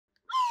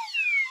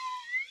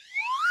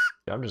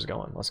I'm just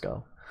going. Let's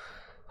go.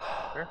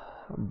 Sure.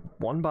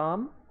 1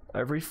 bomb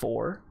every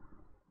 4.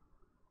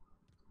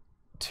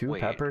 2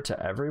 Wait. pepper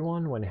to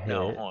everyone when hit.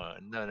 No, hold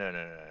on. No.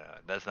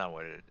 That's not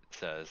what it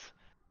says.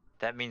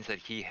 That means that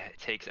he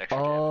takes extra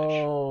damage.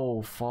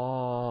 Oh,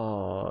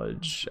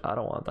 fudge. I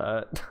don't want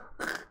that.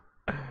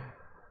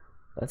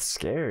 That's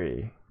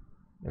scary.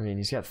 I mean,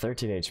 he's got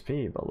 13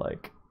 HP, but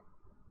like...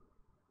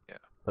 Yeah.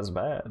 That's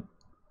bad.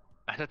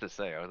 I had to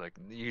say, I was like,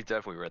 you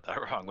definitely read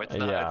that wrong. Let's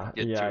not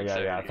get too yeah.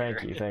 excited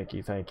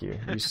Thank you.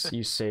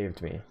 You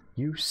saved me.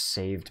 You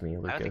saved me,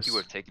 Lucas. I don't think you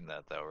would have taken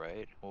that though,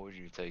 right? What would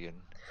you have taken?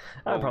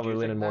 I'd probably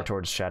lean more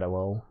towards Shadow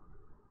O.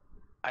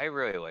 I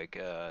really like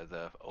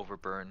the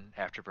overburn,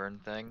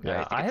 afterburn thing.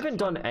 Yeah, I haven't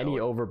done any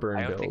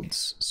overburn builds,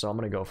 builds, so I'm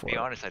gonna go for it. To be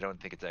honest, I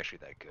don't think it's actually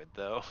that good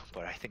though,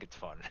 but I think it's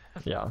fun.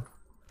 Yeah.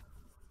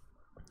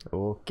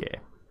 Okay.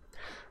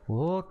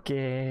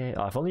 Okay.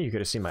 Oh, if only you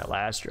could have seen my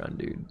last run,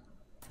 dude.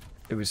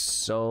 It was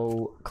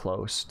so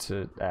close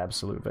to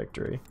absolute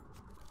victory.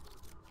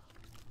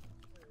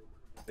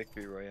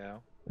 Victory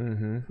Royale.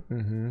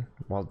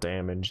 While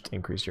damaged,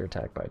 increase your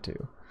attack by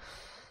 2.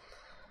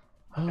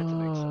 I had to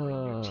make so many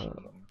new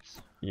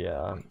teams.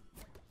 Yeah. I'm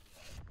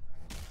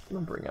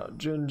gonna bring out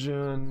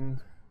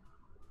Jun.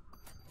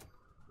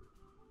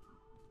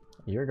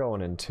 You're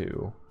going in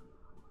 2,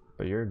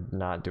 but you're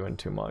not doing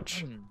too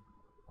much.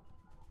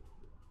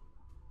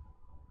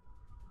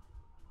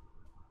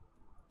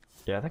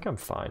 Yeah, I think I'm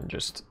fine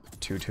just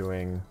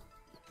 2-2ing.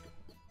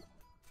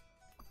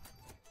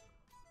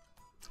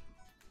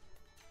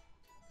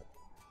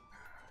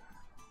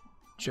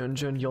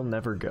 Jun, you'll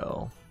never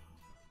go.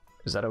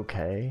 Is that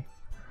okay?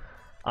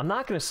 I'm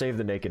not gonna save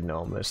the Naked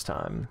Gnome this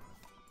time.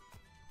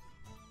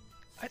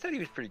 I thought he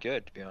was pretty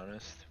good, to be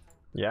honest.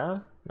 Yeah?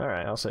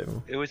 Alright, I'll save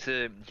him. It was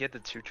he had the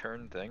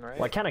 2-turn thing, right?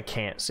 Well, I kinda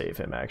can't save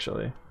him,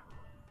 actually.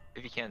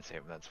 If you can't save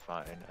him, that's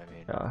fine. I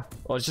mean... Yeah.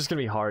 Well, it's just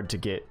gonna be hard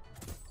to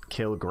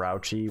kill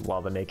Grouchy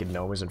while the Naked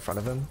Gnome is in front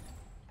of him.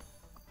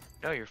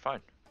 No, you're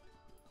fine.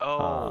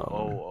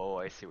 Oh,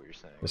 I see what you're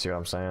saying. You see what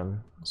I'm saying?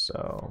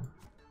 So...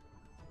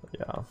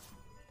 Yeah.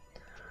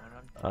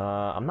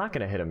 I'm not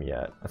gonna hit him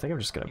yet. I think I'm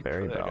just gonna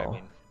Berry Bell. I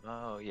mean,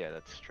 oh yeah,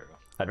 that's true.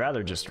 I'd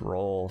rather just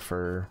roll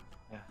for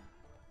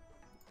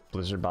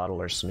Blizzard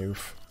Bottle or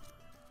Snoof.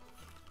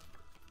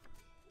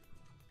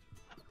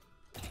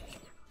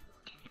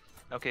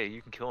 Okay,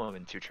 you can kill him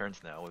in 2 turns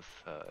now with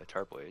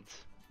Tar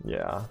Blades.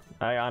 Yeah,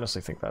 I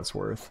honestly think that's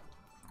worth.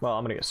 Well,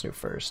 I'm gonna get Snoof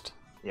first.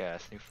 Yeah,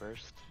 Snoof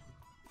first.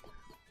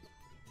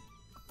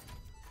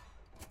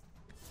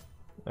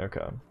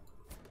 Okay.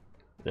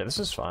 Yeah, this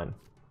is fine.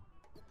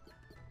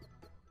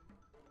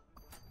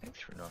 Thanks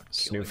for not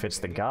Snoof hits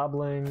the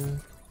Goblin.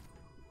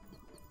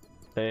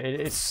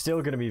 It's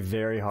still gonna be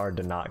very hard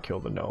to not kill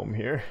the gnome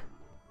here.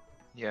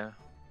 Yeah.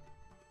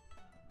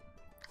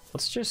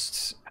 Let's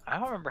just... I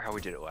don't remember how we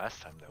did it last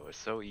time though. It was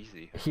so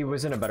easy. He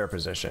was in a better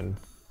position.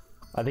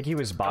 I think he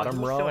was bottom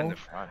row. Still in the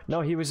front.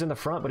 No, he was in the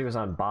front, but he was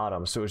on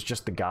bottom, so it was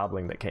just the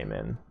Goblin that came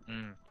in.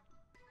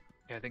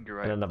 Yeah, I think you're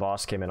right. And then the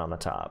boss came in on the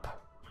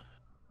top.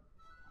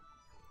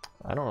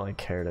 I don't really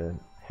care to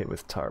hit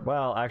with Tar.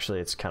 Well, actually,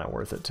 it's kind of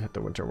worth it to hit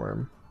the Winter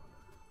Worm.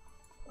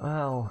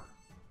 Well,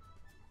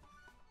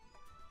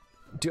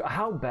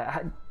 how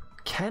bad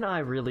can I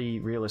really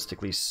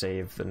realistically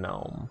save the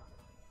gnome?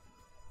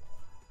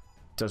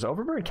 Does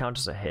Overburn count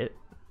as a hit?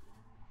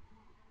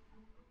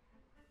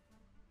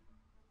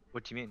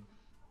 What do you mean?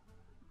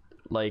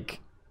 Like,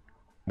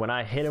 when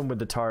I hit him with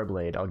the Tar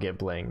Blade, I'll get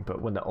bling,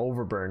 but when the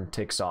Overburn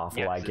ticks off,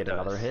 will I get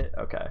another hit?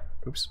 Okay.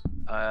 Oops.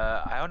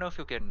 I don't know if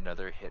you'll get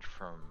another hit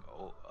from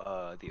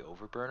the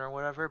Overburn or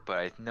whatever, but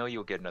I know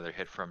you'll get another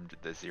hit from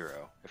the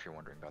 0, if you're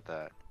wondering about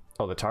that.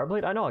 Oh, the Tar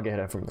Blade? I know I'll get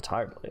hit from the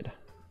Tar Blade.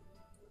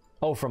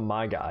 Oh, from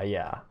my guy,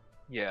 yeah.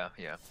 Yeah.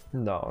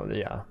 No,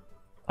 yeah.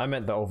 I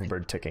meant the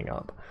Overburn ticking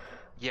up.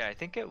 Yeah, I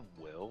think it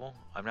will.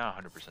 I'm not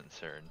 100%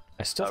 certain.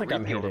 I still think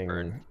I'm hitting...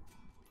 Overburn.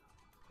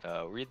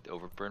 Read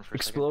Overburn for a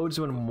explodes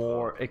when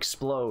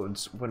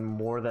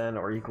more than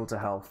or equal to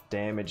health,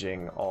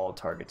 damaging all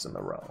targets in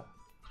the row.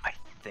 I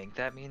think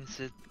that means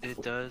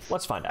it does.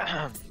 Let's find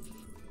out.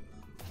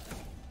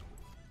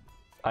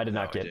 I did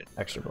not get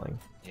extra bling.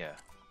 Yeah.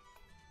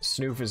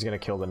 Snoof is gonna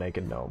kill the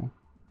Naked Gnome.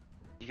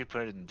 You could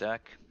put it in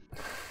deck.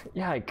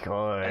 Yeah, I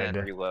could. And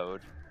then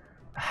reload.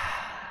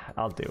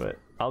 I'll do it.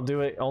 I'll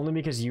do it only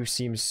because you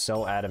seem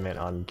so adamant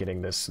on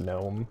getting this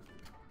gnome.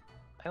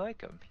 I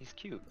like him. He's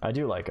cute. I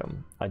do like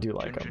him. I do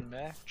like Junjun him.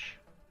 match.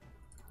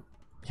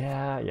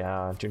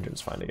 Yeah.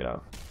 Junjun's fine to get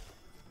out.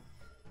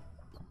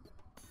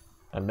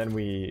 And then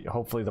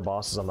hopefully the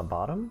boss is on the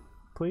bottom,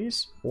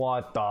 please?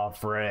 What the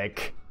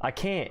frick? I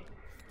can't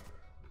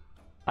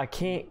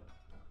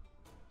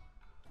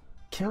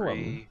kill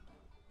him. 3,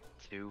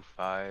 2,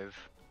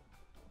 5.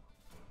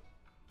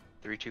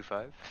 3, 2,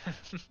 5.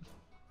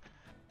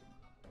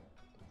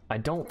 I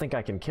don't think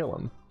I can kill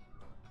him.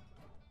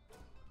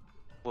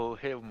 We'll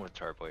hit him with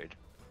Tar Blade.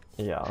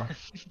 Yeah.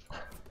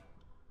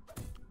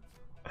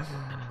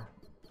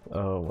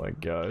 Oh my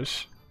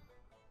gosh.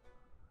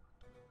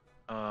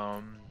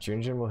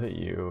 Junjun will hit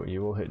you.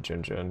 You will hit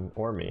Junjun.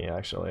 Or me,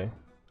 actually.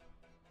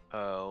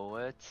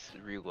 Let's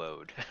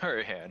reload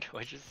our hand.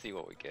 Let's just see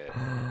what we get.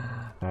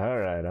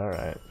 Alright,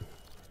 alright.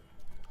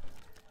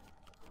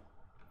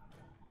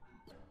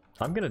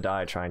 I'm gonna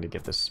die trying to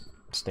get this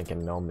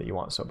stinking gnome that you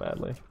want so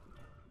badly.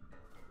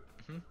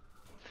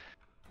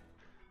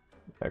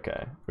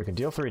 Okay, we can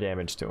deal 3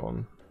 damage to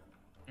him.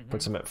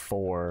 Puts him at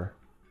 4.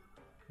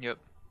 Yep.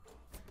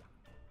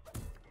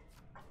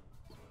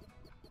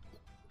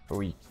 But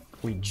we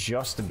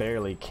just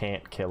barely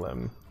can't kill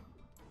him.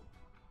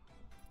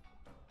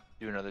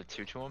 Do another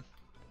 2 to him?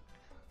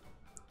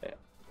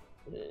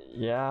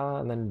 Yeah,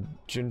 and then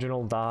Junjun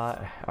will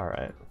die.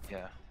 Alright.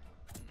 Yeah.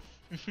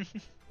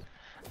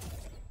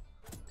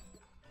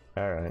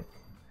 Alright.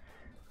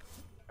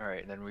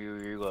 Alright, then we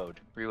reload.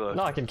 Reload.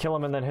 No, I can kill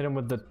him and then hit him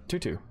with the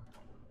 2-2.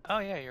 Oh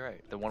yeah, you're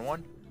right. The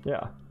 1-1?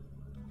 Yeah.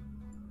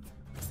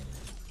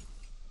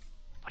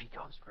 But he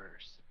goes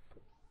first.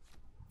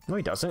 No,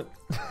 he doesn't.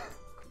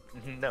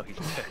 No, he's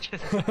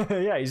dead.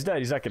 Yeah, he's dead.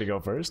 He's not gonna go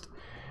first.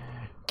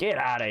 Get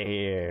out of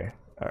here.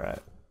 Alright.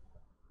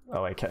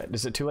 Oh, wait,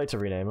 is it too late to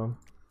rename him?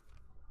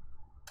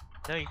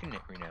 No, you can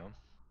rename him.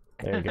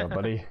 There you go,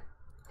 buddy.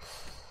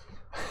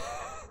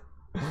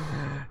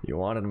 You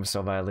wanted him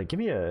so badly. Give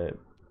me a...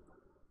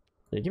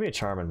 Yeah, give me a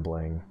charm and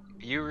bling.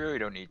 You really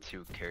don't need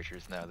 2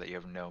 characters now that you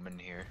have Gnome in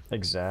here.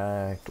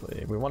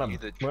 Exactly. We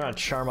want to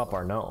charm up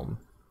our gnome.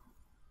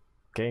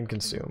 Gain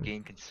consume.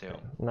 Gain consume.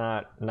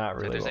 Not really.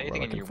 So if there's what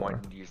anything we're in you looking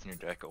want for. to use in your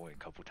deck only a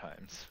couple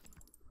times.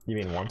 You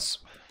mean once?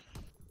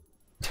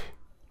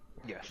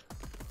 Yes.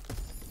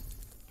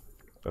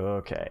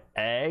 Okay.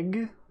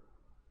 Egg.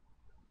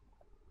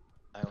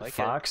 I like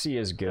Foxy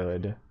is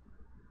good.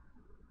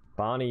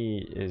 Bonnie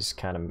is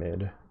kind of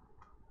mid. it.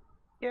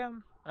 Yeah,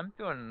 I'm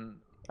doing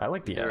I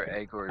like the either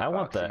egg. or I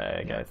want the Foxy.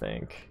 egg, Yeah. I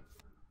think.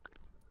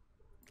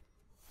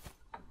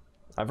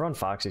 I've run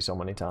Foxy so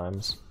many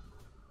times.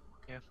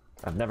 Yeah.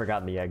 I've never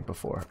gotten the egg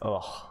before.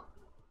 Ugh.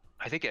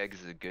 I think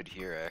eggs is good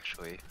here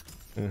actually.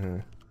 Mm-hmm.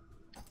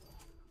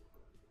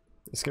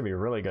 It's gonna be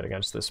really good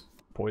against this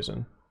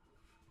poison.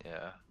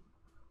 Yeah.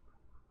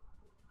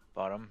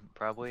 Bottom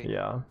probably.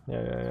 Yeah.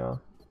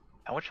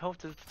 How much health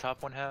does the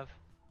top one have?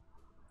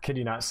 Could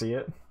you not see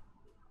it?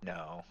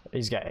 No.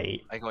 He's got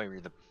 8. I can only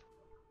read the.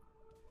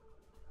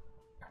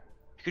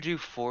 You could do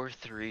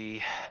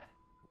 4-3,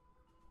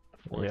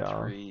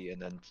 4-3,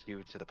 and then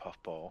 2 to the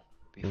puffball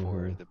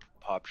before the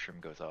pop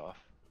shroom goes off.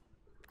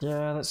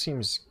 Yeah, that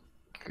seems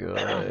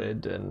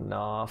good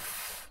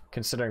enough.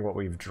 Considering what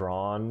we've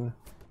drawn,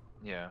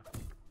 Yeah.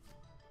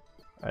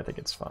 I think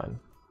it's fine.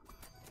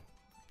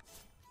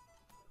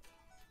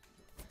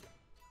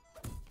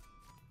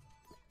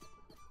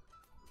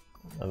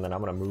 And then I'm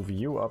gonna move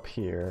you up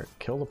here,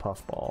 kill the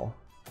puffball.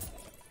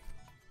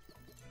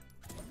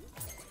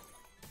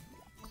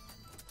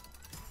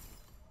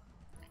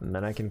 And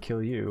then I can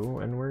kill you,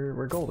 and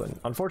we're golden.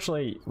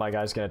 Unfortunately, my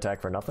guy's gonna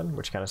attack for nothing,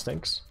 which kind of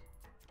stinks.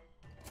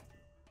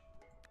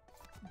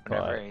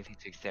 Whenever anything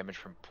takes damage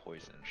from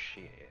poison,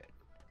 shit.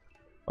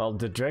 Well,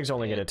 the Dreg's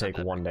only Yeah, gonna it's not take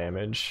that 1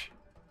 damage.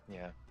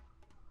 Yeah.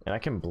 And I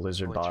can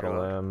Blizzard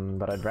Bottle him,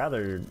 but I'd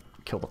rather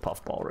kill the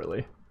puffball,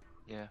 really.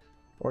 Yeah.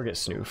 Or get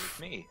Snoof.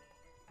 Me.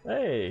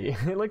 Hey,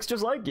 it looks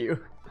just like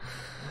you.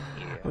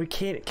 Yeah. We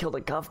can't kill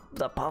the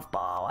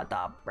puffball. What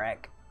the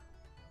frick?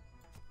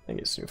 I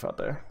get Snoof out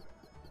there.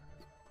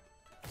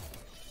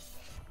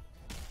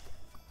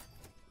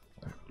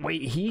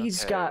 Wait,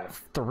 he's got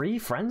 3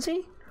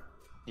 frenzy?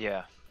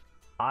 Yeah.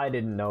 I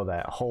didn't know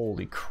that.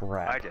 Holy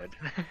crap. I did.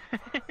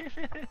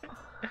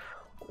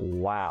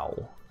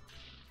 Wow.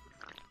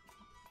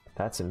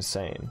 That's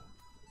insane.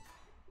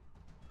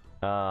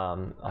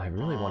 I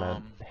really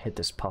want to hit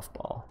this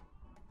puffball.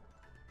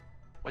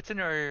 What's in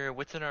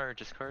our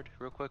discard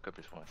real quick? I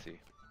just want to see.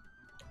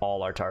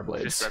 All our tar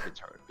blades. Just grab the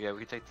tar. Yeah, we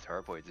can take the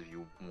tar blades if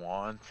you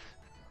want.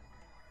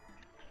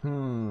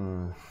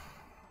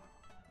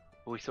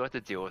 But we still have to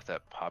deal with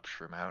that pop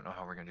shroom. I don't know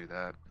how we're gonna do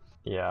that.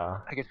 Yeah.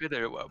 I guess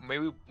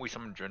maybe we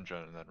summon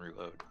Junjun and then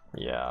reload.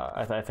 Yeah,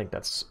 I think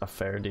that's a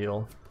fair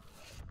deal.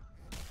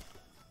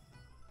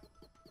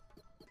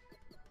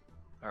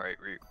 Alright,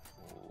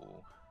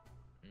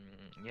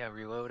 yeah,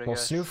 reload, I Well,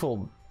 guess. Snoof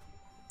will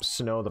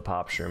snow the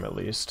pop shroom at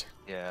least.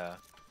 Yeah.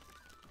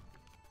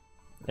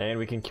 And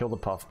we can kill the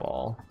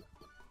puffball.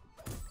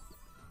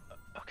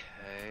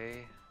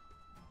 Okay.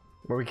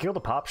 Where we kill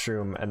the pop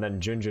shroom and then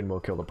Junjun will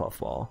kill the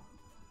puffball.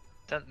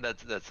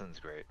 That sounds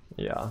great.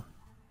 Yeah.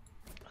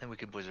 I think we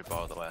can Blizzard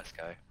Ball the last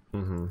guy.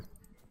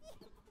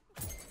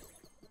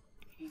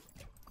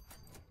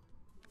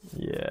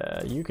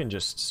 Yeah, you can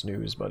just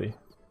snooze, buddy.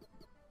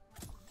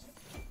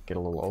 Get a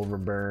little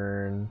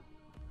overburn.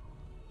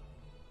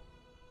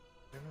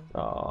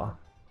 Aw.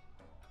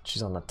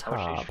 She's on the How much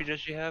top. HP does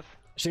she have?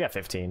 She got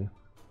 15.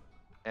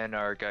 And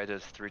our guy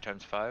does 3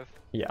 times 5?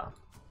 Yeah.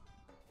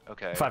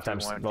 Okay. 5 if we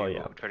times, wanna well,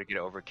 yeah. Try to get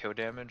overkill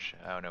damage?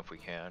 I don't know if we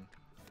can.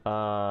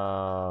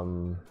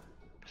 Doesn't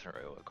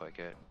really look like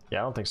it. Yeah,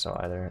 I don't think so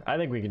either. I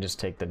think we can just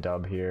take the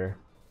dub here.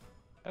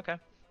 Okay.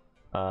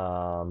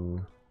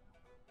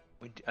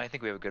 I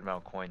think we have a good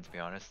amount of coin, to be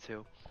honest,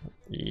 too.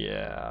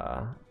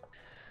 Yeah.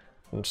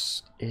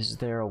 Is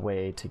there a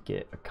way to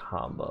get a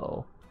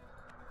combo?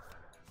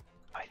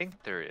 I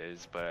think there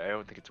is, but I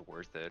don't think it's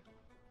worth it.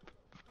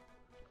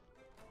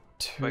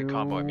 By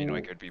combo, I mean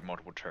like it'd be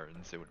multiple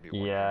turns. It would be one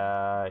turn.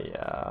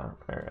 Yeah.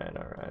 Alright.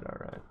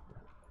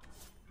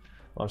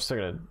 Well, I'm still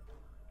gonna...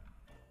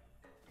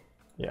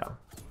 Yeah.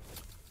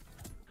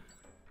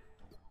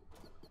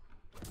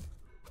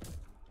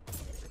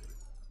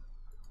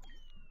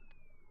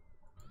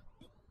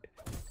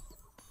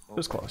 It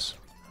was close.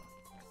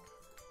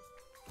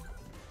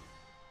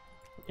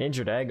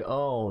 Injured egg?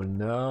 Oh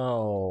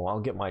no. I'll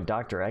get my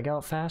Dr. Egg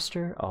out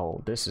faster?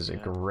 Oh, this is a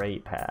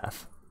great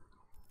path.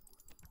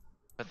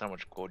 That's how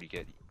much gold you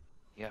get.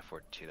 Yeah,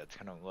 42. That's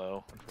kind of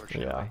low,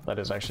 unfortunately. Yeah, that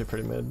is actually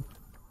pretty mid.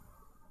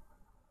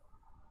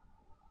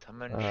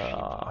 Summon Sheep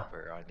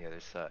Hopper on the other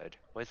side.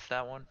 What's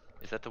that one?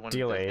 Is that the one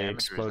Deal that does 8, damage,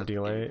 explode, or is that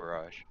deal the 8.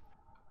 barrage?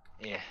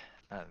 Yeah,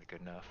 not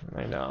good enough.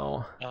 I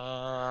know.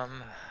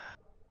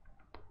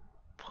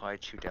 Apply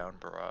 2 down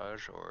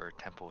barrage or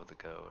Temple of the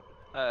Goat.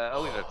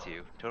 I'll leave it up to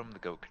you. Totem of the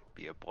Goat could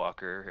be a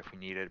blocker if we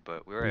need it,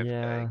 but we already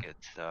have egg and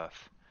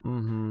stuff.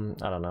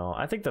 I don't know.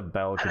 I think the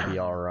bell could be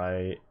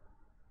alright.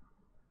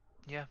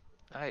 Yeah,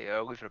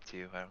 I'll leave it up to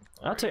you.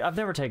 I've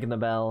never taken the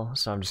bell,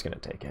 so I'm just gonna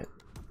take it.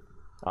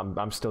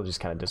 I'm still just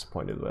kind of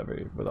disappointed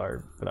with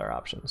our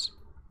options.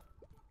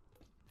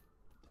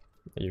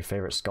 Your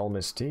favorite Skull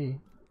Mist tea?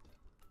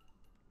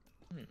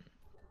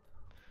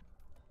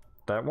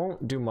 That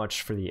won't do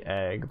much for the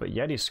egg, but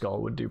Yeti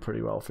Skull would do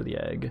pretty well for the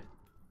egg.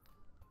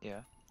 Yeah.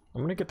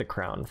 I'm gonna get the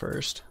crown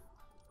first.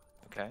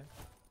 Okay. I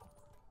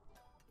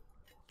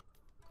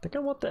think I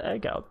want the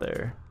egg out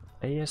there.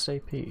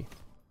 ASAP.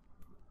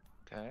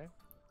 Okay.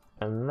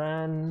 And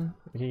then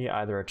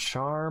either a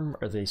charm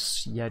or the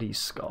Yeti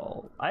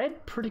Skull. I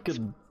had pretty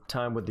good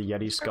time with the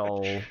Yeti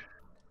Skull.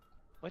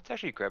 Let's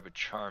actually grab a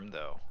charm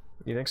though.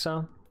 You think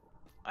so?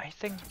 I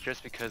think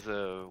just because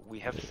we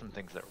have some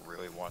things that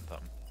really want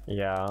them.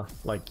 Yeah,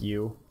 like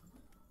you.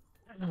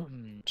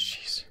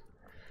 Jeez.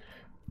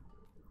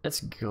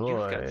 It's good. You've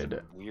got some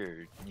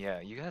weird,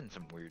 you got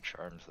some weird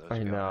charms though.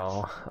 I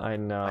know. I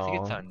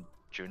think it's on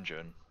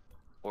Junjun,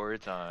 or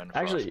it's on Frostbow.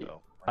 Actually,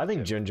 I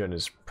think Junjun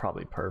is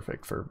probably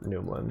perfect for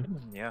Noomlin.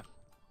 Yeah.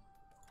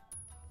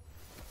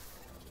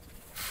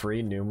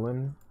 Free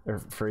Noomlin or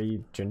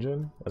free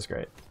Junjun? That's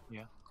great.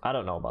 Yeah. I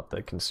don't know about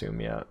the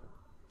consume yet.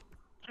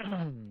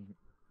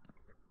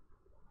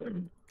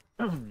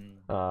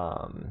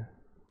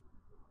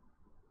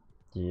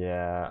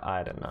 Yeah,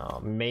 I don't know.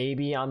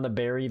 Maybe on the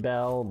Berry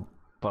Bell,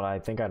 but I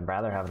think I'd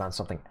rather have it on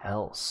something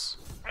else.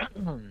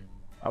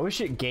 I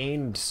wish it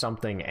gained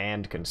something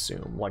and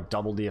consume, like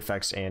double the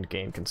effects and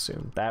gain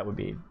consume. That would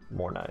be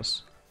more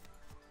nice.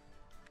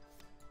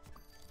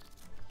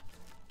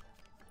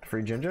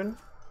 Free Jinjin?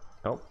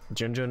 Nope,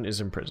 Jinjin is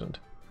imprisoned.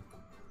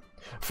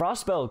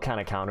 Frostbell kind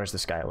of counters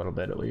this guy a little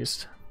bit, at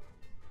least.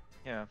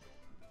 Yeah.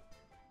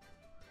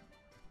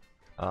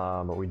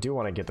 But we do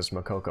want to get this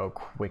Makoko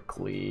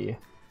quickly.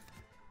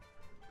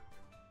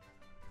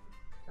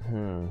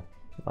 I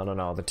don't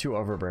know. The 2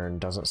 Overburn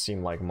doesn't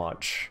seem like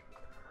much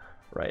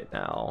right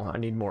now. I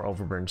need more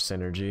Overburn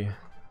synergy.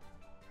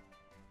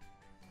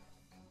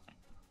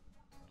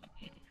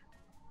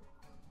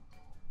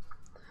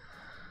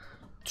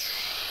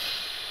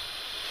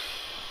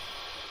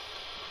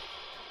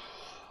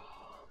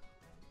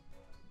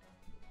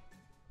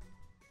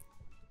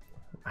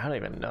 I don't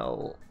even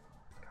know.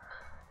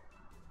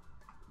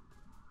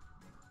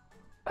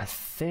 I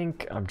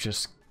think I'm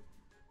just...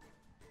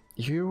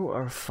 You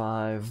are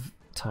 5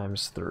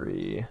 times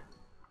 3,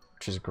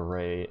 which is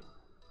great.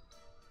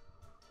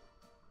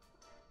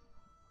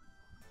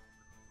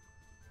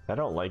 I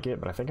don't like it,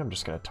 but I think I'm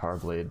just gonna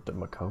Tarblade the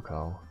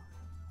Makoko.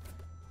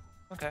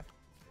 Okay.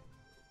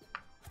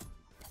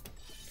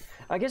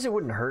 I guess it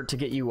wouldn't hurt to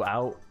get you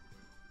out,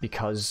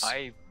 because...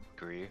 I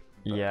agree.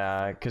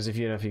 Yeah, because if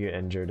you get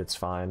injured, it's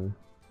fine.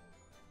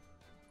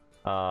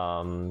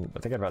 I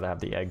think I'd rather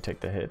have the egg take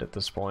the hit at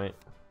this point.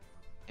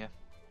 Yeah.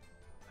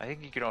 I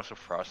think you can also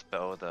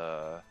Frostbow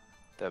the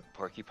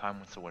Porcupine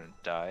once when it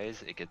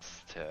dies, it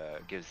gets to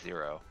give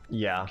 0.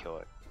 Yeah. Kill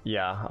it.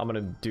 Yeah, I'm gonna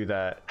do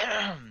that.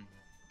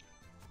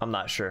 I'm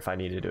not sure if I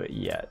need to do it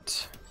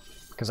yet.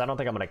 Because I don't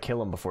think I'm gonna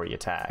kill him before he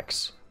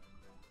attacks.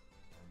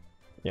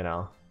 You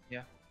know?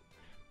 Yeah.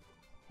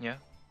 Yeah.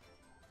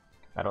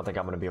 I don't think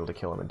I'm gonna be able to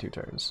kill him in 2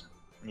 turns.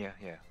 Yeah,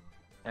 yeah.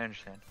 I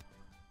understand.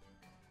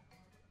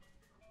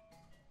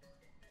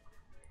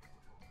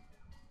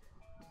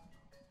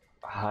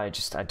 I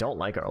don't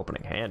like our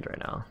opening hand right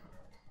now.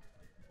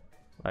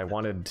 I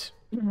wanted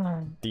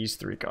these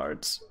 3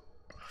 cards.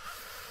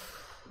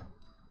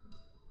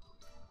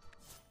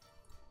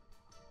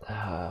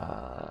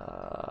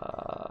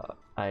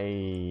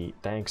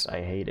 Thanks,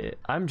 I hate it.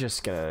 I'm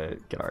just gonna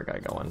get our guy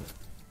going.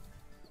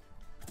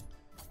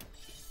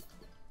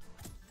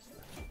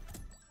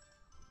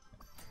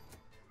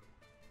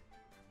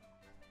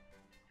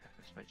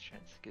 There's my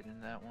chance to get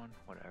in that one.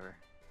 Whatever.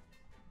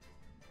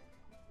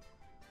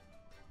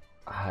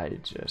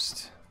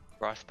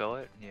 Frost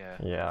Billet? Yeah.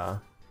 Yeah.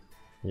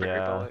 Trigger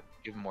Yeah. Billet?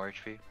 Give him more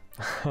HP.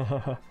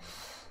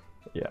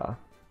 Yeah.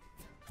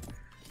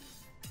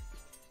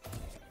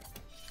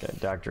 Okay,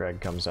 Dr.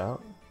 Egg comes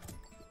out.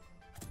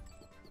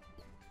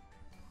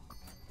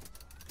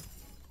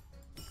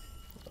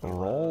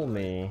 Roll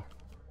me.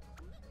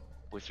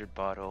 Wizard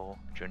Bottle,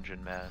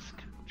 Junjun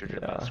Mask.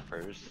 Junjun Mask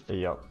first.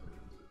 Yep.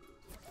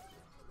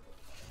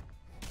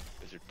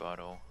 Wizard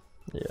Bottle.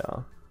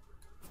 Yeah.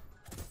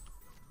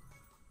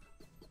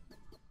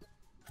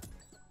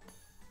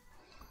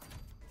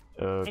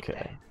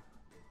 Okay.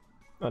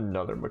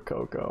 Another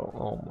Makoko.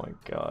 Oh my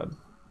god.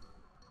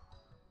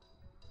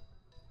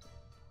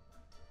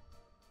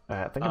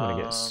 I think I'm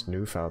gonna get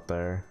Snoof out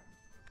there.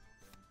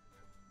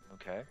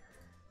 Okay.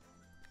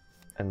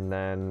 And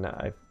then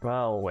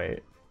well,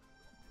 wait.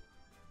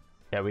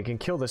 Yeah, we can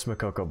kill this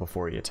Makoko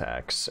before he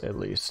attacks, at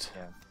least.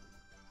 Yeah.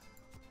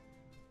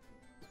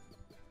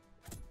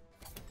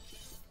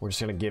 We're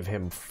just gonna give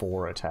him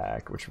 4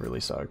 attack, which really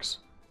sucks.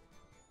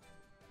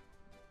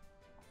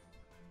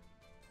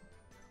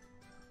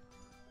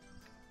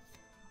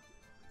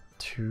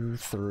 Two,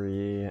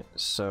 3.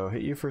 So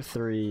hit you for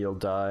 3, you'll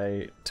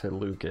die to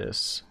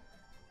Lucas.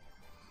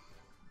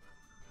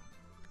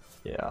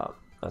 Yeah,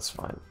 that's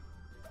fine.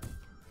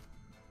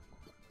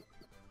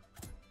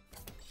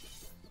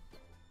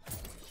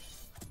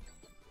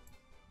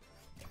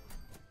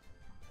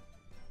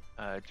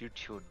 Do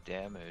 2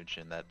 damage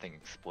and that thing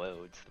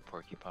explodes, the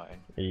porcupine.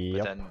 Yep.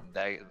 But then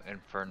that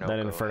Inferno. Then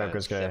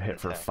Inferno's gonna hit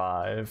for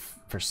 5,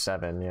 for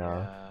 7,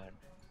 yeah.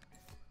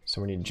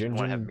 So we need Junjun. Want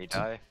to have me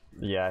die?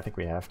 Yeah, I think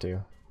we have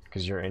to,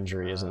 because your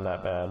injury isn't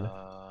that bad.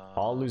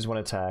 I'll lose 1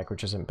 attack,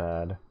 which isn't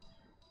bad.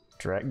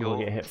 Dreg will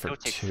get hit for 2.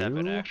 Take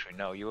 7, actually.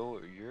 No, you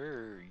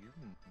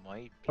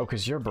might. Oh,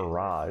 because you're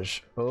Barrage.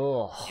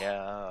 Ugh.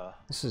 Yeah.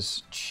 This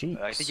is cheap.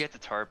 I think you have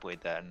to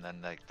Tarblade that and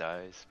then like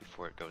dies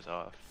before it goes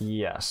off.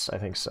 Yes, I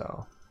think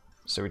so.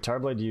 So we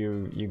Tarblade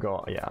you, you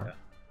go. Yeah,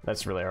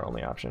 that's really our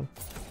only option.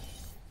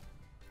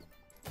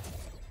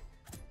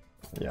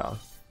 Yeah.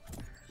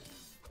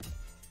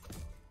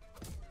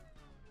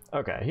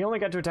 Okay, he only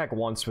got to attack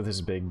once with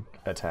his big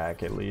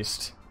attack, at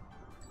least.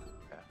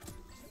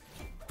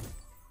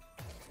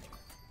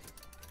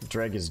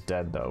 Dreg is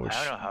dead though, which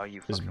I don't know how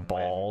you is fucking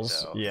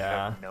balls. Win,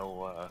 yeah. You have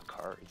no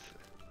cards.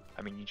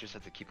 I mean, you just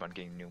have to keep on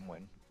getting new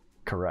win.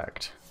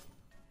 Correct.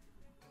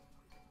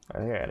 I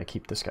think I gotta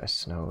keep this guy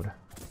snowed.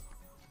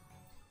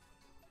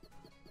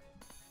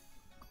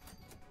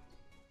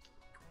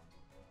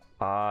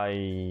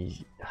 I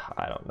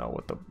don't know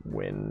what the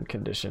win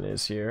condition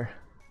is here.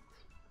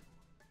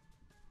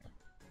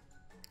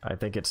 I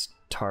think it's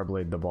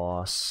Tarblade the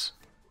boss.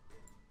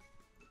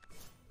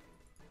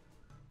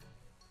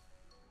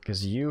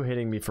 Because you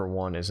hitting me for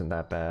 1 isn't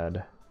that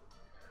bad.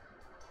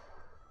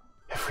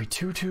 If we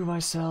 2-2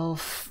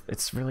 myself,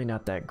 it's really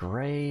not that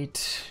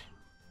great.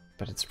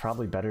 But it's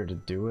probably better to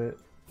do it.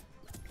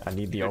 I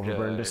need the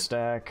Overburn to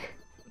stack.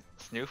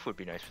 Snoof would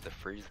be nice for the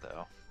freeze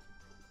though.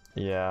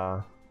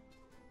 Yeah.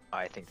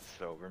 I think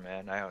it's over,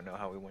 man. I don't know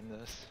how we win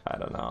this. I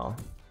don't know.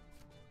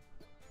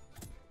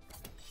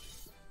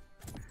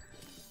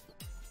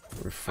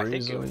 I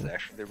think it was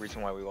actually the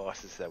reason why we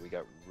lost is that we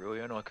got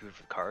really unlucky with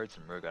the cards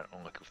and really got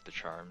unlucky with the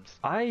charms.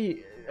 I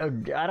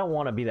don't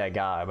want to be that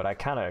guy, but I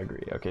kind of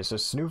agree. Okay, so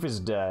Snoof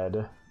is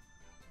dead.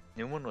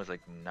 New one was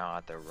like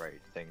not the right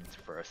thing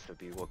for us to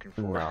be looking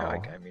for. No.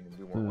 Like, I mean,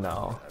 we weren't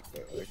no.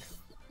 That, but, like,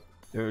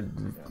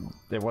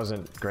 it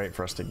wasn't great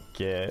for us to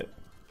get.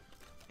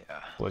 Yeah.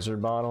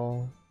 Blizzard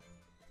Bottle.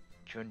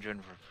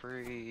 Junjun for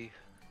free.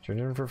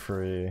 Junjun for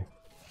free.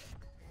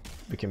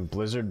 We can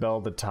Blizzard Bell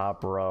the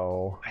top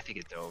row. I think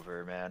it's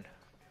over, man.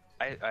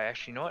 I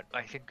actually, you know what?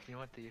 I think, you know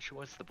what the issue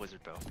was? The Blizzard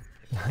Bell.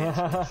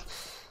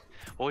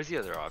 What was the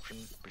other option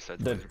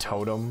besides the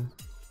Totem?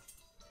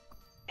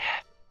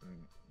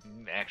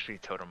 Actually,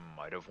 Totem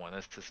might have won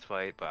us this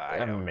fight, but I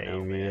don't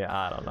know, maybe.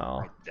 I don't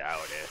know. I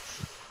doubt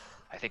it.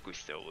 I think we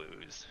still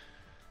lose.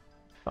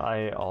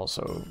 I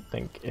also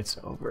think it's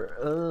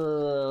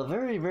over.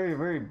 Very, very,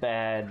 very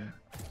bad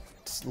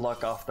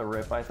luck off the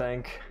rip, I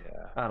think.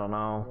 Yeah. I don't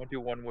know. You want to do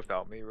one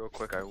without me real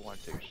quick? I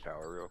want to take a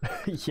shower real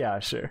quick. Yeah,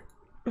 sure.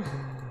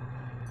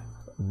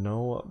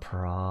 No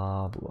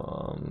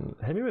problem.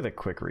 Hit me with a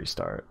quick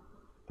restart.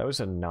 That was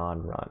a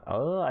non-run.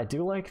 Oh, I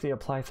do like the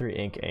apply 3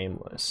 ink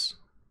aimless.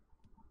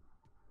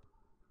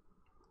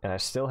 And I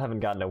still haven't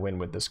gotten a win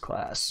with this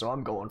class, so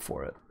I'm going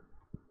for it.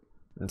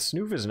 And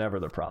Snoof is never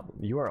the problem.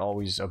 You are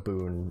always a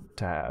boon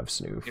to have,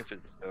 Snoof. Snoof is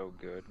so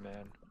good,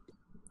 man.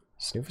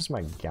 Snoof is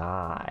my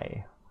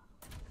guy.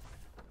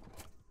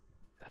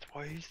 That's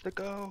why he's the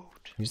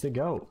GOAT. He's the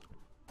GOAT.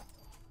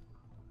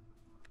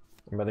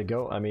 And by the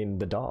GOAT, I mean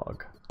the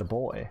dog. The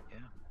boy. Yeah.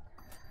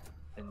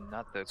 And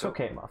not the It's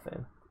okay,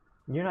 Muffin.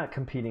 You're not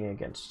competing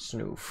against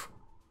Snoof.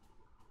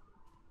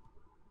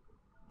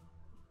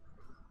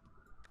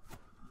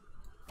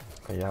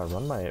 But yeah,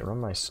 run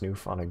my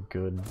Snoof on a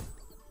good...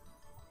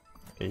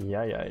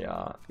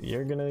 Yeah.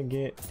 You're gonna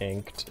get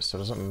inked, so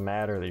it doesn't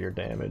matter that you're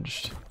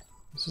damaged.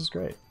 This is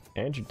great.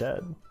 And you're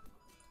dead.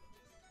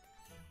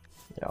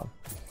 Yeah.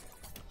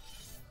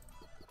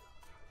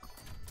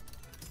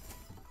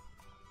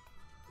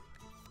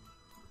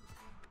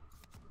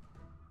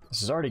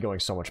 This is already going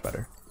so much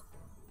better.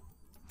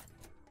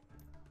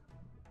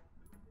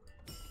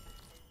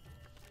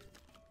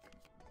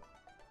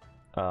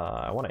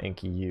 I want to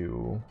ink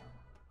you.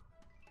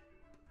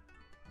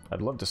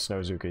 I'd love to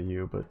Snowzuka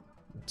you, but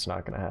it's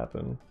not gonna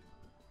happen.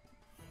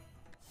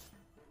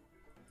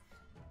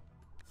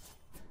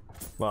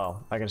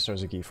 Well, I can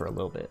Snowzuka you for a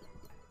little bit.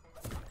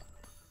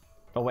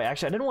 Oh wait,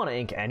 actually I didn't want to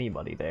ink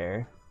anybody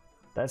there.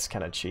 That's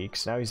kind of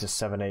cheeks. Now he's a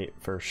 7-8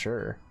 for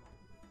sure.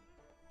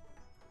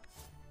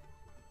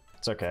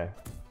 It's okay.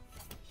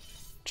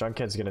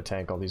 Junkhead's gonna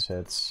tank all these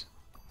hits.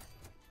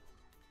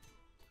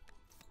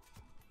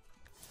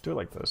 Do it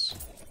like this.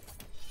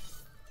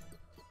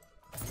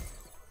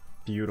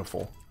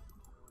 Beautiful.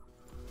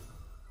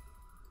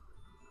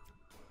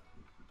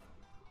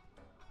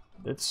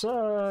 It's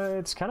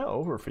kind of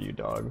over for you,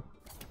 dog.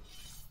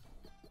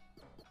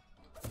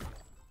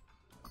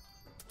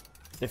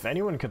 If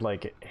anyone could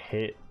like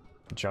hit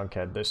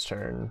Junkhead this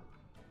turn,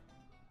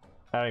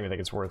 I don't even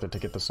think it's worth it to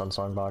get the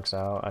Sunsong box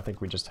out. I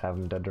think we just have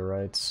him dead to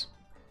rights.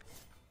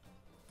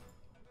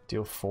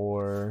 Deal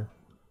 4.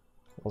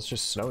 Let's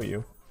just snow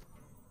you.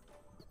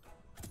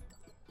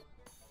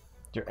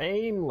 You're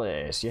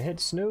aimless. You hit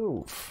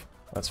Snoof.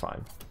 That's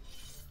fine.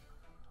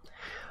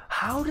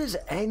 How does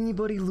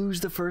anybody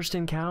lose the first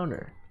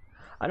encounter?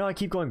 I know I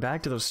keep going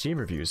back to those Steam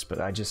reviews,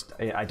 but I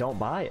don't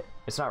buy it.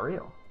 It's not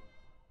real.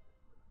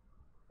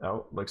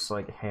 Oh, looks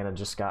like Hannah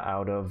just got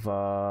out of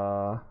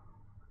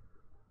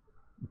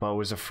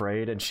Bo is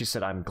Afraid, and she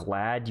said, I'm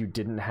glad you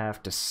didn't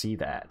have to see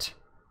that.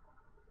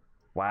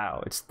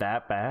 Wow, it's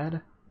that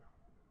bad?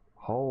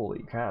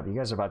 Holy crap, you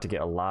guys are about to get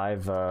a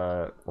live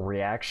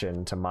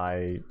reaction to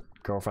my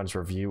girlfriend's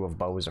review of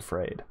Bo is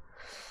Afraid.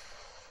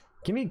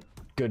 Give me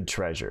good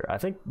treasure. I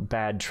think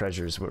bad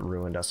treasure is what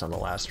ruined us on the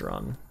last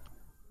run.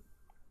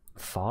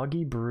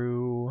 Foggy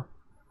Brew.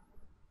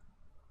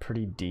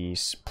 Pretty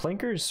decent.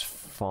 Plinker's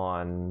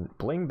fun.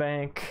 Bling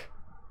Bank.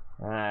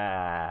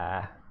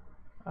 I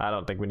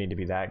don't think we need to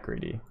be that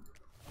greedy.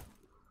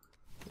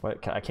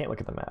 What? I can't look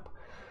at the map.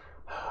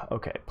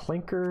 Okay,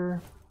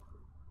 Plinker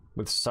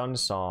with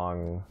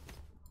Sunsong.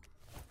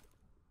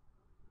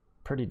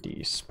 Pretty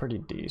decent. Pretty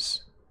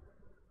decent.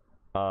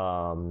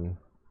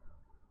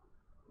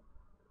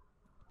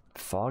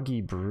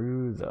 Foggy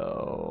Brew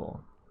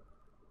though.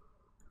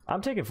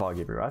 I'm taking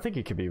Foggy Brew. I think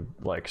it could be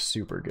like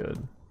super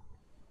good.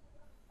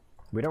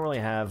 We don't really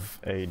have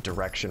a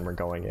direction we're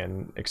going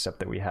in, except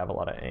that we have a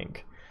lot of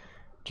ink.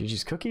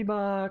 Gigi's Cookie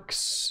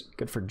Box,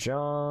 good for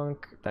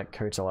junk. That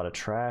creates a lot of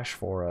trash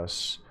for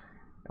us.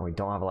 And we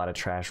don't have a lot of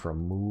trash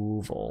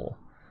removal.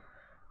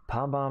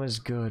 Pom Bomb is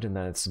good, and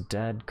then it's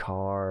dead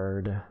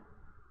card.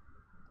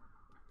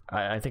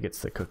 I think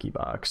it's the Cookie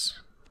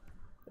Box.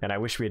 And I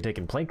wish we had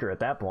taken Plinker at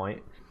that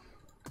point,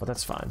 but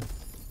that's fine.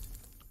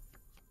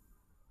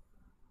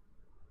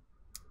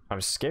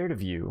 I'm scared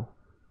of you.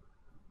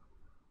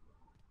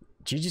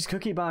 Gigi's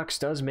Cookie Box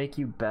does make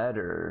you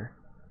better.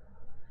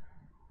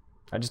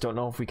 I just don't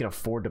know if we can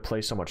afford to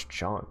play so much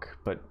junk,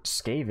 but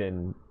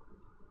Skaven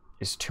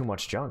is too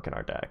much junk in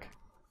our deck.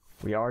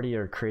 We already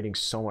are creating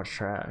so much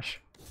trash.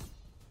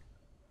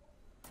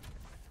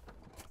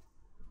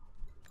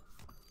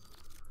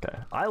 Okay,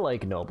 I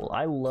like Noble.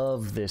 I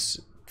love this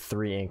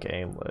 3-ink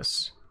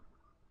aimless.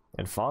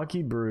 And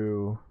Foggy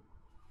Brew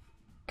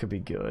could be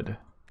good.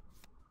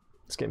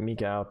 Let's get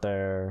Mika out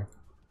there.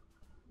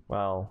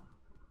 Well,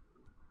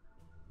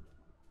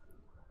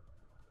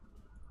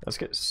 let's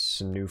get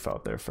Snoof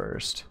out there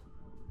first.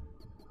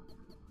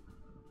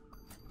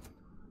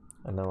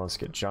 And then let's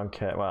get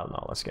Junkhead. Well,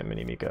 no, let's get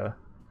Mini Mika.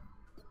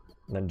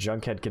 And then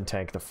Junkhead can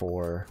tank the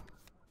 4.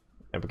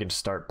 And we can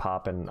start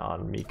popping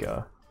on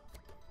Mika.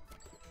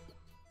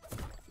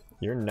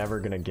 You're never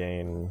gonna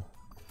gain.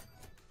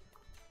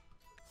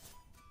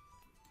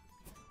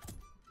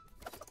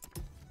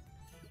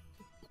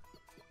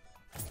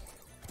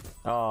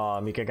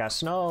 Oh, Mika got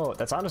snow.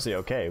 That's honestly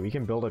okay. We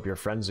can build up your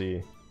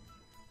frenzy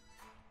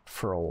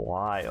for a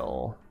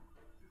while.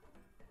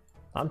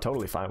 I'm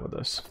totally fine with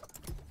this.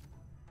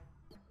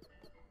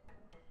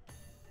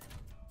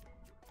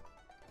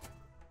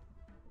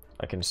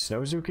 I can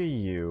Snowzuka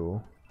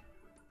you,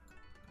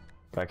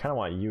 but I kind of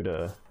want you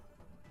to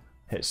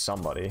hit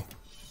somebody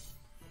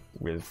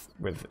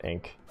with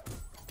ink.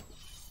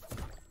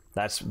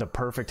 That's the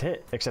perfect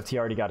hit, except he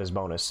already got his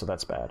bonus, so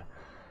that's bad.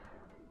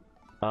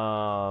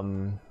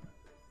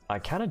 I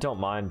kind of don't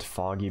mind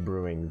Foggy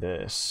Brewing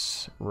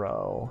this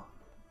row.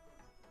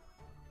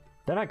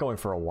 They're not going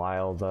for a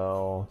while,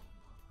 though.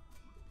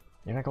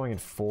 You're not going in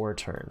 4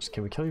 turns.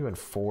 Can we kill you in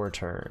 4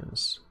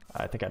 turns?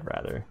 I think I'd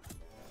rather.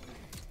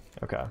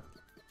 Okay.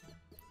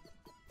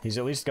 He's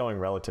at least going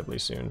relatively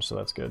soon, so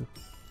that's good.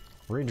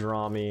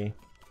 Redraw me.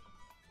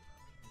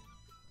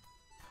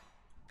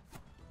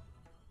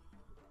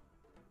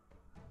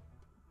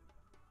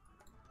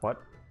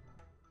 What?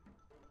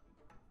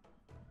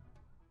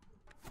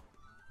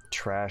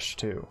 Trash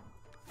too.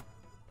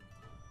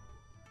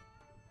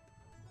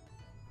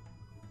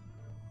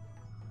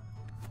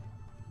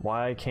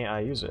 Why can't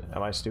I use it?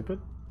 Am I stupid?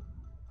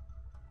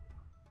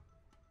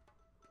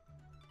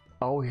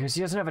 Oh, because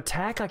he doesn't have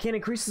attack? I can't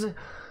increase his...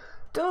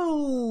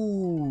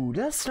 Dude,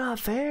 that's not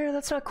fair.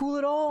 That's not cool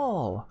at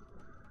all.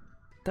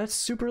 That's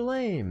super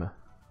lame.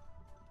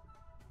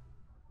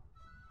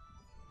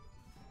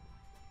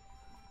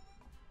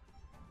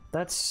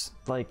 That's,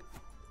 like,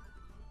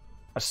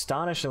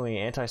 astonishingly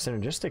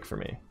anti-synergistic for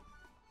me.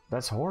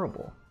 That's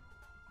horrible.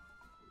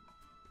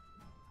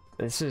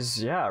 This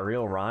is, yeah, a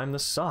real rhyme.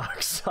 This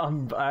sucks.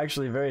 I'm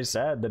actually very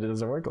sad that it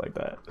doesn't work like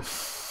that.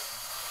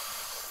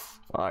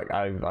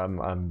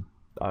 I'm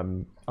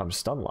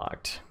stun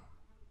locked.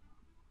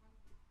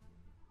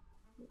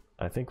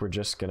 I think we're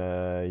just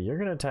gonna... You're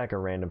gonna attack a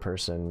random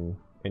person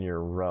in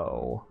your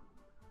row.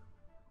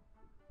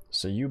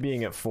 So you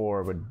being at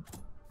 4 would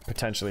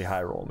potentially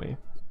high roll me.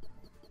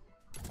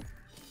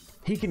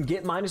 He can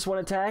get -1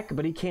 attack,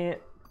 but he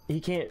can't...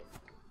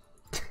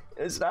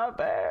 It's not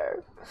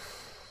fair.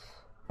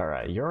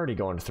 Alright, you're already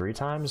going 3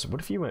 times.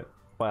 What if you went...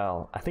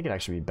 Well, I think it'd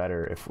actually be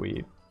better if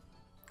we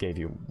gave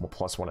you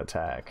 +1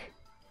 attack.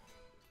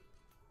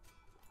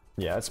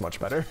 Yeah, that's much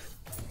better.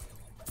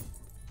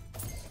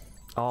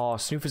 Oh,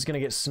 Snoof is gonna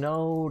get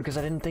snowed because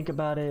I didn't think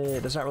about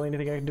it. There's not really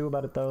anything I can do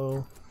about it,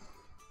 though.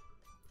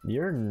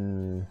 You're...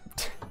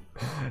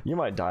 You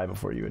might die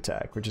before you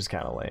attack, which is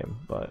kind of lame,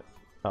 but...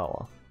 Oh,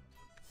 well.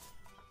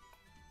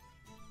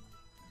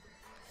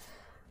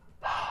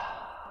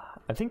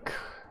 I think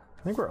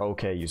we're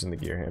okay using the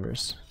gear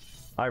hammers.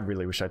 I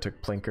really wish I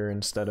took Plinker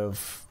instead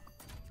of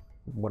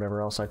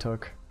whatever else I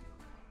took.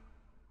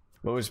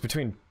 What was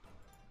between...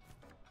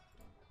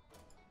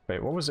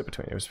 Wait, what was it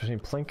between? It was between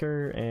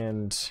Plinker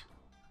and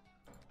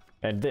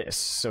this,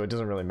 so it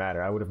doesn't really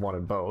matter. I would have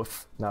wanted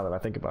both, now that I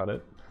think about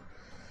it.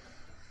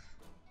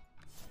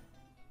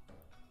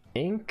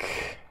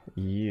 Ink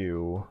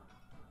you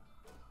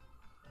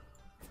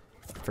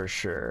for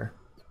sure.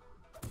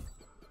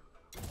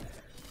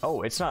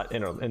 Oh, it's not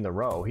in the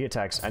row. He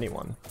attacks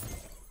anyone.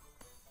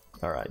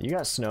 Alright, you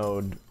got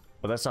snowed,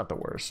 but that's not the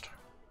worst.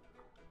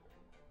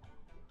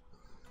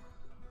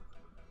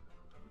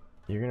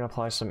 You're gonna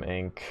apply some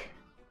ink.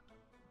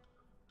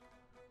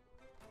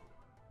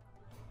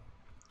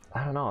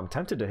 I don't know, I'm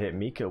tempted to hit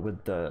Mika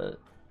with the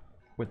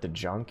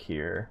junk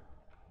here.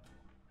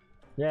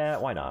 Yeah,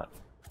 why not?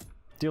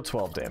 Deal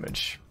 12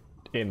 damage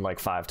in like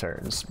 5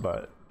 turns,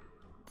 but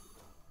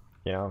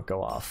you know,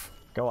 go off.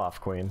 Go off,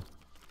 Queen.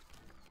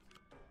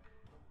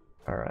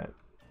 Alright.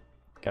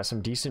 Got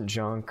some decent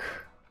junk.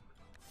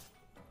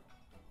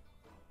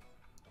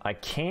 I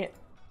can't...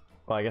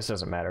 Well, I guess it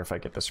doesn't matter if I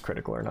get this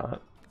critical or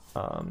not.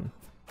 I'm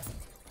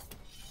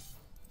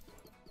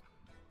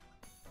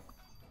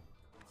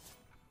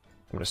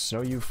gonna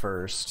snow you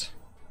first.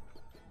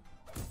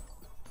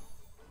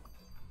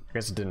 I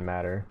guess it didn't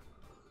matter.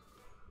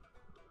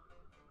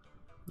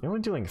 You're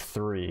only doing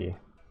 3.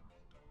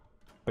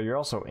 But you're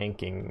also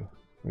inking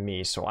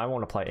me, so I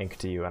won't apply ink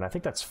to you, and I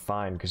think that's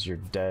fine because you're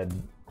dead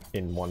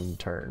in 1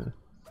 turn.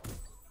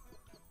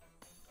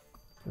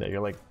 Yeah,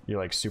 you're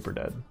like super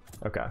dead.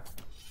 Okay.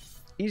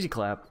 Easy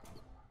clap.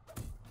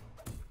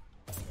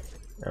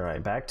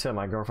 Alright, back to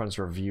my girlfriend's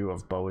review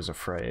of Beau is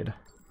Afraid.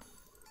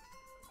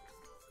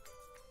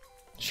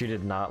 She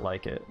did not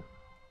like it.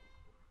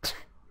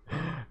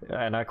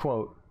 And I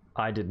quote,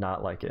 I did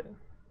not like it.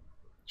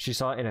 She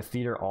saw it in a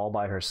theater all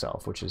by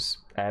herself, which is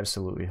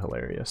absolutely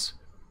hilarious.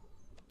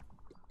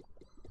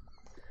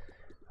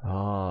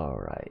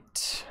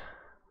 Alright.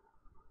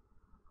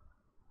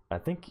 I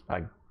think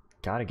I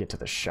gotta get to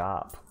the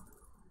shop.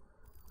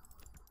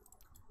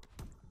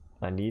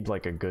 I need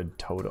like a good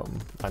totem.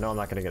 I know I'm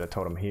not gonna get a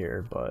totem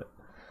here, but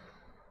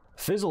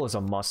Fizzle is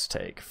a must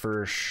take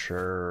for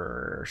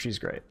sure. She's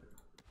great.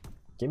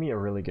 Give me a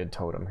really good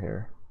totem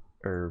here.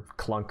 Or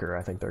clunker,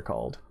 I think they're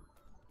called.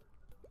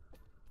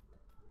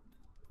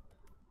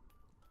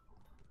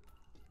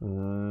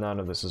 None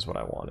of this is what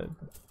I wanted.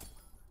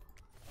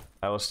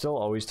 I will still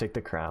always take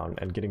the crown,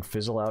 and getting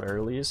Fizzle out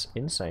early is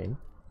insane.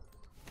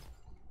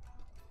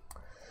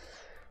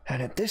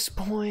 And at this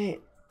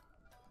point,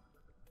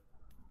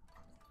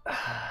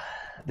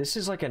 this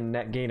is like a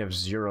net gain of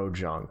 0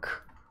 junk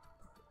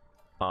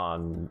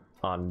on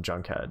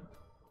Junkhead.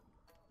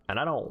 And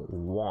I don't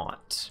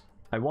want...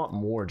 I want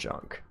more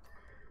junk.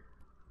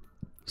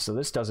 So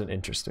this doesn't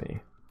interest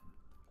me.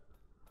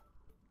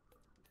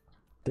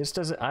 This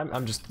doesn't...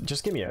 I'm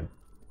just give me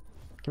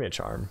a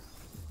charm.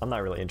 I'm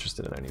not really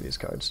interested in any of these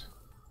cards.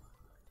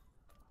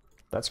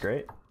 That's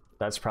great.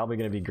 That's probably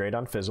going to be great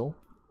on Fizzle.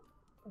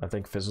 I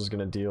think Fizzle's going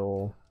to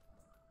deal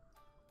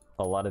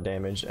a lot of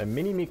damage. And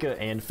Mini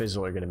Mika and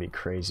Fizzle are going to be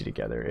crazy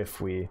together if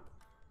we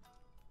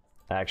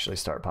actually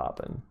start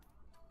popping.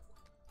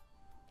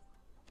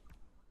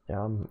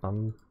 Yeah,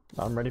 I'm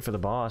ready for the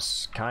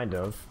boss, kind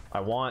of. I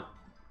want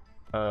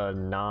a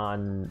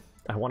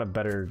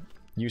better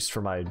use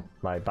for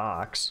my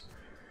box.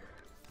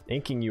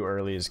 Inking you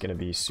early is going to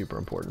be super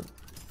important.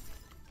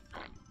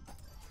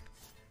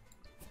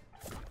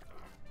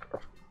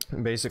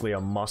 Basically a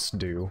must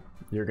do.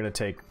 You're gonna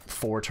take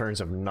 4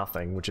 turns of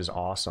nothing, which is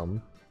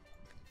awesome.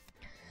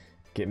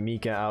 Get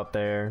Mika out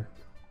there.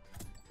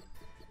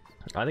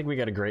 I think we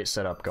got a great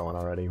setup going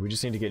already. We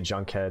just need to get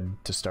Junkhead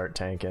to start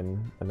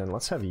tanking, and then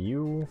let's have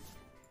you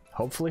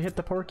hopefully hit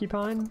the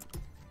Porcupine.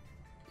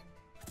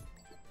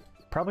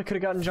 Probably could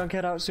have gotten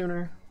Junkhead out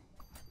sooner.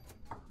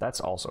 That's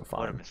also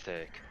fine. What a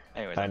mistake.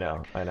 Anyways, I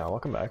know.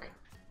 Welcome back.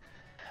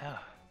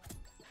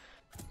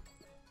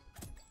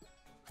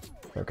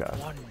 Okay.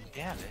 1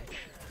 damage.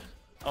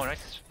 Oh,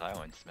 nice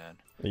silence, man.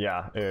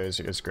 Yeah,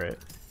 it's great.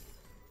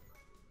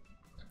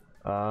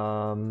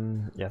 Yeah,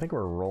 I think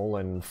we're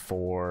rolling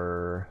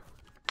for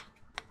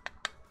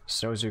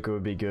Snowzuka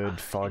would be good.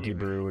 Foggy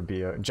Brew would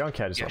be a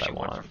Junkhead is what I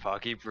want. For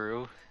Foggy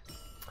Brew.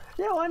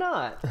 Yeah, why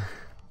not?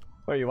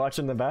 Wait, you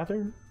watching the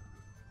bathroom?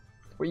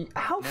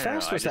 How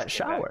fast was that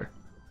shower?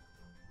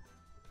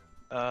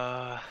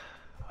 I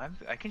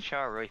can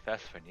shower really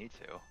fast if I need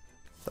to.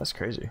 That's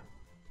crazy.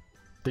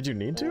 Did you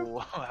need to?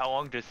 How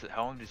long does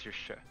your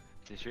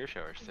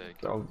shower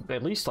take? Oh,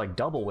 at least like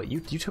double what you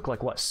took.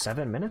 Like what,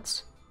 7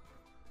 minutes?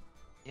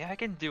 Yeah, I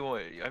can do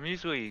it. I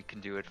usually can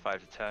do it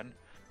 5 to 10,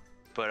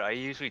 but I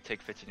usually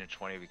take 15 to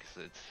 20 because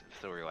it's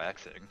so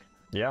relaxing.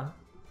 Yeah.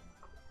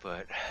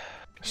 But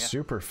yeah.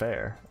 Super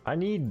fair. I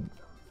need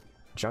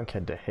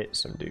Junkhead to hit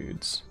some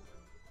dudes.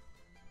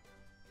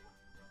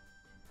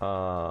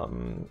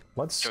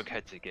 Let's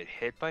Junkhead to get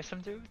hit by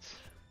some dudes.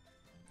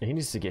 He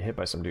needs to get hit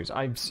by some dudes.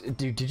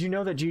 Dude, did you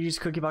know that Gigi's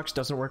Cookie Box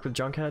doesn't work with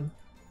Junkhead?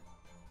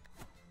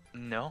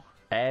 No.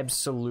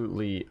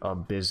 Absolutely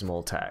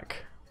abysmal tech.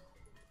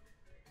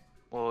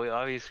 Well,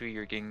 obviously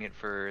you're getting it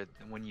for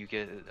when you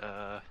get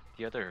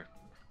the other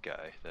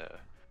guy, the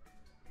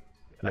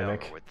Mimic. I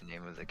don't know what the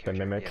name of the character.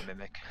 The Mimic. Yeah,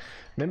 Mimic.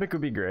 Mimic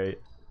would be great.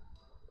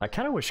 I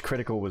kind of wish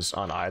critical was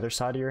on either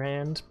side of your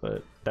hand,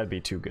 but that'd be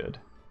too good.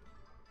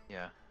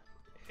 Yeah.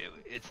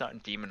 It's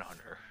not Demon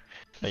Hunter.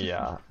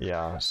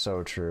 Yeah,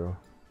 so true.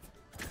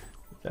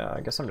 Yeah,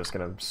 I guess I'm just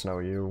gonna snow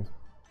you.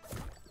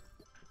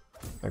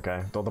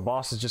 Okay, though the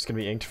boss is just gonna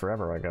be inked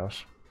forever, I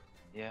guess.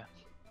 Yeah.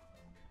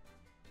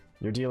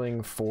 You're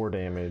dealing 4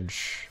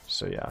 damage,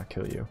 so yeah,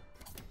 kill you.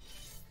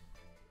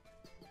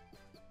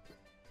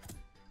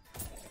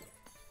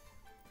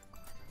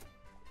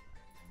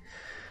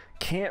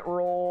 Can't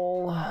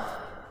roll.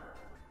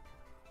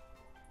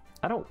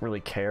 I don't really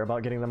care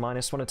about getting the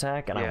 -1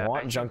 attack, and I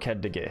want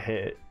Junkhead to get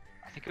hit.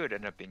 I think it would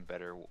end up being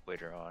better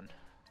later on.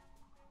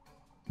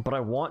 But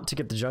I want to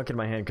get the junk in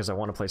my hand because I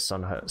want to play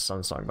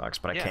Sunsong Box,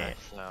 but I can't.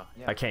 So,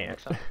 yeah, I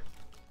can't.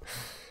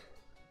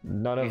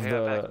 None of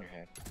the...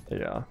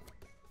 Yeah.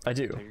 I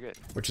do, so you're good.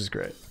 Which is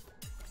great.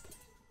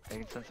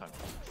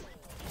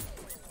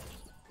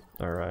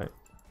 Alright.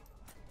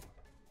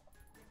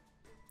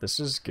 This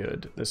is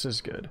good. This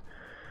is good.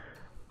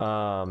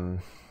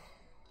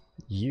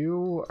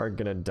 You are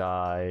gonna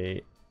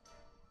die...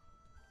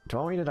 Do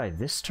I want you to die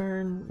this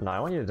turn? No, I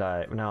want you to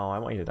die... No, I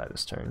want you to die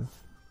this turn.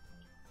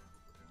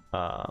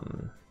 I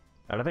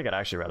don't think I'd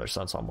actually rather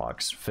Sunsong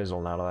Box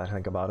Fizzle now that I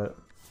think about it.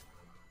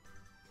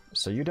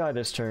 So you die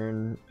this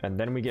turn, and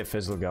then we get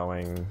Fizzle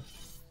going.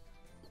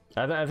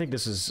 I think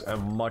this is a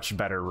much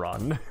better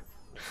run.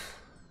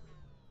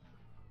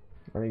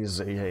 I think this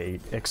is a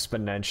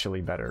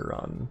exponentially better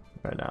run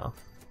right now.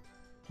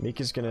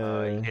 Mika's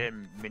gonna... you get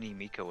mini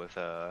Mika with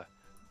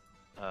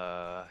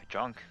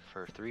Junk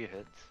for 3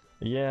 hits.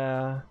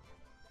 Yeah.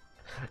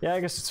 Yeah, I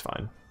guess it's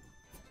fine.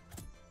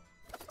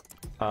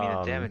 I mean,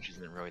 the damage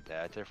isn't really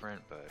that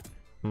different, but...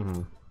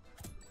 Mm-hmm.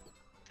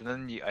 And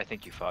then I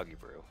think you Foggy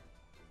Brew.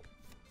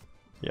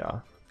 Yeah.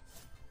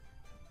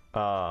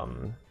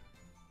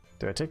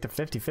 Do I take the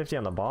 50-50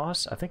 on the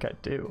boss? I think I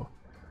do.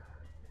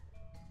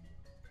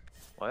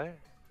 What?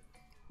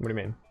 What do you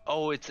mean?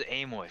 Oh, it's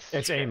aimless.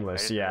 It's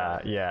aimless, yeah.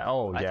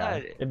 Oh, yeah.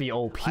 It'd be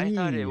OP. I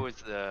thought it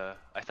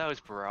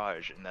was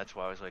Barrage, and that's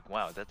why I was like,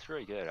 wow, that's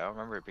really good. I don't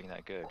remember it being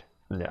that good.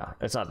 Yeah,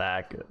 it's not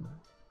that good.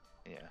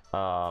 Yeah.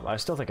 I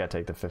still think I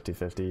take the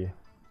 50-50.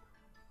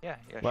 Yeah,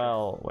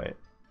 well, sure. Wait.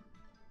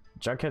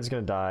 Junkhead's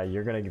gonna die,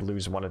 you're gonna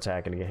lose 1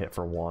 attack and get hit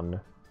for 1.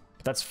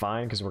 But that's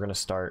fine, because we're gonna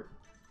start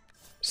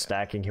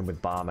stacking him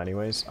with Bomb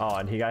anyways. Oh,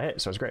 and he got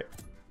hit, so it's great.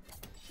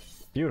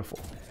 Beautiful.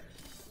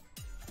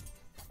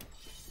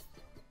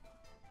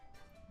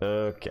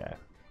 Okay.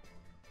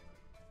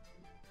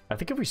 I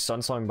think if we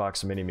Sunsong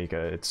Box Mini Mika,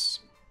 it's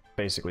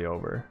basically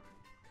over.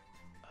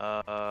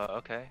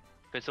 Okay.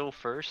 Fizzle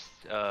first,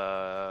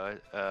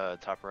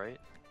 top right.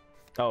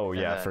 Oh,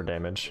 yeah, then, for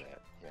damage.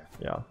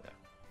 Yeah.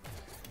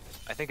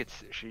 I think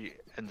she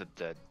ends up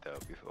dead though,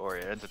 or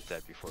it ends up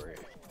dead before it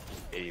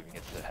even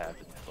gets to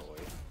happen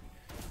fully.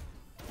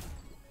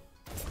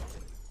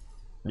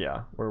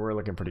 Yeah, we're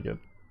looking pretty good.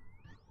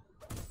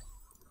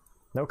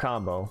 No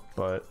combo,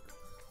 but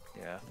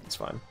yeah, it's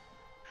fine.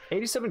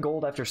 87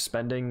 gold after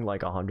spending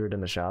like 100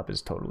 in the shop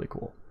is totally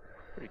cool.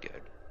 Pretty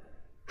good.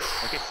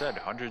 Like I said,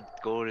 100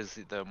 gold is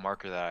the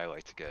marker that I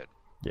like to get.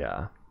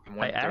 Yeah.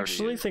 I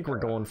actually think we're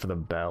going for the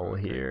bell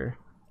here.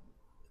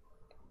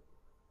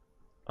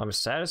 I'm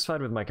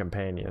satisfied with my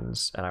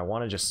companions, and I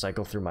want to just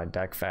cycle through my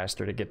deck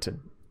faster to get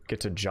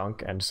to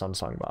Junk and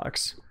Sunsong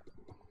Box.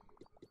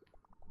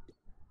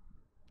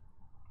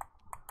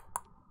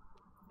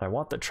 I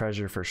want the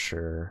treasure for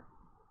sure.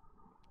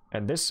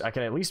 And this, I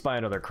can at least buy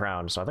another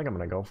crown, so I think I'm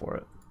gonna go for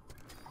it.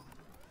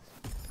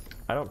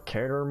 I don't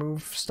care to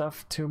remove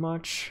stuff too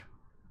much.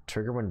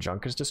 Trigger when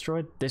junk is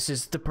destroyed. This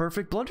is the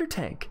perfect blunder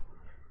tank.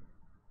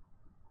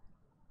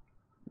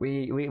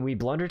 We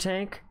blunder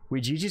tank, we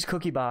GG's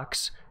cookie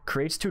box,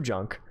 creates 2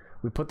 junk,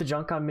 we put the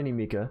junk on Mini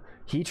Mika,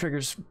 he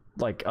triggers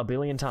like a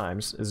billion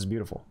times. This is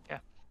beautiful. Yeah.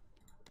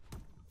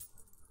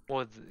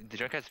 Well, the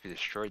junk has to be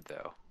destroyed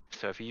though.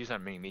 So if you use it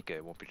on Mini Mika,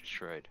 it won't be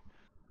destroyed.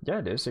 Yeah,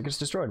 it is. It gets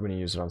destroyed when you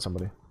use it on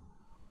somebody.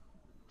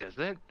 Does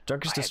it?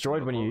 Junk is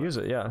destroyed when you use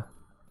it, yeah.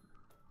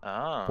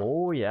 Oh.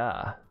 Oh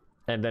yeah.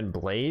 And then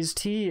Blaze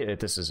Tea,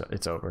 it's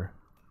over.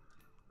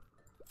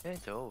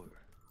 It's over.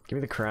 Give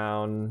me the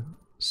crown.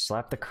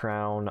 Slap the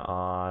crown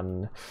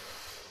on...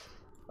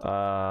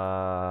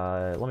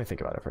 let me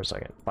think about it for a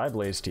second. Buy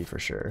Blaze Tea for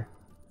sure.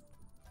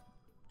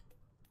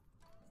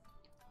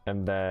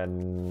 And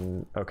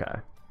then... Okay.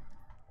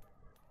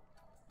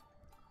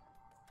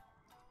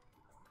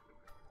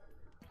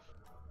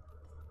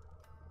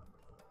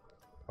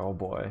 Oh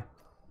boy.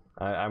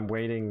 I'm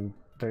waiting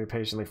very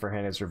patiently for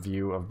Hannah's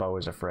review of Beau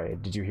is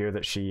Afraid. Did you hear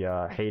that she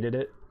hated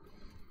it?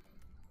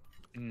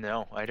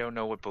 No, I don't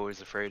know what Beau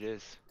is Afraid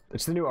is.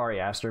 It's the new Ari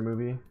Aster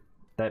movie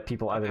that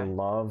people either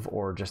love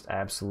or just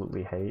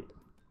absolutely hate.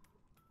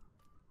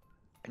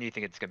 And you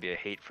think it's gonna be a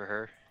hate for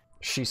her?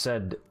 She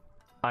said,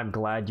 "I'm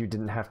glad you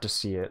didn't have to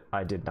see it.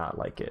 I did not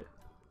like it."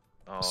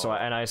 Oh. So,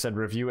 and I said,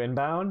 "Review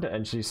inbound,"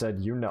 and she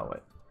said, "You know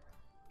it."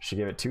 She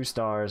gave it 2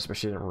 stars, but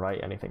she didn't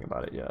write anything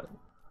about it yet.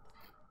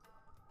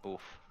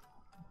 Oof.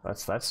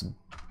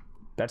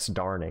 That's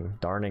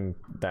darning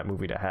that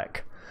movie to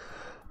heck.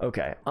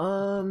 Okay.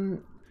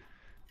 Do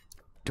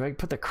I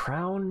put the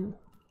crown?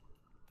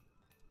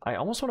 I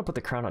almost want to put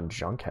the crown on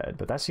Junkhead,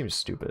 but that seems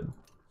stupid.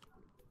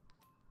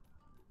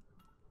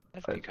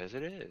 That's because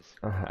it is.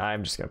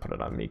 I'm just gonna put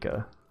it on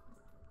Mika.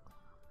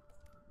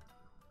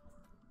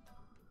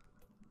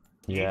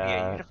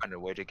 Yeah, you gotta find a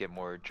way to get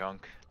more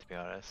junk, to be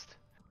honest.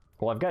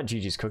 Well, I've got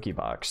Gigi's Cookie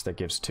Box that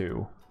gives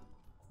 2.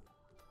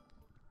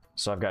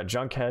 So I've got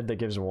Junkhead that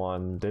gives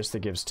 1, this that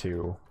gives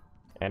 2,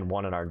 and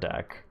 1 in our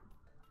deck.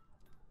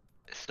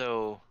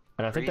 So,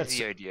 and I think that's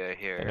the idea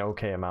here. An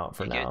okay amount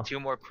for now. You get 2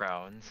 more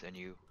crowns, and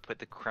you put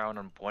the crown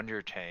on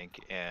Blunder Tank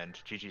and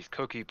Gigi's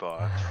Cookie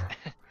Box.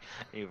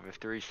 You have a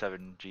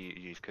 3/7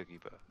 Gigi's Cookie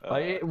Box.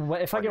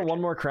 If I get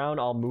 1 more crown,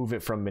 I'll move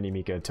it from Mini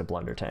Mika to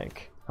Blunder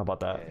Tank. How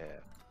about that?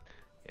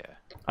 Yeah.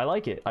 I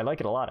like it. I like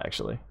it a lot,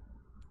 actually.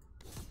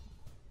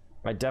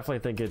 I definitely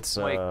think it's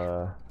like,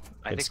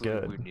 it's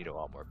good. We would need a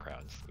lot more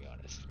crowns, to be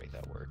honest, to make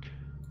that work.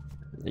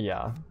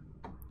 Yeah.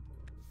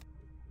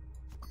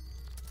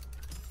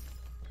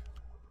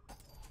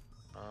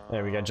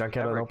 There we got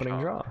Junkhead on opening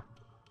draw.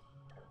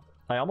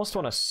 I almost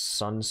want a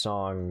Sun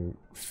Song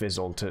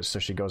Fizzle so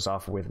she goes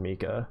off with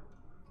Mika.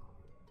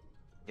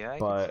 Yeah,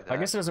 but I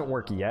guess it doesn't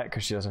work yet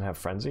because she doesn't have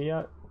Frenzy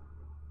yet.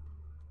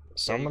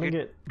 So I'm gonna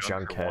get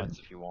Junkhead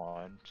if you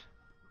want.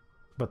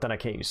 But then I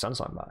can't use Sun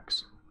Song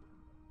Box.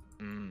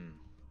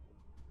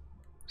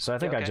 So I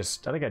think I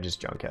just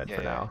Junkhead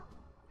for now.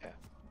 Yeah.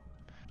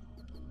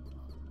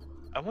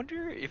 I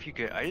wonder if you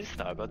could. I just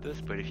thought about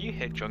this, but if you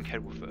hit Junkhead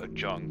with a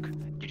junk,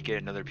 you'd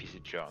get another piece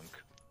of junk.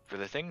 For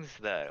the things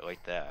that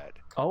like that.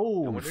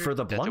 Oh, for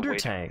the Blunder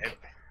Tank.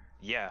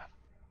 Yeah.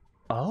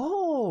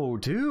 Oh,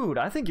 dude,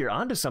 I think you're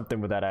onto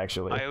something with that,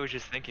 actually. I was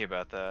just thinking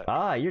about that.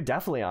 Ah, you're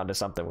definitely onto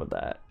something with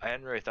that. I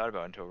hadn't really thought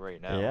about it until right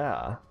now.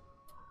 Yeah.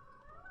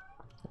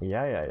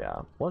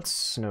 Yeah.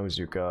 Let's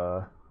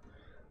Snowzuka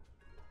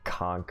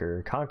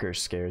Conquer. Conquer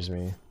scares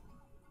me.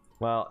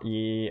 Well,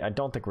 I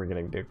don't think we're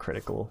gonna do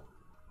critical.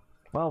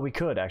 Well, we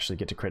could actually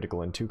get to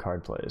critical in 2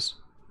 card plays.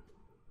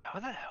 How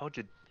the hell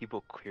did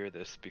people clear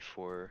this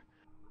before?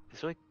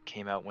 This like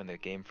came out when the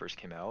game first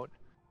came out.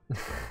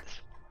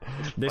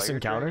 This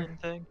encounter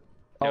thing?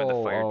 No,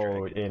 the fire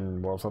dragon.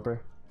 In World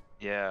Flipper.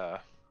 Yeah.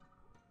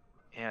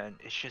 And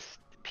it's just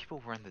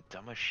people run the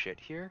dumbest shit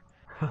here.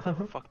 How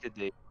the fuck did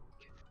they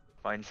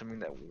find something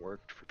that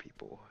worked for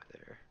people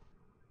there?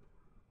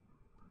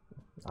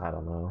 I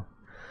don't know.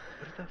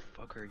 What the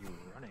fuck are you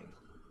running?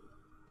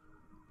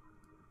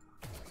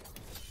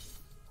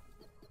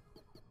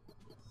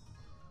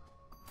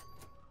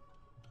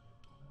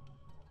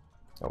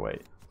 Oh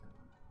wait.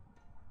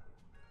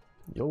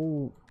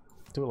 You'll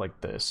do it like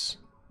this.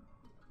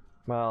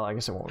 Well, I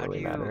guess it won't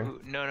really matter.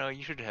 No,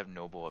 you should have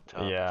Noble up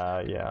top.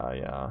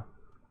 Yeah.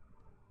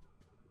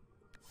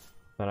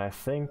 And I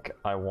think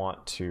I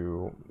want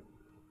to...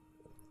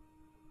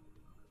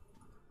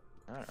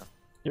 I don't know.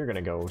 You're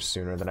gonna go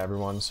sooner than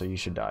everyone, so you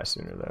should die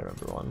sooner than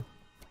everyone.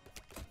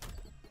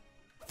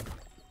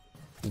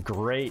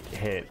 Great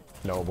hit,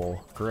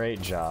 Noble. Great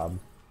job.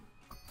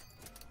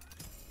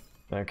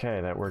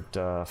 Okay, that worked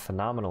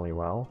phenomenally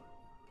well.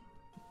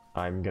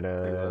 I'm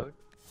gonna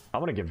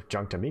give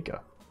junk to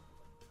Mika.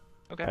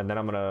 Okay. And then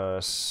I'm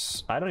gonna...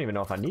 I don't even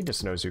know if I need to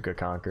Snowzuka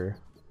Conquer.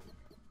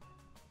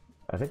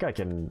 I think I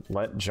can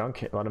let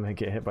him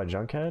get hit by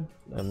Junkhead,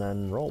 and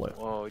then roll it.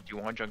 Well, do you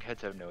want Junkhead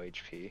to have no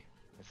HP?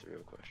 That's the real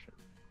question.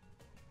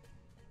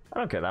 I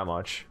don't care that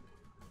much.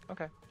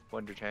 Okay.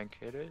 Wonder Tank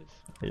it is.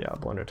 Yeah,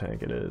 Blunder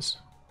Tank it is.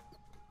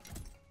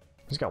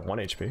 He's got 1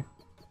 HP.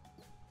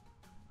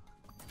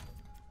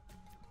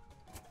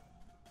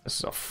 This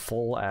is a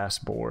full ass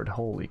board.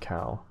 Holy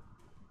cow.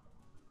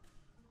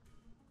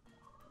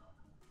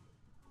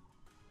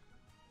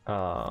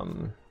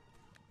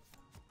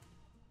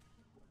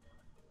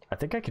 I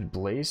think I could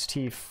Blaze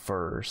Tea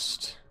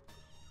first.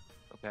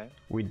 Okay.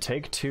 We'd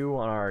take 2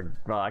 on our...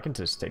 Well, I can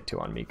just take 2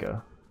 on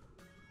Mika.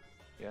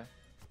 Yeah.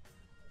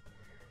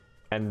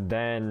 And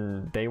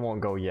then they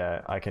won't go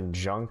yet. I can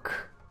junk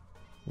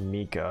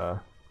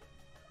Mika.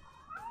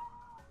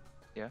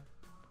 Yeah.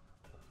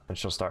 And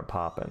she'll start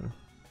popping.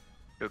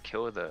 You'll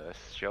kill the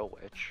Shell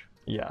Witch.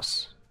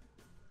 Yes.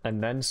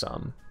 And then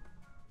some.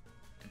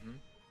 Mm-hmm.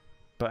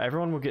 But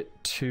everyone will get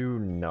 2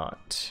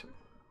 nut,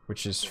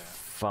 which is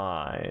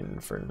fine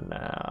for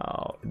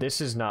now.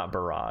 This is not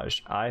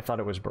Barrage. I thought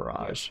it was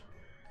Barrage.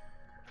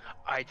 Yeah.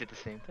 I did the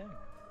same thing.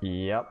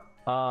 Yep.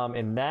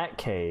 In that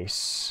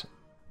case...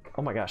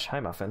 Oh my gosh,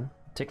 hi Muffin.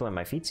 Tickling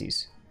my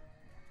feetsies.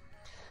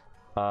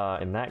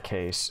 In that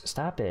case,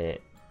 stop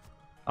it.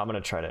 I'm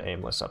gonna try to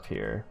aimless up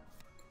here.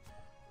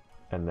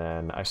 And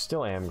then I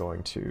still am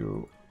going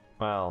to...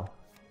 Well...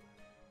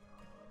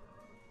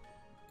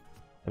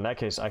 In that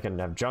case, I can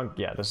have junk.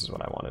 Yeah, this is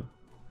what I wanted.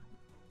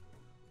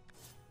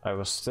 I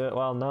was still...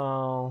 Well,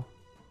 no.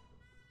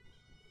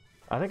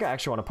 I think I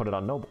actually want to put it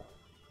on Noble.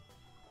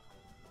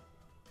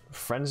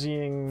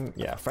 Frenzying...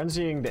 Yeah,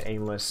 Frenzying the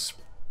aimless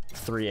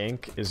 3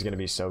 ink is going to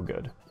be so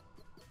good.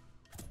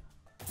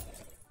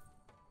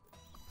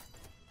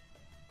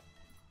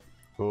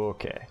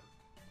 Okay.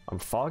 I'm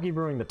Foggy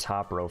Brewing the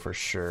top row for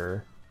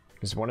sure.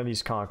 Because one of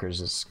these Conquers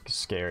is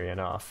scary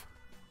enough.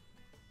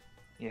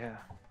 Yeah.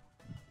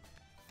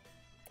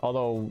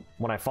 Although,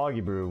 when I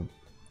Foggy Brew,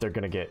 they're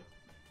gonna get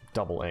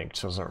double inked,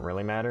 so it doesn't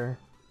really matter.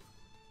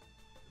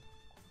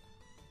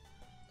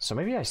 So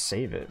maybe I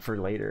save it for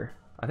later.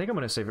 I think I'm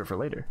gonna save it for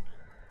later.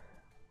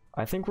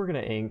 I think we're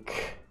gonna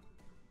ink...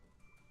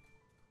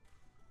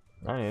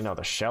 I don't even know,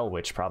 the Shell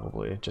Witch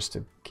probably, just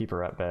to keep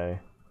her at bay.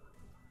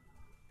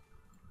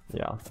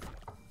 Yeah.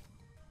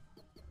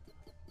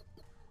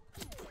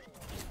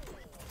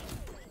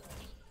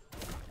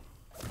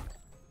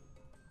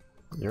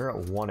 You're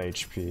at 1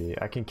 HP.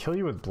 I can kill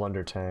you with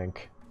Blunder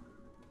Tank.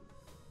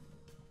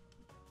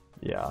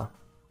 Yeah.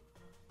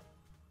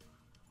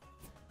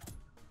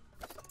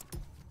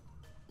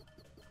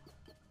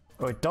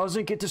 Oh, it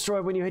doesn't get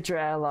destroyed when you hit your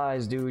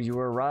allies, dude. You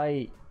were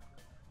right.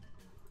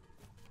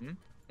 Hmm?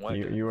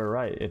 You were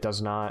right. It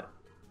does not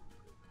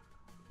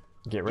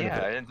get rid of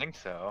it. Yeah, I didn't think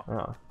so.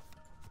 Oh.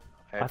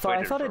 I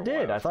thought it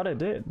did. I thought it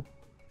did.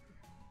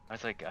 I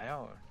was like, I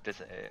don't...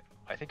 Does it...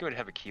 I think it would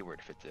have a keyword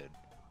if it did.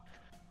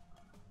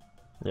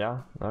 Yeah?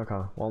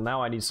 Okay. Well,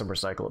 now I need some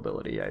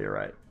recyclability. Yeah, you're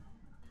right.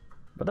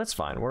 But that's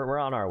fine. We're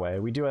on our way.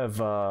 We do have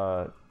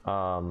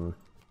Sunsong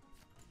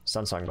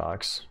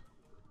Box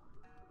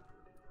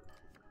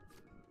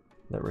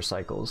that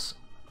recycles.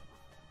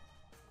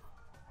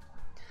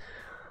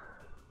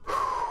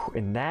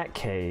 In that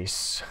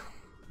case,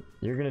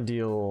 you're gonna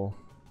deal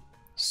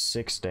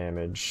 6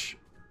 damage.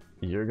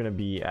 You're gonna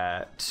be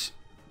at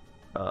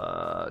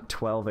 12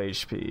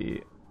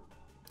 HP.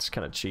 It's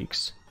kind of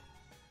cheeks.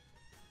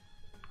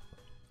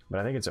 But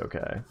I think it's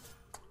okay.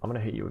 I'm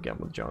gonna hit you again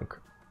with junk.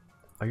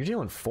 Oh, you're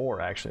dealing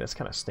 4 actually. That's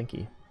kind of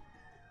stinky.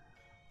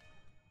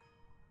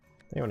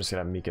 I think I'm just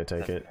gonna have Mika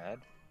take it. Bad?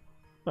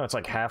 No, it's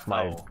like half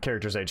my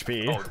character's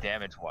HP. Oh,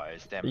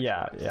 damage-wise.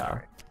 Yeah, yeah.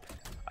 Sorry.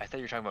 I thought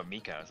you were talking about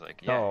Mika. I was like,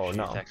 yeah, oh, she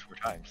no. attacks 4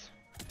 times.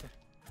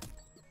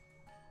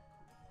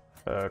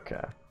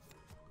 Okay.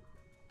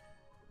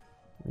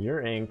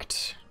 You're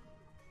inked.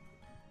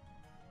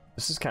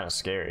 This is kind of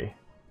scary.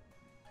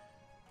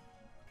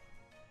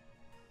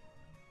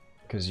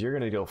 Because you're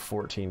going to deal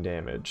 14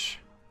 damage.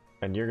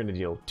 And you're going to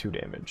deal 2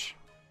 damage.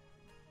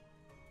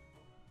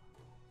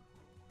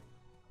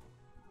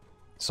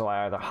 So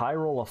I either high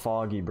roll a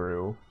Foggy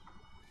Brew,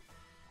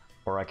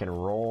 or I can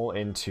roll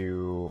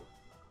into...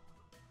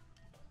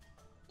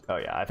 Oh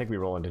yeah, I think we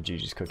roll into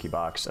Gigi's Cookie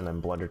Box, and then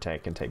Blunder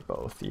Tank can take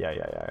both.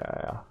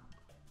 Yeah.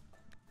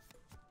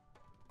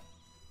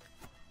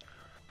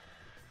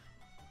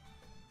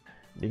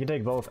 You can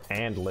take both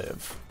and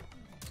live.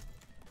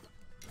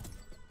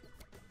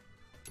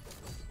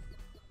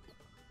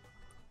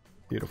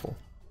 Beautiful.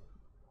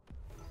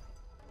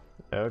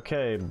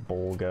 Okay,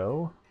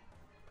 Bolgo.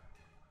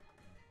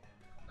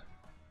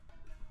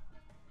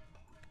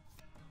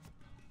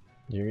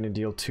 You're gonna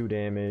deal 2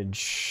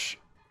 damage.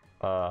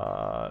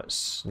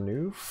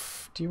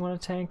 Snoof, do you want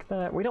to tank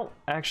that? We don't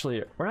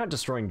actually, we're not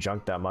destroying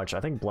junk that much.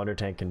 I think Blunder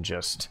Tank can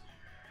just...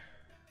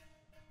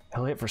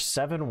 He'll hit for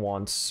 7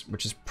 once,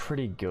 which is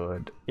pretty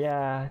good.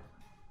 Yeah.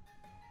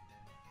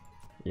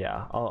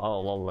 Yeah,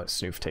 I'll let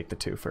Snoof take the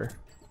twofer.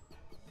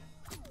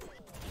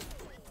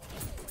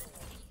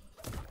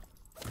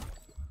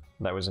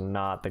 That was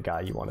not the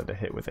guy you wanted to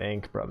hit with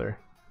ink, brother.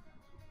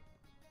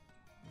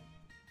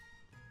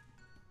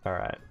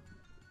 Alright.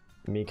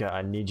 Mika,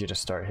 I need you to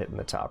start hitting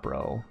the top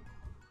row.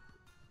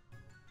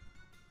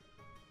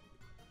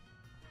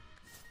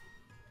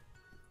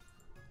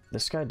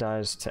 This guy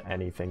dies to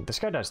anything. This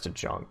guy dies to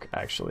junk,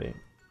 actually.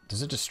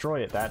 Does it destroy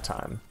it that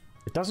time?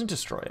 It doesn't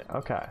destroy it.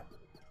 Okay.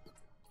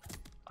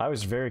 I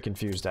was very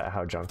confused at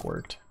how junk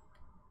worked.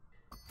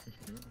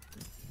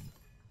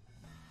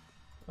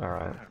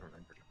 Alright.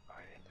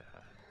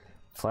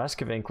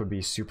 Flask of ink would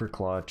be super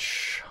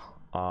clutch.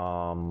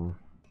 You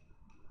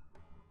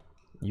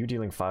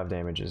dealing 5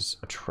 damage is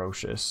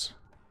atrocious.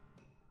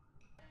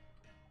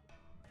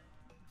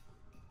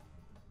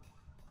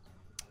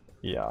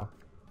 Yeah.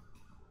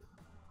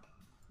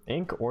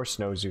 Ink or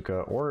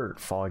Snowzuka or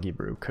Foggy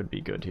Brew could be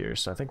good here,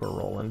 so I think we're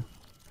rolling.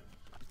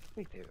 I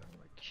think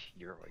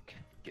you're like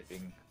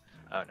getting,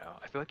 I don't know,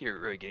 I feel like you're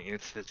really getting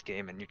into this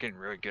game and you're getting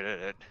really good at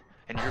it.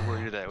 And you're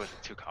worried that it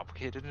wasn't too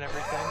complicated and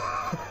everything,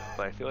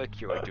 but I feel like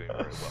you're like doing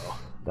really well.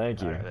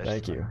 Thank you,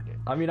 thank you.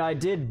 I mean, I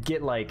did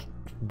get like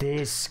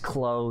this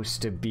close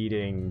to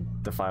beating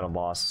the final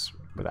boss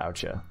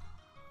without you.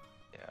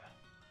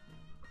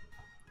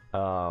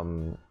 Yeah.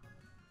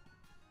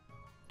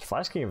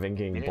 Flasking of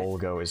Inking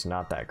Bolgo is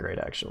not that great,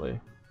 actually.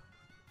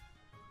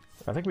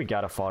 I think we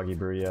got a Foggy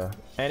Brew, yeah.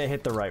 And it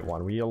hit the right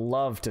one. You'll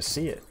love to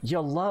see it.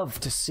 You'll love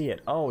to see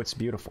it. Oh, it's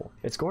beautiful.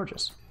 It's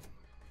gorgeous.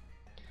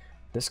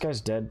 This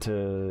guy's dead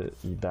to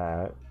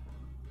that.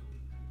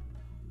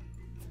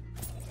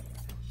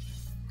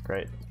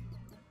 Great.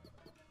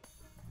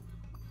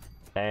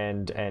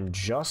 And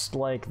just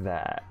like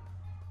that,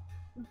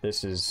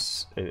 this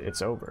is,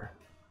 it's over.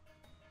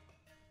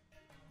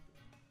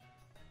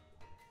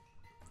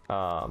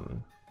 Oh,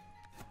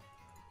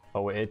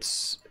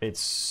 it's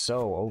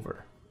so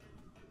over.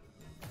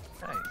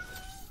 Nice.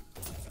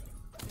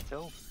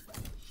 So.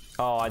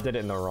 Oh, I did it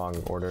in the wrong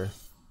order.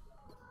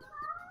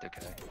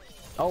 Okay.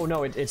 Oh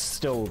no, it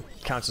still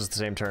counts as the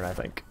same turn, I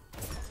think.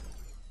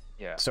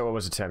 Yeah. So it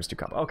was a ×2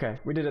 combo. Okay,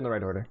 we did it in the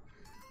right order.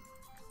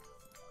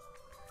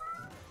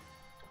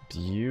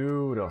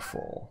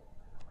 Beautiful.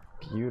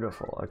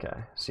 Beautiful.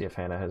 Okay, see if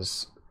Hannah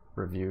has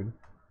reviewed.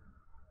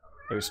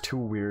 It was too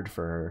weird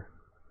for her.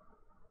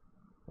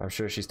 I'm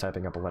sure she's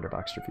typing up a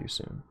letterboxd review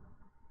soon.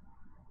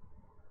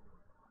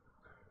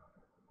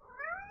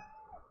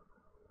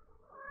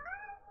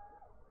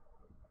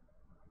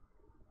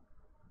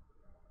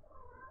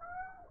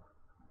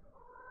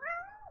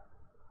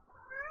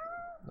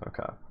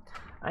 Okay.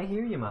 I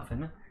hear you,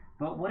 Muffin.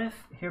 But what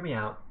if, hear me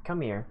out,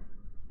 come here,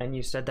 and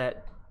you said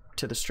that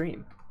to the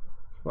stream?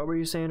 What were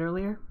you saying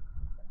earlier?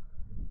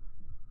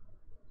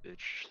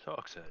 Bitch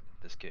sucks at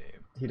this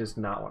game. He does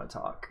not want to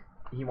talk.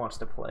 He wants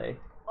to play.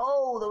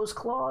 Oh, those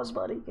claws,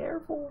 buddy,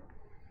 careful.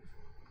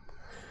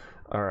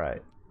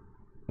 Alright.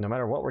 No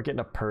matter what, we're getting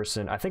a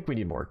person. I think we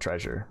need more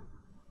treasure.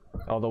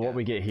 Although what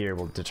we get here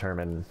will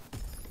determine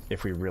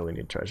if we really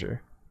need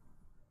treasure.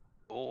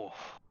 Oh.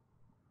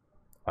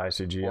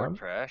 ICGM?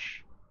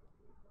 Trash.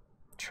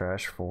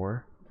 Trash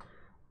 4.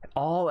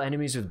 All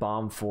enemies with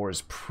bomb 4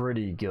 is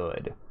pretty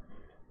good.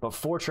 But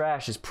 4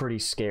 trash is pretty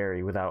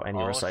scary without any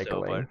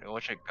recycling. But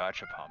what's a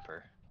gotcha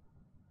pomper?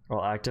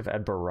 Well, active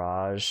add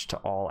barrage to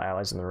all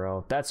allies in the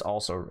row. That's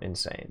also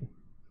insane.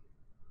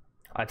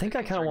 I think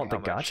I kind of want the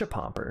gotcha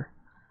pomper.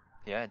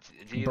 Yeah, it's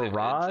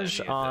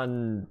barrage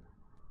on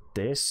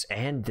this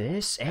and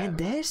this and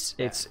this.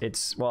 Yeah.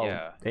 It's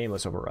well,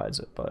 aimless overrides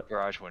it, but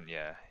barrage one,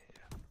 yeah.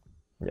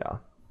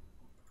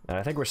 And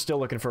I think we're still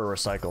looking for a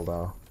recycle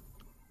though.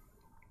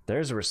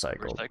 There's a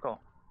recycle.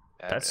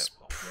 That's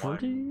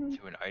pretty.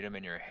 To an item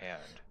in your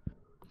hand.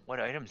 What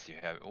items do you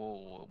have?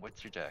 Oh,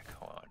 what's your deck?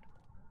 Hold on.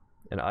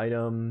 An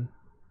item.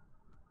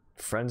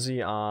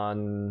 Frenzy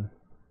on.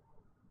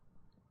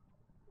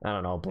 I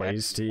don't know.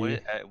 Blaze Tea.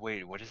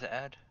 Wait, what does it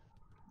add?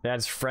 It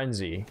adds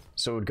Frenzy,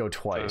 so it would go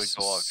twice.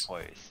 So it would go out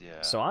twice,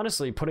 yeah. So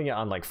honestly, putting it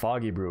on like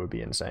Foggy Brew would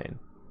be insane.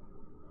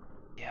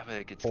 Yeah, but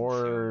it gets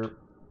consumed.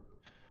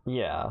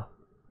 Yeah.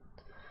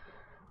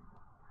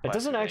 It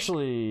doesn't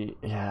actually.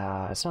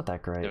 Yeah, it's not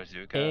that great.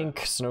 Snowzuka. Ink,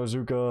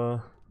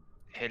 Snowzuka.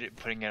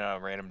 Putting it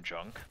on random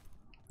junk.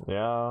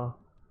 Yeah.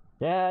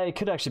 Yeah, it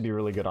could actually be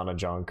really good on a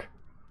junk.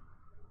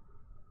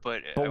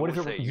 But what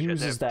if it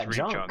uses that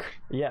junk?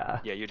 Yeah.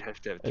 Yeah, you'd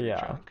have to have 3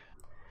 junk.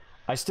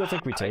 I still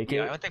think we take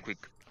it. I don't think we.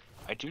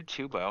 I do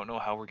too, but I don't know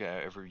how we're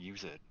gonna ever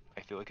use it.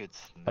 I feel like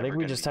it's. I think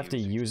we just have to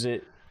use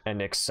it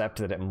and accept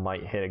that it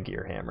might hit a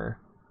Gear Hammer.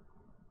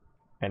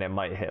 And it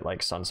might hit like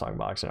Sunsong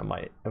Box, and it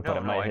might, but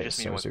it might hit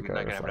Snowzuka. We're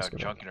not gonna have enough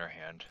junk in our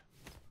hand.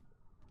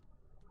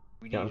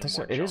 Yeah, I don't think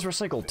so. It is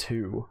recycled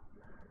too.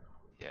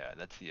 Yeah,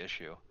 that's the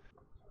issue.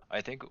 I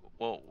think.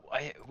 Well,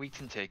 we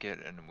can take it,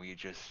 and we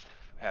just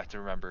have to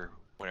remember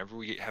whenever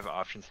we have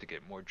options to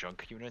get more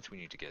junk units, we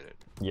need to get it.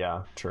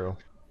 Yeah, true.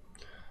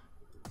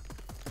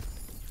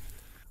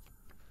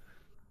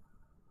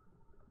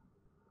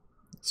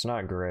 It's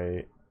not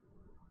great.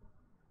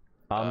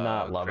 I'm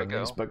not loving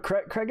this, but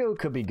Krego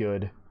could be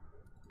good.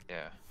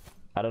 Yeah.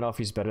 I don't know if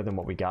he's better than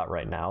what we got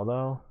right now,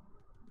 though.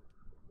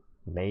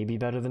 Maybe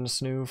better than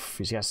Snoof.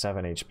 He's got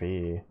 7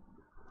 HP.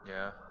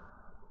 Yeah.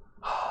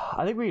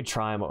 I think we could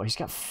try him. He's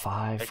got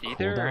 5 It's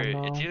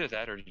cooldown, either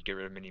that or you get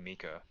rid of Mini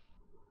Mika.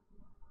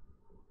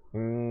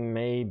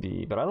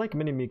 Maybe, but I like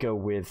Mini Mika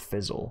with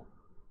Fizzle.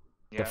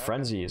 Yeah, The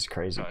frenzy is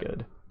crazy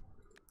good.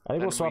 I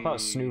think we'll swap out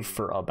Snoof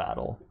for a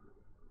battle.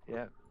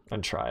 Yeah.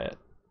 And try it,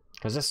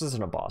 because this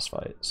isn't a boss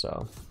fight,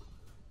 so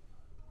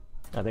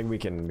I think we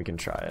can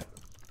try it.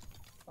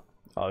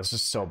 Oh, this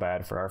is so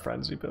bad for our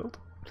frenzy build.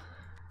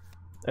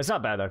 It's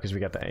not bad though, because we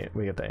get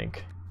the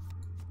ink.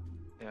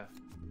 Yeah.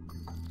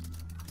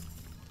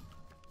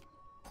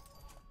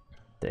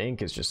 The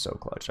ink is just so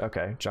clutch.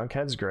 Okay,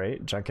 Junkhead's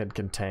great. Junkhead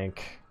can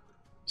tank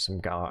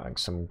some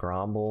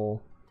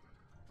Gromble.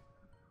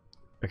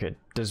 Okay,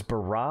 does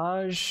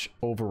Barrage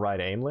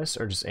override Aimless,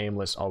 or does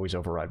Aimless always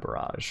override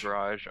Barrage?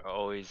 Barrage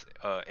always,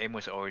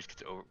 Aimless always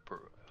gets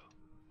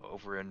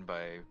overridden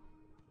by...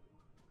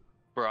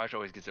 Barrage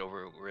always gets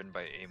overridden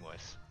by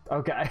Aimless.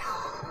 Okay.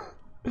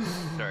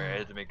 Sorry, I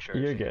had to make sure.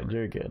 You're good,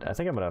 you're good. I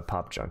think I'm gonna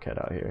pop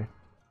Junkhead out here.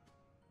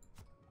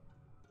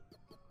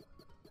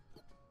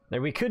 Now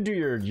we could do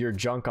your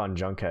junk on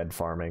Junkhead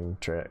farming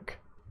trick.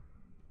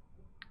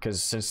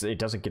 Because since it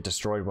doesn't get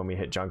destroyed when we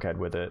hit Junkhead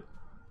with it.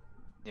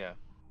 Yeah.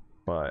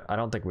 But I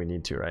don't think we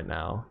need to right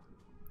now.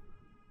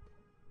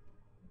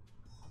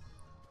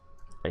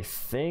 I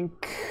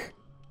think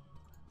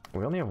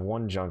we only have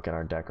one junk in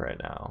our deck right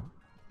now.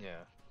 Yeah.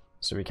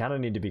 So we kind of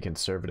need to be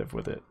conservative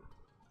with it.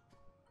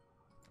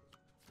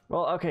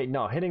 Well, okay,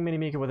 no, hitting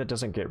Minimika with it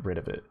doesn't get rid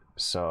of it.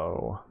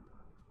 So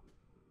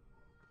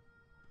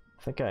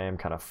I think I am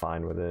kind of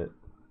fine with it.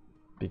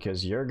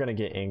 Because you're going to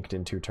get inked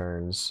in 2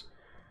 turns.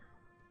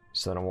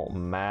 So then it won't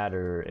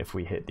matter if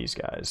we hit these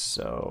guys.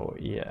 So,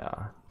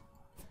 yeah.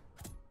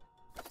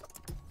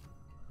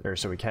 Or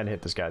so we can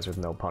hit these guys with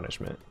no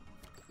punishment.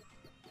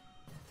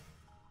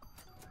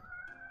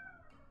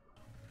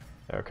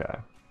 Okay.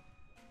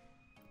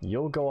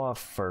 You'll go off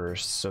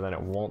first, so then it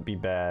won't be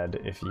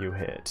bad if you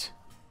hit.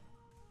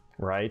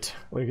 Right,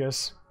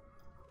 Lucas?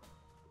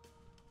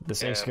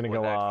 This ink's gonna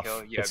go off,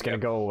 it's gonna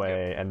go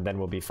away, and then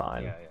we'll be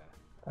fine. Yeah,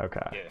 yeah.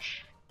 Okay.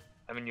 Ish.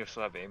 I mean, you'll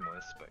still have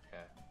Aimless, but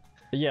yeah.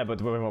 Yeah,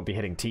 but we won't be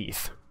hitting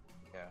teeth.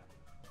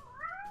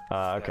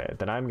 Okay,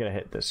 then I'm gonna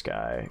hit this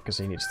guy, because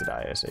he needs to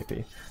die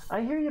ASAP.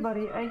 I hear you,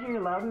 buddy. I hear you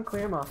loud and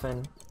clear,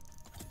 Muffin.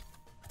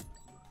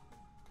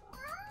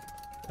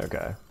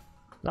 Okay.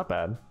 Not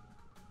bad.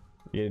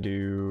 You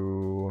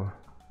do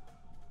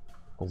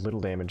a little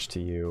damage to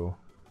you.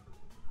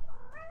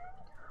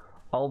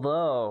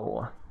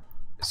 Although,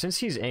 since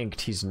he's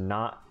inked, he's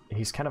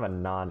kind of a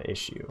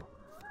non-issue.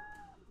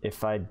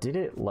 If I did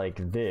it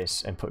like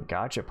this and put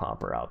Gotcha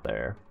Pomper out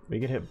there, we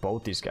could hit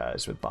both these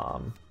guys with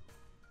Bomb.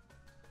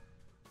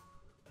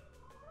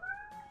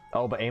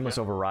 Oh, but Aimless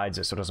overrides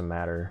it, so it doesn't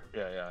matter.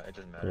 Yeah, yeah, it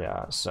doesn't matter.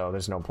 Yeah, so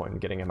there's no point in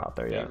getting him out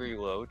there yet. Maybe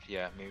reload.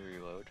 Yeah, maybe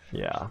reload.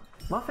 Yeah.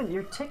 Muffin,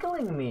 you're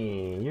tickling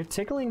me. You're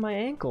tickling my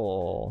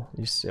ankle.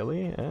 You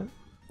silly. Eh?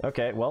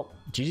 Okay, well,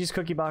 GG's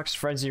Cookie Box,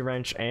 Frenzy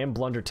Wrench, and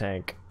Blunder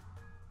Tank.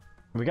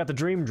 We got the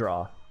Dream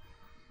Draw.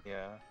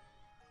 Yeah.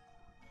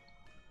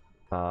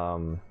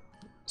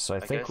 So I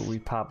think we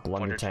pop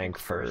Blunder Tank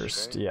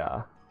first. Right?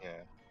 Yeah. Yeah.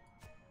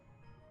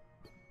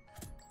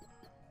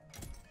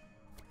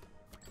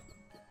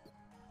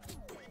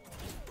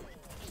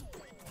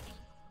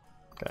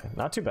 Okay,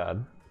 not too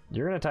bad.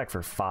 You're gonna attack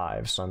for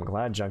 5, so I'm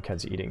glad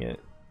Junkhead's eating it.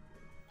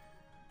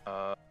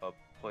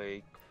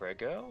 Play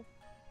Krego?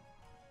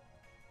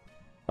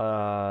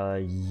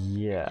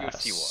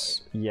 Yes. You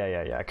see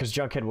why. Yeah, because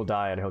Junkhead will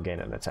die and he'll gain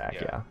an attack,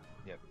 yeah.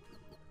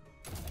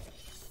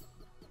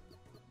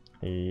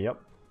 Yep.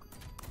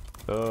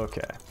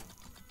 Okay.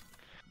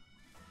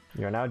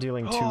 You're now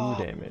dealing 2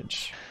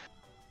 damage.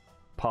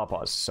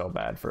 Pawpaw's so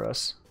bad for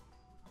us.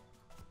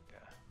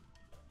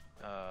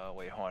 Yeah.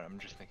 Wait, hold on, I'm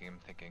thinking.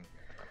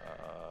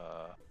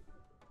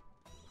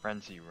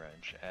 Frenzy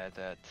Wrench, add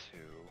that to...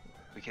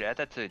 We could add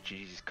that to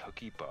GG's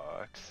Cookie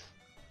Box.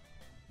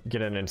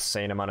 Get an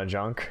insane amount of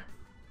junk?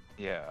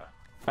 Yeah.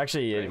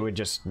 Actually, right? It would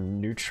just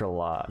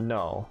neutralize...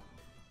 No.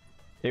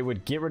 It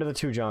would get rid of the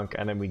 2 junk,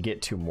 and then we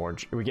get 2 more...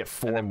 We get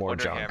 4 more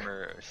junk.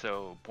 Hammer,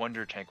 so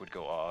Blunder Tank would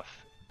go off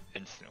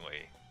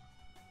instantly.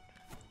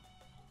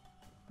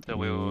 So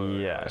we will...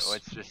 Yes.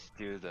 Let's just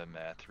do the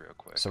math real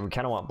quick. So we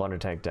kind of want Blunder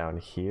Tank down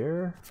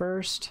here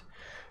first.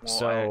 Well,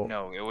 so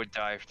no, it would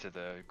dive to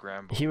the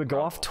Grumble. He would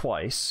go off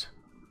twice.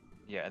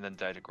 Yeah, and then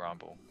die to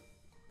Grumble.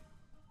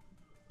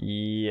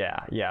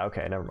 Yeah,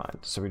 okay, never mind.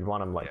 So we'd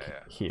want him like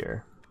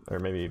here. Or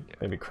maybe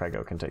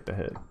Krego can take the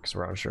hit, because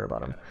we're unsure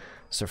about him.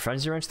 So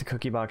Frenzy Wrench the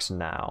Cookie Box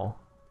now.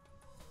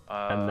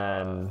 And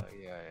then...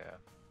 Yeah.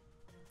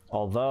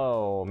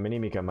 Although,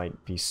 Minimika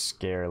might be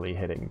scarily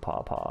hitting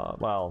Pawpaw.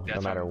 Well,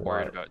 no matter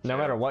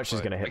what,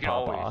 she's gonna hit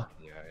Pawpaw.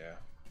 Yeah.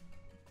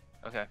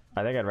 Okay.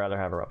 I think I'd rather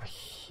have her up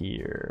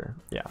here.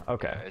 Yeah,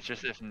 okay. Yeah, it's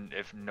just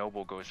if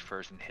Noble goes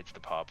first and hits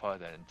the Pawpaw,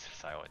 then it's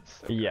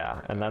silence. So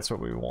yeah, and that's what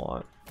we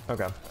want.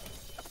 Okay.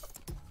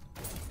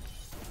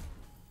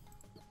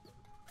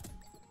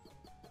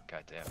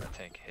 God damn, that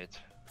tank hit.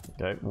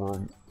 Okay, we're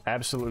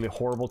absolutely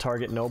horrible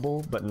target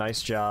Noble, but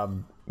nice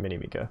job,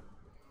 Minimika.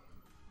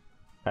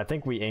 I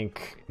think we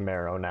ink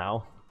Marrow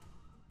now.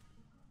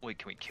 Wait,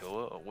 can we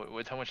kill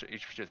it? How much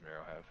HP does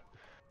Marrow have?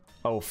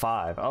 Oh,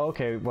 5. Oh,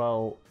 okay,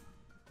 well...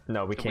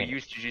 No, we So can't. We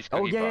use GG's Oh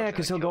cookie yeah, box yeah, and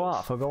because it he'll go kills.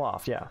 off. He'll go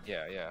off. Yeah.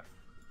 Yeah, yeah.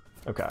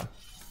 Okay.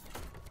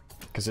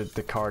 Because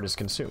the card is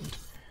consumed.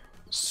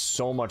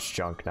 So much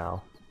junk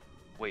now.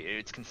 Wait,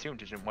 it's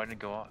consumed. Why didn't it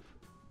go off?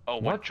 Oh,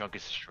 one What? junk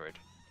is destroyed.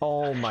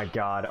 Oh my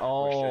god.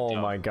 Oh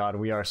dumb. my god.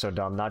 We are so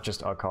dumb. Not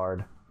just a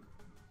card.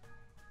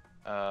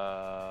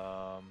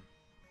 The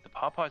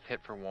Pawpaws hit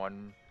for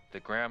 1. The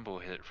Gramble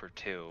hit for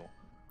 2.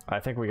 I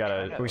think we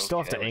gotta. Kinda We still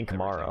have to okay with ink everything.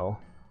 Morrow.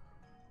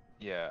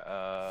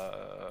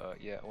 Yeah.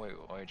 Yeah. Wait.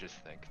 Let me just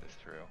think this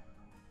through.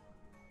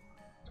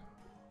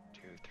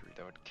 2, 3.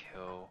 That would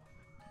kill.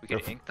 We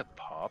could ink the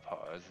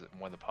Pawpaws.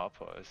 One of the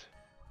Pawpaws.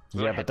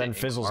 We Yeah, would but have to then ink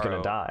Fizzle's gonna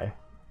Morrow. die.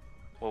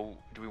 Well,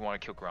 do we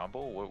want to kill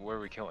Grumble? Where are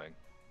we killing?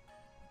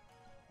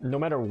 No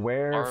matter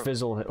where Morrow-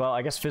 Fizzle. Well,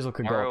 I guess Fizzle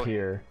could go Morrow- up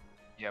here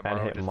Yeah, and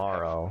hit doesn't have-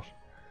 Morrow.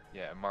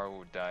 Yeah, Morrow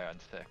would die on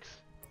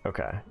 6.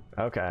 Okay.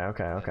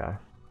 Okay.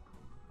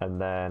 And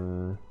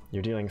then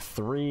you're dealing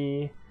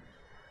 3.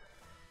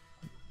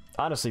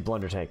 Honestly,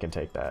 Blunder Tank can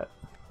take that.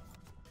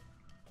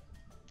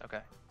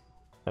 Okay.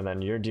 And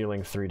then you're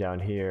dealing 3 down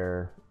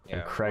here, Yeah,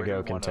 and where do Crego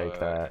you can wanna- take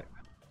that.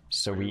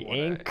 So where do we you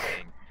wanna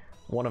ink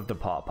one of the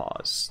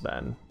Pawpaws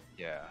then.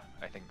 Yeah,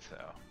 I think so.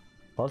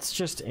 Let's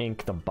just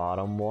ink the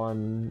bottom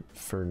one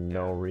for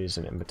no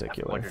reason in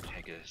particular. Wonder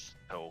Tank is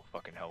so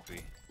fucking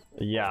healthy.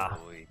 Yeah,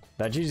 Holy.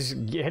 that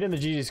hitting the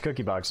GG's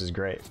cookie box is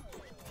great.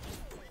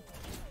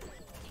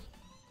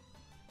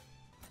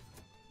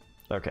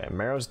 Okay,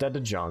 Marrow's dead to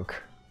junk.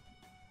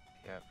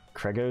 Yep.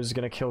 Crego's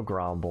gonna kill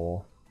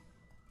Gromble.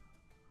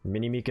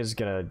 Minimika's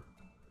gonna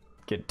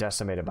get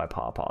decimated by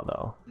Pawpaw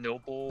though.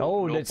 Noble.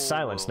 Oh, Noble it's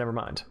silenced. will- Never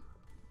mind.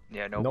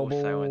 Yeah, Noble,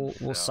 will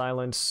silence. will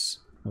silence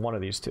one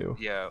of these two.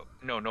 Yeah,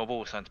 no, Noble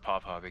will silence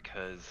Pawpaw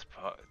because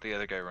the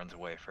other guy runs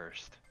away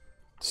first.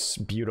 It's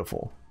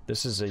beautiful.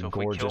 This is a So if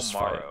gorgeous we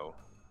kill fight. Morrow,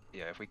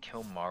 yeah, if we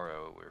kill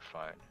Morrow, we're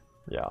fine.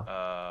 Yeah.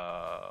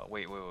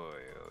 Wait.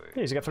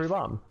 Hey, he's got 3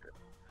 bomb.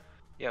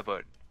 Yeah,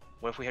 but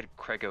what if we had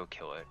Crego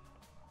kill it?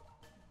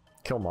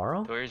 Kill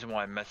Morrow? The reason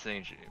why I'm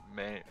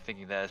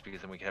thinking that is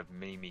because then we could have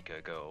Mini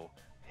Mika go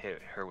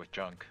hit her with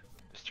junk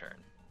this turn.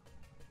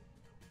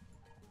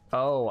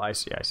 Oh, I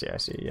see. Yeah.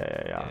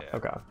 Yeah.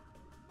 Okay.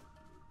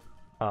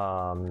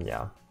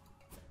 Yeah.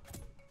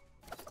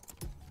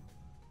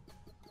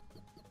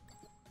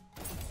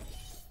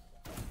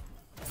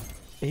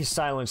 He's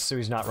silenced, so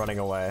he's not running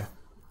away.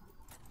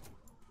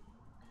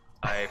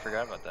 I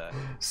forgot about that.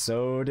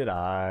 So did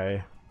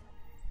I.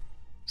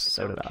 It's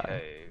So did I.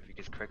 okay,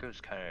 because Crego's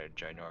kind of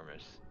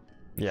ginormous.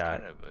 Yeah.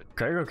 Kind of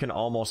Crego can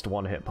almost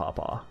one-hit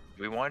Pawpaw.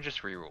 Do we want to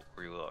just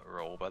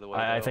roll, by the way?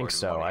 I though, think or do we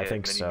so, wanna I hit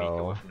think Mini Mika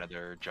so. with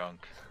another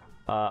junk.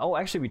 Oh,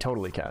 actually, we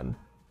totally can.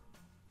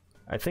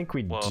 I think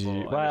we Well, I do. just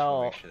wanna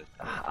Well, make sure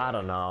that's I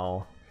don't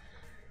know.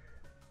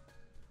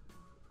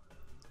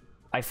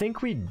 I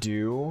think we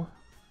do,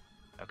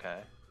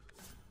 Okay.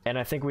 and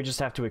I think we just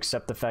have to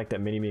accept the fact that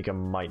Minimika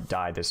might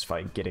die this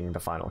fight getting the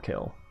final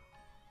kill.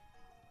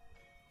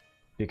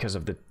 Because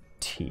of the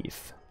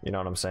teeth. You know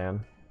what I'm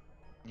saying?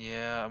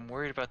 Yeah, I'm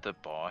worried about the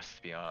boss,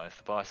 to be honest.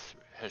 The boss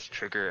has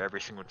trigger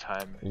every single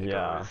time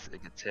Yeah.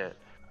 it gets hit.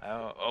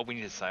 Oh, we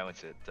need to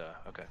silence it.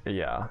 Okay.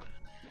 Yeah.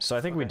 So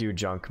I think we do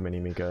junk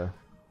Minimika.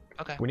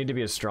 Okay. We need to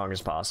be as strong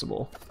as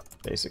possible,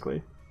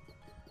 basically.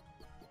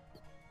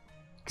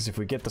 Because if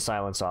we get the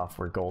silence off,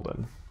 we're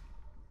golden.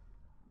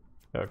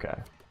 Okay.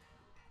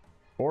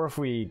 Or if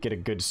we get a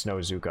good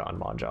Snowzuka on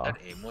Monjaw. That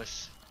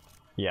aimless.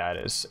 Yeah,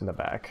 it is in the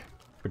back,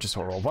 which is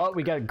horrible. But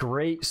we got a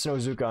great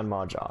Snowzuka on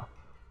Monjaw.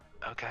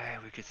 Okay,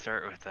 we could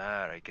start with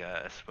that, I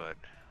guess, but...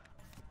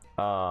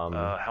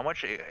 How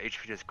much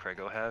HP does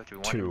Crego have? Do we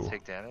want 2. him to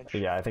take damage?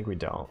 Yeah, I think we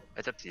don't.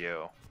 It's up to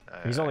you.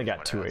 He's only I got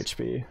just 2 wanna ask.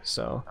 HP,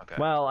 so... Okay.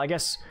 Well, I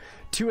guess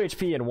 2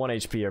 HP and 1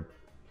 HP are...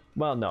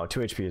 Well, no, 2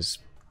 HP is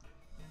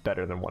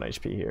better than 1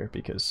 HP here,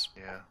 because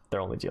Yeah.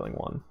 they're only dealing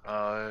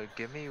 1.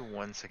 Give me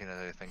 1 second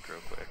as I think real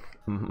quick.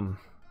 Mm-hmm.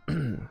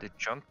 The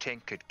junk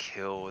tank could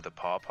kill the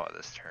Pawpaw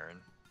this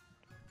turn.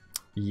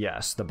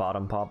 Yes, the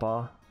bottom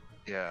Pawpaw.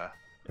 Yeah.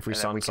 If we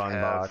And then we Sun could Song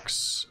have-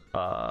 Box...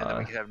 And then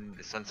we could have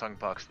Sunsong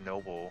Box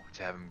Noble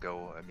to have him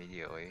go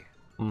immediately.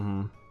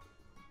 Mm-hmm.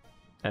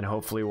 And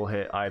hopefully we'll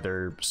hit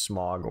either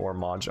Smog or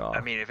Maja.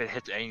 I mean, if it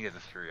hits any of the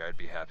 3, I'd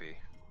be happy,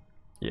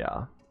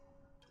 Yeah.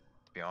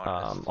 to be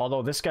honest.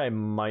 Although this guy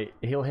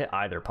he'll hit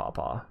either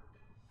Pawpaw.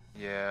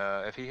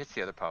 Yeah, if he hits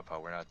the other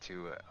Pawpaw, we're not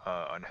too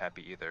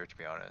unhappy either, to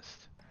be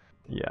honest.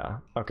 Yeah.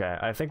 Okay.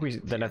 I think we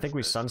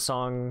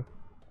Sunsong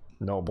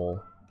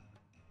Noble,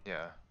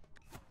 Yeah.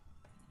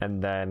 and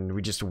then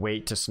we just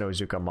wait to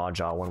Snowzuka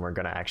Maja when we're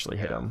gonna actually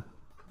hit Yeah. him.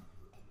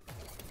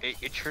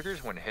 It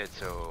triggers when hit,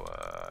 so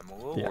I'm a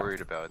little Yeah.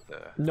 worried about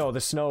the... No, the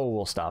snow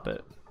will stop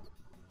it.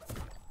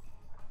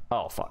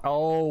 Oh fuck!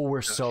 Oh,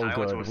 we're so silence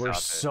good. will We're stop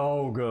it.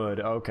 so good.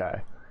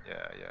 Okay.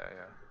 Yeah.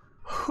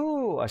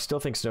 Whew, I still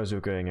think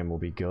Snowzukaing him will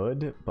be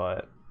good,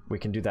 but we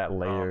can do that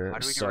later. How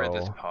do we get so rid of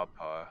this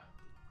Pawpaw?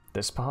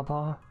 this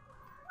Pawpaw?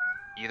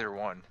 Either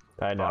one.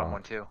 I know. Bottom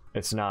one too.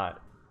 It's not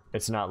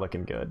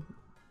looking good.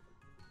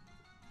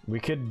 We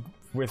could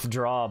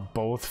withdraw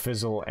both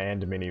Fizzle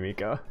and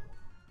Minimika.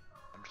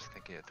 I'm just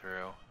thinking it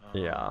through.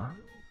 Yeah.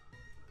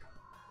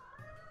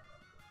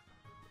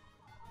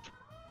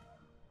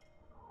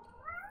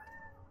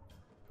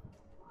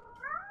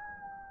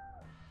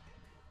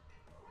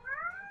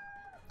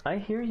 I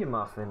hear you,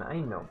 Muffin. I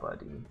know,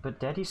 buddy. But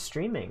Daddy's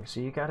streaming, so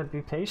you gotta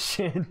be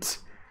patient.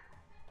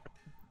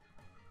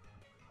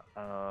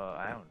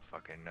 I don't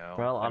fucking know.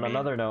 Well, on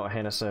another note,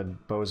 Hannah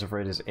said Bows of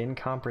Raid is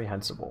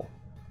incomprehensible.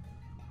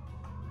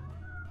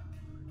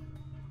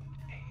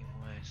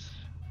 Aimless.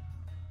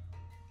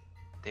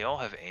 They all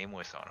have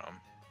aimless on them.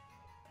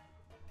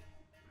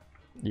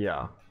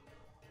 Yeah.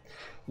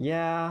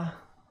 Yeah,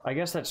 I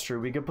guess that's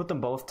true. We could put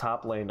them both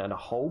top lane and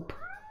hope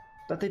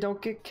that they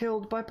don't get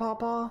killed by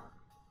Pawpaw.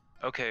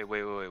 Okay,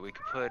 wait. We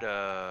could put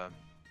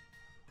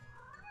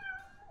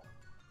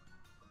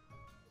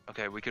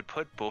okay, we could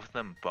put both of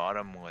them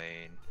bottom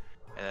lane,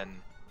 and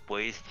then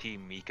Blaze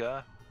Team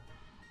Mika.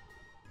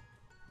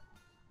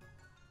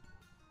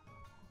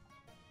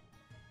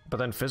 But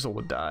then Fizzle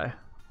would die.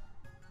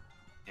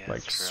 Yeah,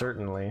 like,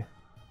 certainly.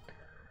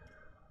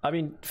 I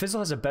mean, Fizzle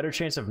has a better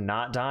chance of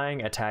not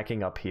dying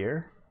attacking up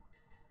here.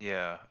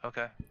 Yeah,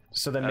 okay.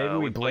 So then maybe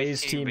we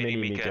Blaze Team Mini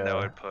Mika.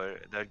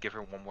 That would give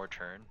her one more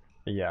turn.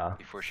 Yeah.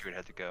 Before she would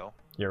have to go.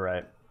 You're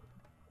right.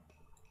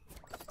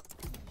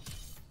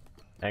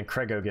 And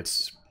Krego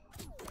gets...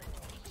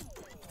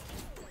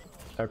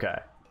 Okay.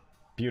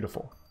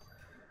 Beautiful.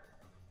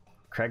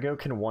 Krego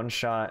can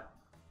one-shot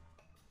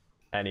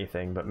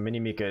anything, but Mini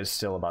Mika is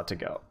still about to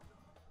go.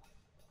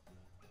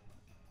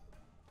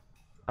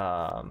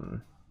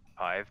 5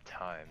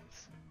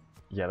 times.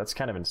 Yeah, that's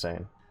kind of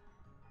insane.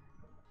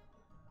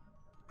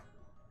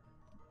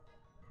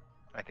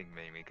 I think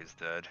Mini Mika's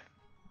dead.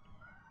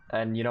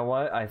 And you know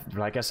what?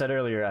 Like I said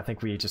earlier, I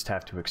think we just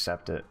have to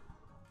accept it.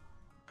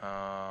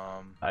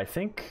 I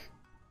think...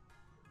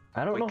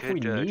 I don't know if we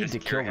need to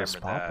kill this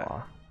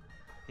Pawpaw.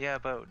 Yeah,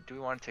 but do we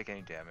want to take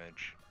any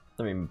damage?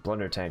 I mean,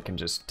 Blunder Tank can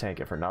just tank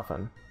it for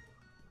nothing.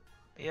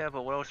 Yeah,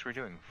 but what else are we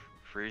doing?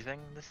 Freezing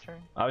this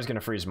turn? I was gonna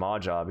freeze Maw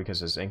because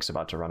his ink's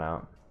about to run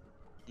out.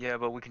 Yeah,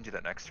 but we can do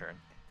that next turn.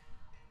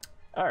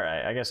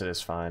 Alright, I guess it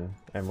is fine.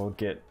 And we'll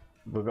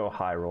go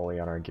high rolly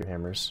on our Gear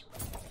Hammers.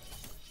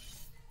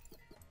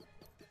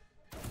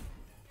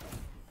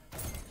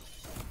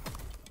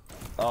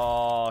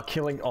 Oh,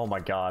 killing... Oh my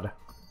god.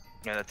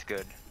 Yeah, that's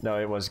good. No,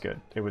 it was good.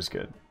 It was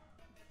good.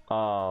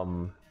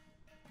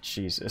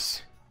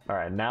 Jesus.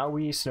 Alright, now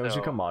we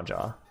Snowzuka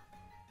Maja.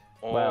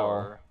 Or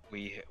well,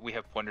 we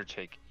have Wonder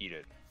Take, eat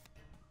it.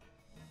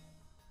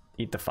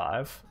 Eat the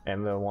 5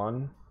 and the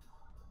 1?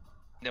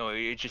 No,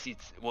 it just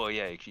eats... Well,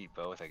 yeah, you can eat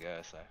both, I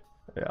guess.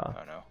 Yeah. I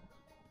don't know.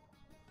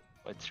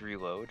 Let's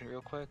reload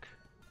real quick.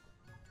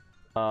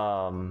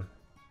 Well,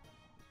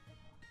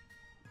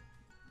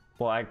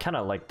 I kind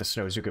of like the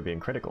Snowzuka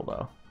being critical,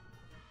 though.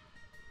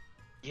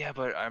 Yeah,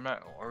 but I'm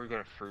not... Are we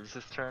gonna freeze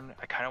this turn?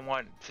 I kind of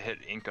want to hit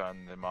ink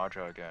on the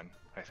Maja again,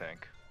 I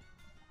think.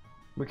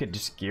 We could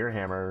just Gear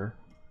Hammer.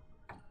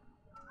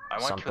 I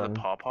want to kill the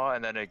Pawpaw,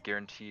 and then it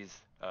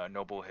guarantees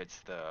Noble hits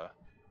the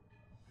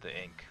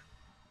ink.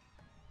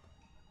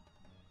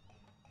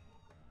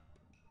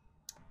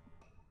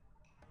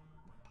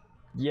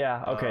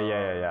 Yeah, okay,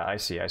 yeah. I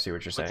see what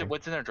you're saying.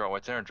 What's in our draw?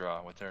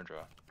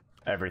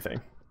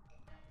 Everything.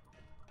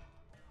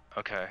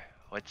 Okay,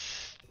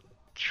 let's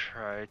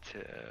try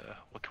to...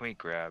 What can we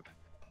grab?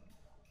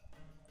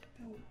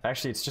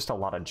 Actually, it's just a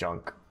lot of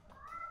junk.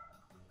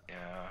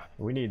 Yeah.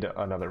 We need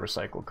another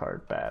recycle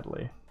card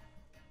badly.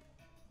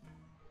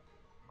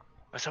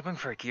 I was hoping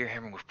for a Gear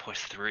Hammer with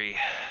 +3.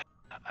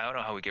 I don't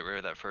know how we get rid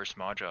of that first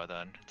Maja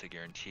then, to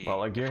guarantee.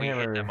 Well, a Gear Hammer... If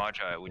we hit the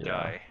Maja, we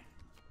die.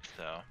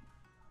 So...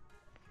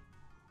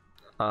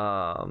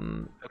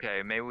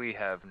 Okay, maybe we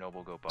have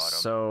Noble go bottom.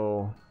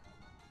 So...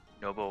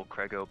 Noble,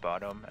 Krego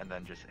bottom, and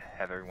then just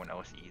have everyone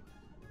else eat.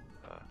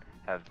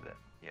 Have the...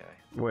 Yeah.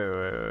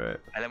 Wait.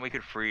 And then we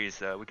could freeze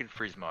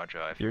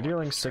Maja if you're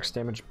dealing 6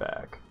 damage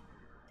back.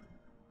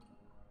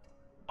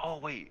 Oh,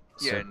 wait.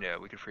 So Yeah,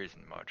 we could freeze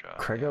Maja.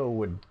 Krego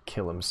would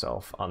kill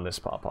himself on this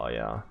Pawpaw,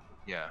 yeah.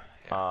 Yeah.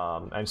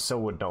 And so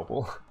would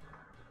Noble.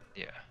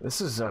 Yeah. This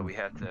is a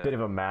bit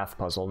of a math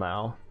puzzle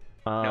now.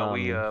 No,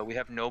 we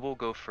have Noble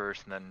go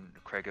first, and then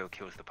Krego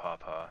kills the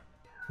Pawpaw.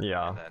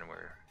 Yeah. And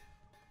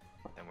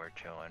then we're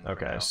chilling.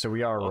 Okay, so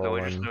we are rolling.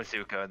 We'll go with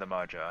Snowzuka and the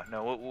Maja.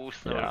 No, we'll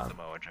slow the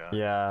Maja.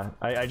 Yeah,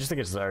 I just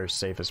think it's our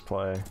safest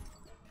play.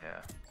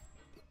 Yeah.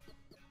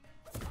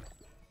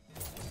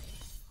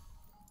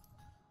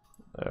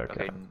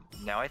 Okay.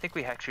 Now I think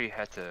we actually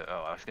had to...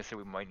 Oh, I was gonna say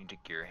we might need to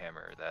Gear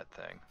Hammer that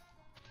thing.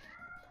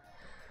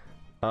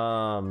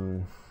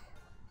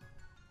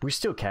 We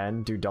still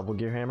can do double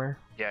Gear Hammer.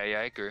 Yeah,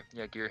 I agree.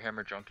 Yeah, Gear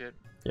Hammer Junket.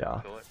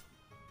 Yeah. Kill it.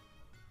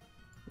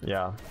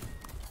 Yeah.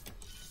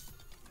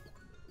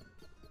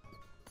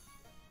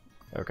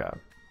 Okay.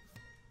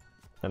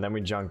 And then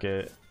we junk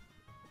it,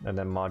 and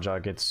then Maja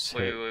gets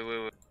hit.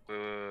 Wait.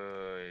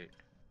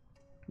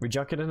 We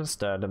junk it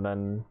instead, and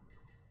then...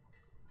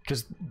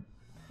 Because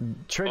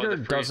Trigger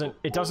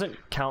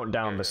doesn't count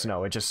down the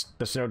snow,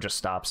 the snow just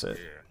stops it.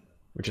 Yeah.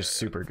 Which is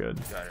super good.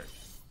 Got it.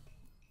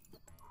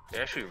 It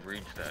actually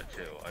reads that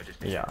too. I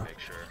just need to make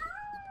sure.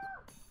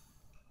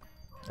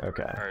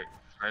 Okay. Alright,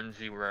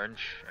 Frenzy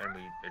Wrench, and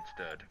it's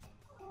dead.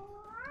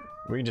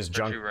 We can just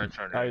Frenzy junk. Wrench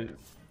on ink.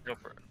 No,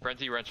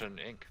 Frenzy Wrench on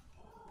ink.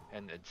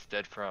 And it's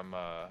dead from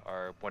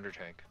our Wonder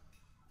Tank.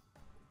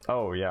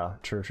 Oh yeah,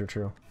 true.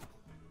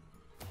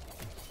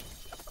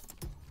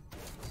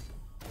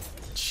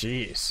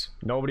 Jeez,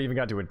 nobody even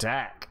got to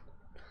attack.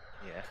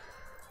 Yeah.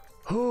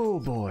 Oh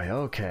boy,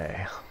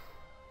 okay.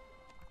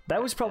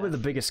 That was probably the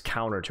biggest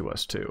counter to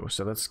us too,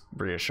 so that's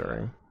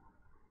reassuring.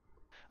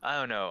 I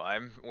don't know,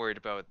 I'm worried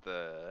about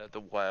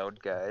the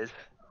wild guys.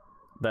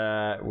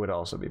 That would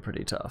also be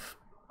pretty tough.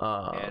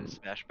 And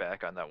smash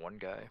back on that one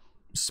guy.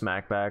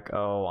 Smack back,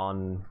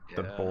 on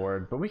the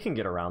board, but we can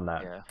get around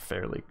that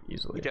fairly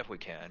easily. We definitely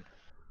can.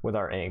 With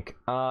our ink.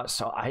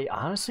 So I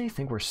honestly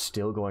think we're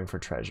still going for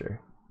treasure.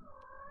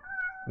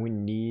 We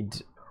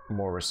need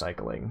more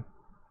recycling.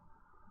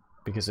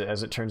 Because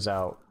as it turns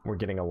out, we're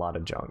getting a lot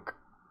of junk.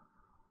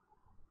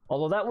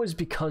 Although that was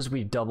because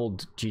we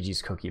doubled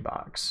Gigi's cookie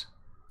box.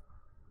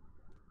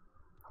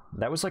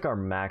 That was like our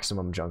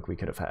maximum junk we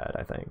could have had,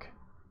 I think.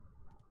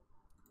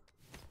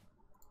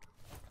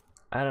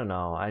 I don't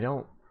know, I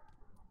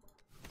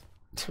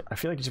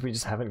feel like we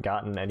just haven't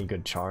gotten any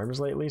good charms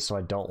lately, so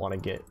I don't want to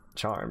get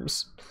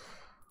charms.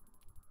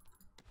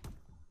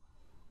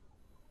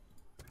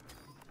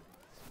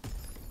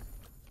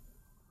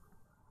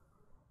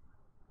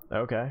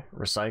 Okay,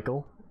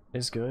 recycle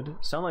is good.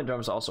 Sunlight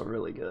Drum's also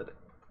really good.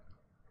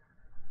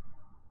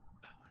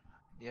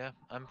 Yeah,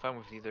 I'm fine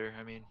with either,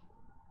 I mean.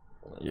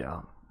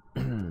 Yeah.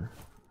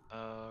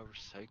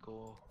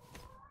 Recycle.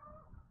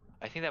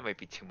 I think that might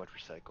be too much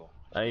recycle.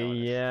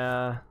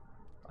 Yeah.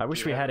 I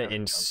wish we had it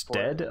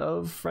instead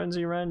of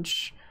Frenzy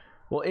Wrench.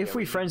 Well, if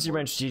we Frenzy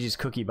Wrench Gigi's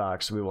cookie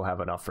box, we will have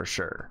enough for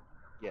sure.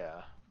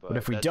 Yeah, but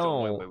if we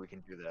don't, the only way we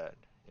can do that.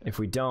 Yeah. If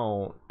we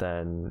don't,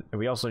 then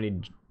we also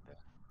need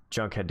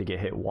Junkhead to get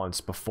hit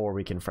once before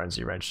we can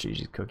Frenzy Wrench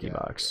Gigi's cookie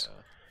box. Yeah.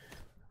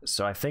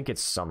 So I think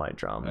it's Sunlight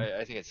Drum.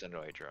 I think it's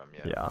Sunlight Drum,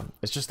 yeah. Yeah,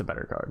 it's just a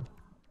better card.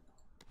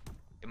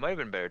 It might have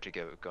been better to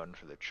get a gun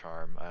for the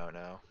charm, I don't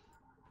know.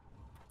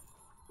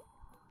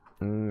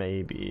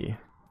 Maybe.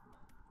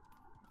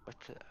 What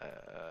the,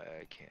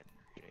 I can't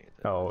read any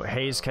of those. Oh,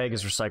 Haze Keg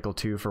is recycle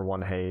 2 for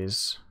 1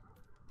 haze.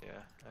 Yeah,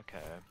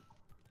 okay.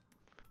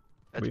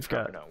 That's We've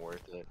probably not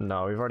worth it.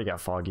 No, we've already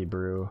got Foggy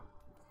Brew.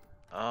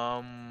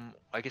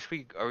 I guess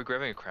are we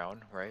grabbing a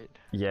crown, right?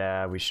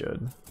 Yeah, we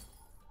should.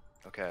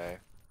 Okay.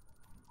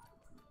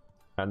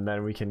 And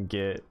then we can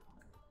get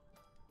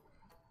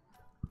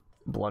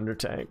Blunder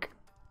Tank.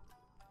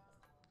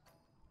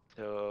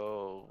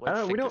 So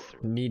let's we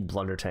don't need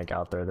Blunder Tank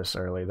out there this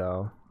early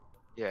though.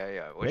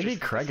 Yeah. Maybe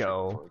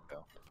Krego.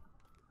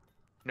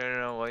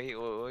 No. What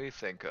do you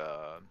think?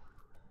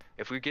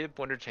 If we get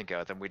Blunder Tank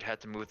out, then we'd have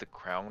to move the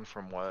crown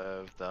from one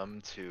of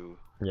them to.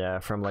 Yeah,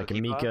 from like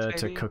Mika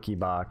to Cookie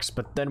Box,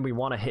 but then we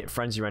want to hit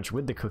Frenzy Wrench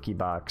with the Cookie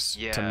Box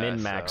to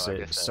min max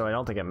it. So I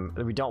don't think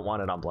we don't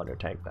want it on Blunder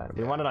Tank then.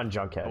 We want it on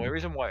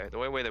Junkhead. The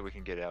only way that we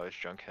can get it out is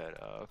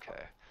Junkhead.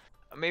 Okay.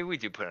 Maybe we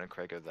do put it on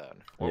Krego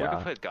then. Or we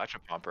can put Gotcha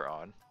Pomper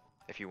on,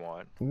 if you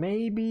want.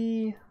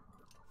 Maybe.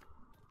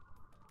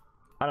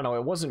 I don't know.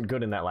 It wasn't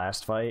good in that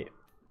last fight,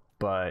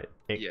 but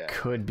it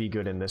could be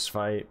good in this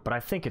fight. But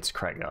I think it's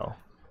Krego.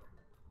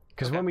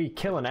 Because when we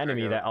kill an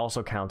enemy, that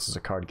also counts as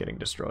a card getting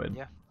destroyed.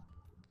 Yeah.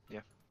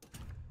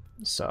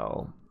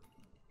 So,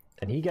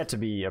 and he got to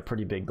be a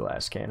pretty big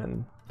glass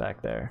cannon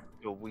back there.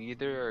 So we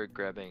either are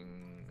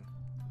grabbing.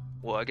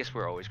 Well, I guess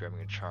we're always grabbing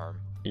a charm.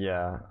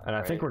 Yeah, and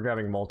I think we're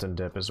grabbing Molten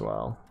Dip as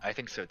well. I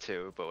think so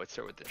too, but let's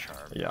start with the charm.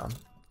 Yeah.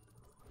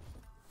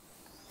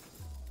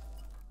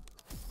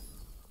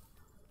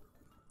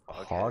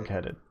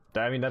 Hog-headed.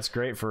 I mean, that's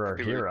great for our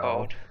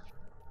hero.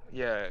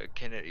 Yeah,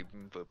 can it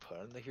even put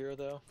on the hero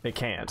though? It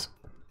can't.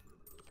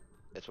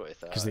 That's what I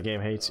thought. Because the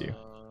game hates you.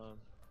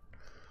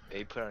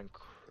 They put on.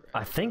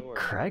 I think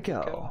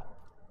Krego.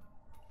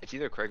 It's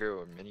either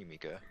Krego or Mini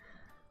Mika.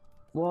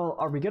 Well,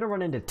 are we gonna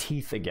run into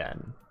Teeth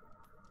again?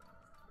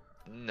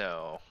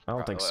 No. I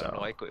don't think so.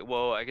 Unlikely.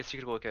 Well, I guess you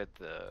could look at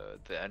the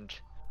end.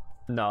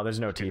 No,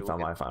 there's no Teeth on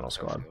my final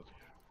squad.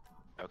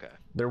 Okay.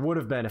 There would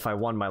have been if I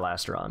won my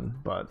last run,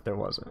 but there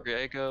wasn't.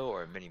 Krego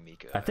or Mini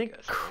Mika? I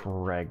think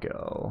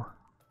Krego.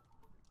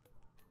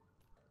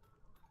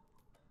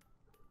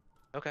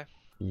 Okay.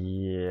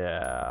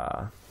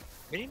 Yeah.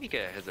 Mini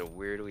Mika has a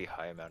weirdly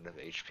high amount of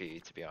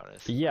HP, to be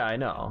honest. Yeah, I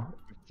know.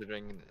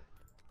 Considering,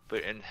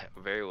 but in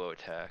very low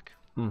attack.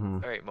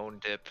 Mm-hmm. All right,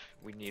 Molten Dip.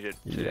 We need it.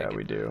 Yeah,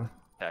 we do.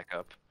 Attack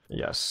up.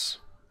 Yes.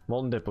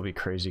 Molten Dip will be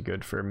crazy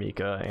good for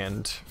Mika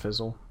and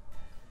Fizzle.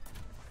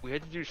 We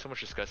had to do so much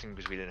discussing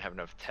because we didn't have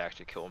enough attack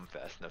to kill him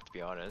fast enough, to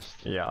be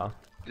honest. Yeah.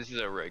 This is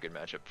a really good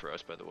matchup for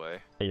us, by the way.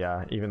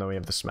 Yeah, even though we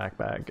have the smack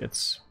bag,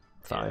 it's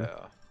fine.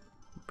 Yeah.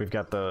 We've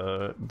got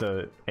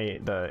the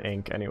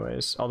ink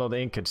anyways. Although the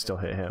ink could still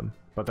hit him,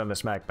 but then the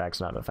smack bag's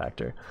not a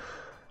factor.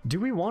 Do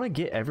we want to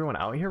get everyone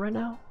out here right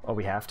now? Oh,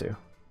 we have to.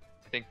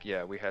 I think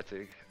we had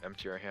to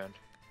empty our hand.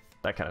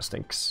 That kind of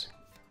stinks.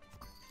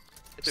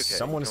 It's okay.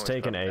 Someone's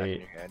taken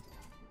a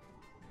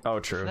Oh,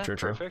 true, Isn't that true,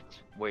 true. perfect?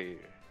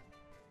 Wait.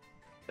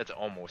 That's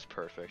almost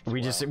perfect.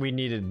 We Wow. we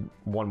needed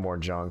one more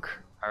junk.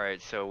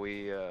 Alright, so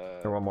we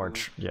Or one more,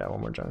 yeah,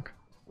 one more junk.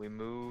 we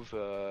move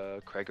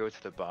Crego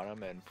to the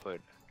bottom and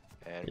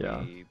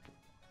Yeah. we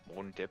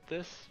won't dip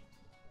this?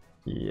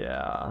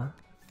 Yeah.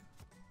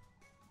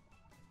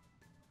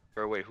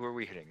 Or wait, who are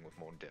we hitting with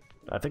Moon Dip?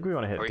 I think we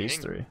want to hit Are we these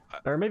hitting- three.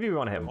 Or maybe we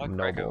want to hit want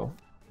Noble. Crego.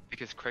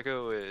 Because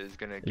Crego is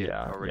gonna get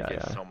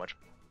so much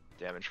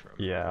damage from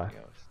Yeah.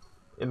 everything else.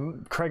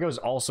 And Krego's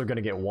also going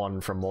to get one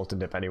from Molten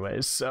Dip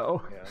anyways,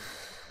 so...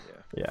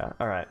 Yeah,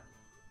 alright.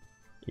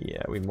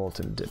 Yeah, we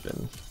Molten Dip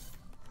in. It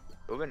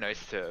would've been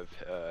nice to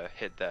have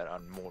hit that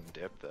on Molten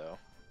Dip, though.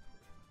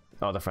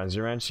 Oh, the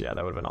Frenzy Wrench? Yeah,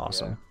 that would've been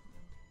awesome.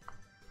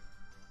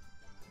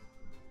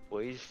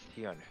 Blaze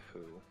T on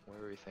who?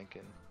 What were we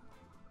thinking?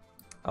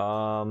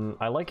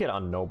 I like it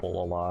on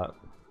Noble a lot.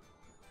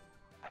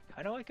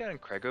 I don't like that on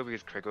Crego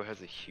because Crego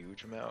has a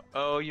huge amount.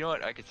 Oh, you know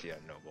what? I could see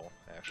it on Noble,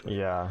 actually.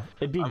 Yeah,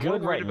 it'd be I'm good more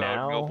worried right about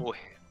now. Noble.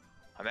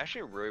 I'm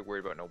actually really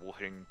worried about Noble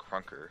hitting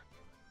Crunker.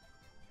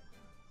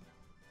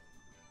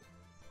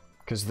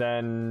 Because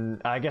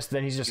then, I guess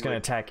then he's just going to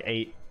attack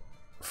 8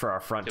 for our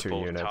front To 2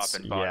 both units.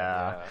 top and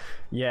bottom,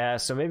 Yeah,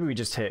 so maybe we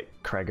just hit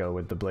Crego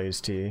with the Blaze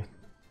T.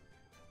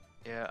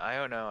 Yeah, I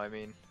don't know. I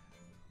mean,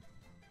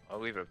 I'll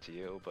leave it up to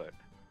you, but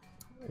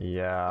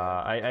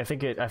Yeah, I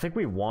think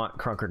we want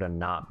Crunker to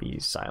not be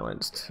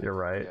silenced. You're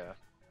right. yeah.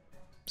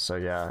 So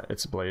yeah,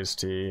 it's Blaze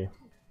T.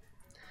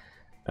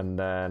 And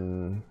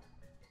then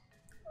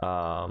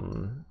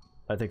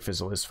I think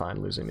Fizzle is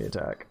fine losing the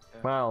attack.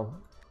 Yeah. Well,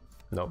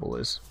 Noble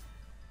is.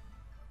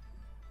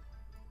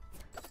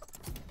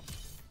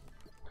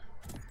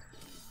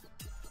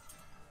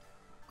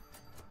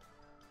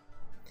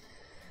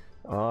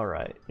 All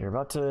right, you're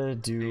about to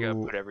do. You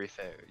gotta put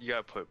everything. You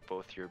gotta put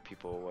both your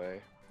people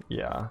away.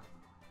 Yeah,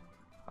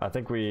 I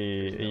think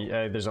we.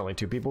 There's only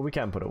 2 people we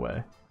can put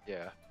away.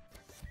 Yeah.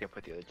 You gotta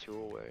put the other 2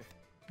 away.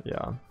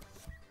 Yeah.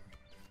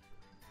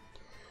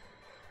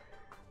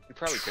 We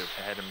probably could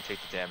have had him take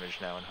the damage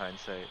now in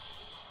hindsight.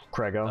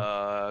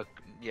 Crego.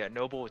 Yeah,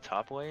 Noble with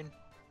top lane.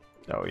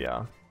 Oh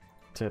yeah,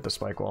 to hit the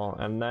spike wall,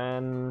 and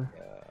then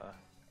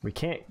we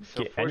can't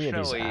So get any of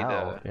these fortunately,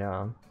 out.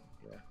 Yeah.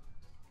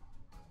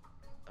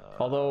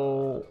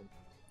 Although.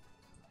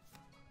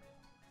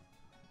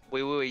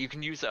 Wait, you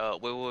can use Yeah,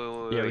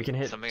 we can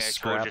hit something I totally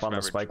scrap just on the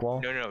remembered. spike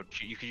wall. No,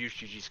 you can use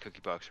GG's cookie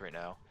box right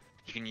now.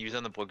 You can use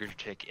on the Booger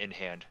tank in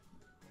hand.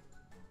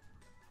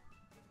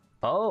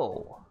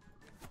 Oh.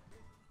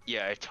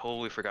 Yeah, I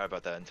totally forgot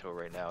about that until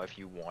right now. If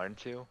you wanted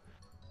to,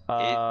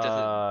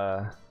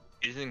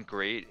 it isn't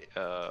great.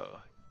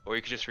 Or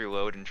you could just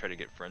reload and try to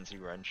get Frenzy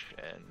Wrench,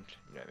 and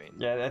you know what I mean.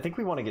 Yeah, I think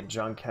we want to get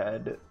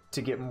Junkhead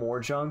to get more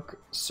junk,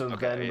 so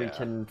then we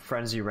can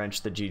Frenzy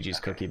Wrench the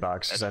GG's cookie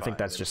box, because I think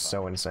that's just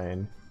so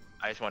insane.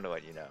 I just wanted to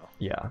let you know.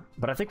 Yeah,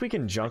 but I think we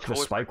can junk the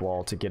spike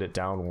wall to get it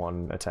down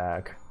 1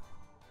 attack.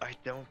 I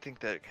don't think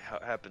that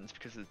happens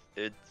because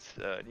it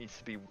needs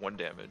to be 1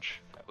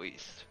 damage at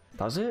least.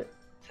 Does it?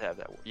 To have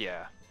that,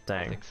 yeah.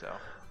 Dang. I think so.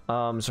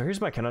 So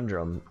here's my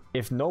conundrum.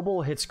 If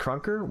Noble hits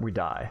Crunker, we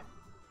die.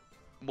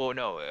 Well,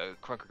 no,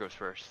 Crunker goes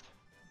first.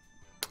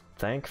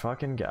 Thank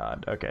fucking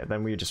god. Okay,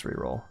 then we just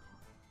reroll.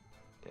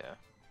 Yeah.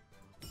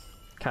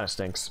 Kind of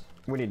stinks.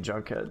 We need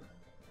Junkhead.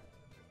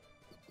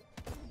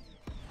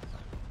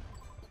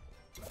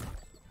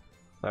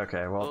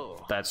 Okay,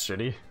 well, that's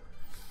shitty.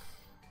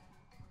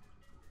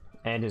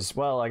 And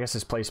I guess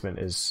his placement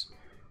is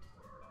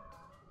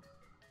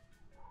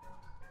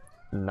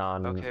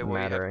non-mattering. Okay,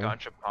 well, you have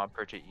Gotcha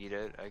Pomper to eat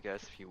it, I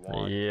guess, if you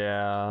want.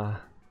 Yeah.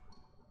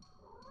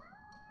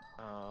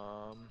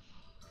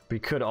 We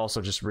could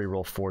also just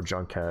reroll 4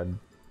 Junkhead.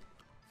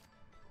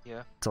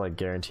 Yeah. To like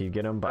guarantee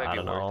get him, but I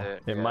don't know.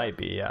 It might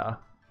be, yeah.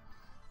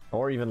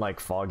 Or even like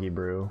Foggy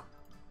Brew.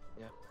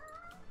 Yeah.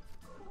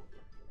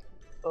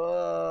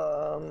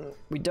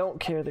 We don't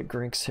care that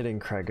Grink's hitting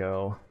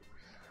Crego.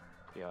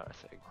 To be honest,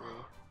 I agree.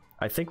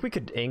 I think we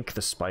could ink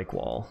the spike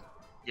wall.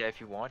 Yeah, if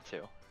you want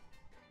to.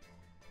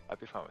 I'd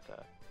be fine with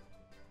that.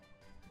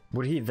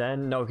 Would he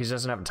then? No, he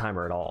doesn't have a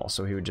timer at all,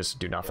 so he would just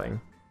do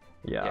nothing.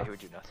 Yeah, he would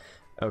do nothing.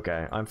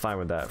 Okay, I'm fine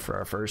with that for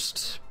our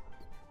first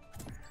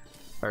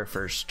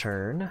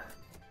turn.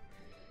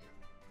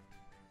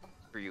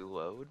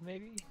 Reload,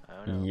 maybe? I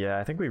don't know. Yeah,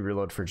 I think we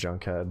reload for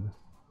Junkhead.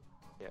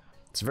 Yeah.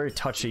 It's a very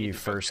touchy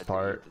first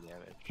part.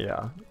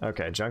 Yeah.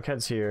 Okay,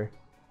 Junkhead's here.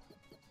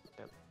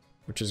 Yep.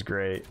 Which is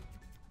great.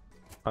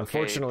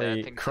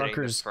 Unfortunately,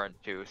 Crunker's front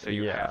too, so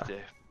you have to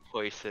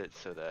place it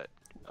so that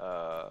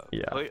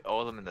put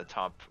all of them in the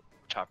top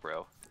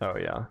row. Oh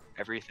yeah.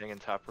 Everything in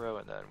top row,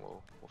 and then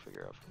we'll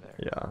figure out from there.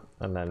 Yeah,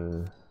 and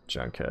then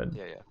Junkhead.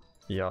 Yeah.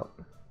 Yup.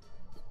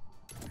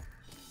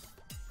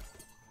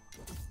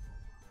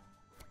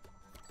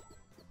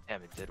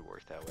 Damn, it did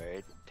work that way.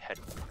 It had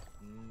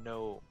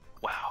no.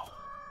 Wow.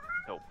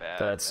 So bad.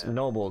 That's man.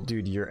 Noble,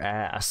 dude. Your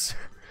ass.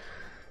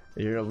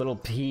 You're a little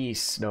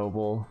piece,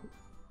 Noble.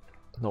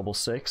 Noble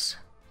 6.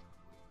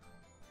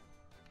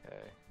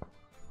 Okay.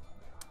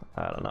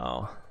 I don't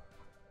know.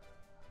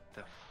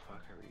 The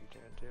fuck are you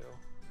gonna do?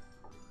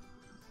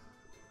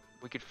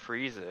 We could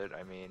freeze it.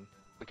 I mean,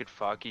 we could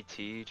Foggy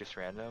Tea just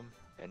random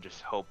and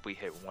just hope we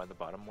hit one of the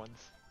bottom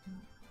ones.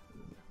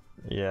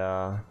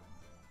 Yeah.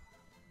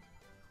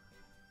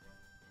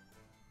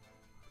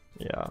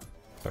 Yeah.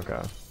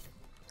 Okay.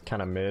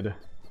 Kind of mid.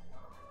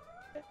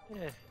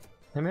 Eh.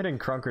 Him hitting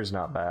Krunker's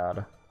not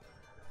bad.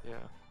 Yeah.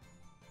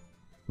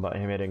 But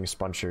him hitting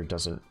Spuncher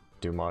doesn't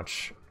do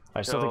much.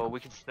 I still So think... we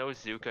can Snow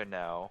Zuka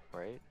now,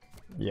 right?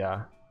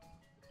 Yeah.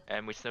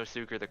 And we Snow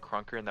Zuka the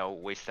Krunker and that'll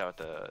waste out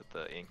the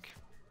ink.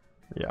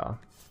 Yeah.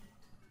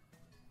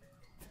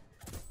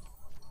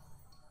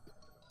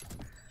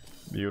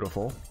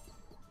 Beautiful.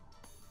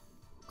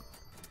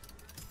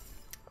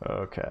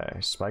 Okay,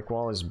 Spike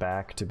Wall is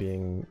back to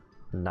being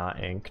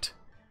not inked.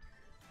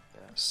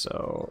 Yeah.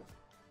 So...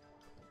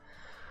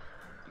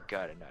 You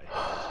gotta not hit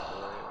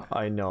this boy.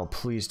 I know,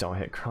 please don't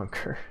hit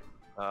Krunker.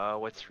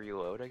 What's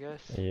reload, I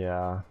guess?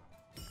 Yeah.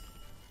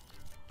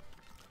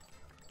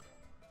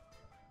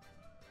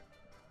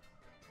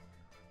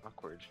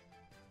 Awkward.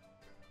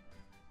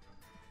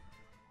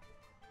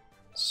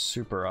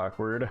 Super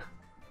awkward.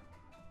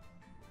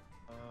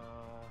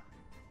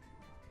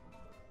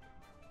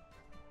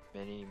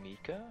 Mini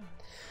Mika?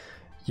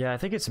 Yeah, I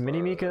think it's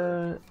Mini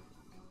Mika.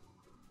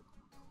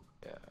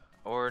 Yeah.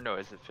 Or no,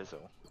 is it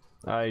Fizzle?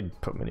 I'd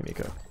put Mini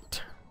Mika.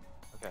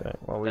 Okay,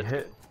 well we That's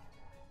hit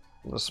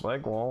good. the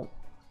Spike Wall.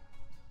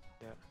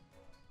 Yeah.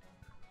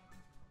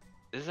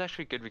 This is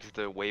actually good because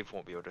the wave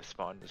won't be able to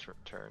spawn this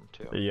turn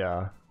too.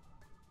 Yeah.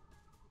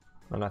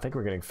 And I think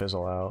we're getting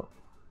Fizzle out.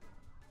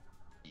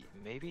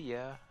 Maybe,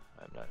 yeah.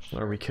 I'm not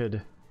sure. Or we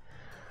could...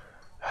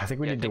 I think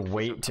we Yeah, I need think to Fizzle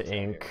wait to comes out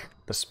ink here.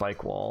 the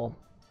Spike Wall.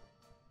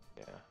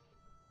 Yeah.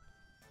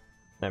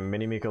 And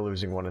Mini Mika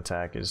losing one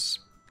attack is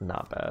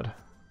not bad.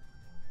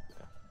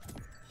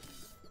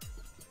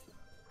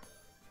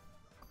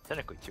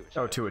 Technically 2 attack.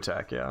 Oh, 2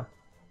 attack, yeah.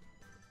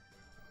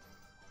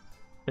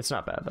 It's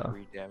not bad though.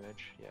 3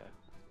 damage, yeah.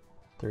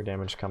 3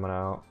 damage coming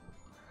out.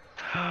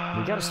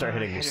 We gotta start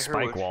hitting the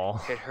Spike Wall.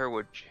 Hit her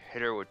with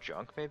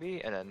junk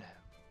maybe, and then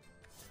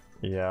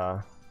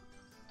Yeah.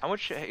 how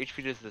much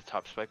HP does the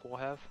top Spike Wall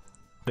have?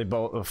 They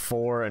both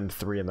 4 and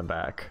 3 in the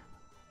back.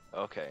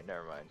 Okay,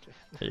 never mind.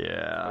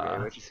 Yeah.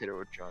 Okay, let's just hit her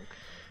with junk.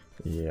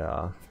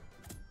 Yeah.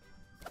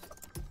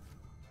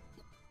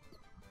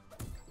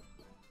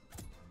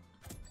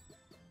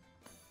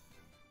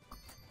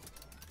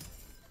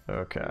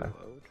 Okay.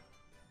 Reload.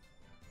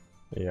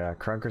 Yeah,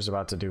 Krunker's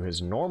about to do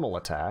his normal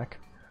attack.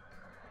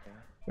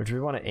 Yeah. Do we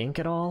want to ink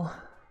it all?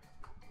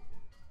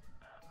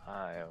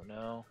 I don't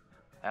know.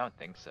 I don't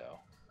think so.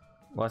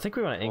 Well, I think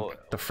we want to ink Well,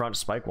 the front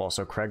Spike Wall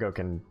so Krego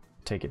can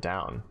take it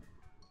down.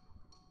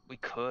 we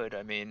could.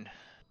 I mean,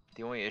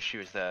 the only issue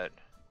is that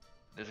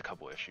there's a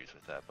couple issues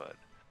with that, but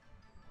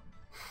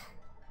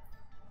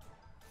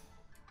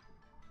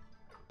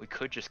we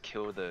could just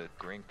kill the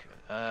Grink.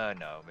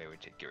 No, maybe we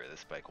should get rid of the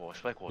Spike Wall.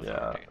 Spike Wall is Yeah,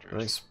 not I think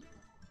dangerous.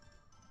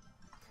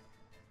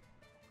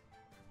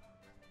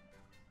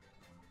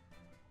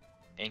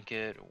 Ink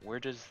it. Where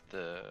does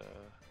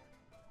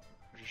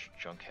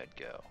Junkhead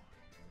go?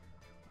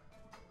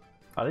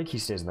 I think he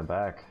stays in the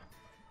back.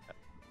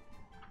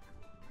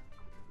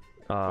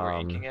 We're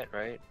inking it,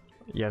 right?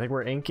 Yeah, I think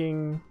we're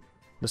inking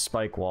the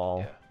Spike Wall.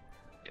 Yeah.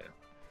 Yeah.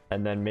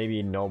 And then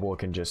maybe Noble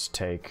can just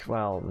take...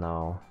 Well,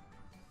 no.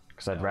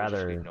 Because I'd No, we'll just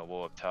rather... leave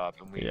Noble up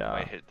top, and we Yeah.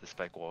 might hit the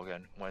Spike Wall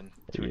again. 1,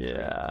 2, and 3.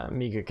 Yeah,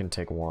 Mika can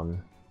take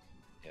 1.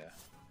 Yeah.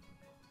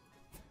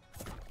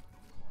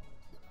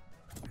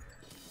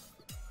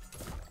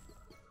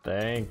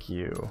 Thank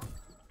you.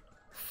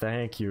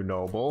 Thank you,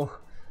 Noble.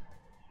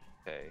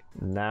 Okay.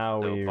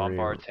 Now So we...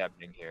 Bombard's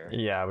happening here.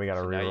 Yeah, we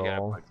gotta So now you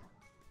gotta reroll. put-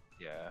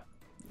 Yeah.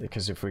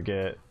 Because if we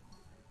get...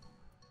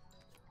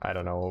 I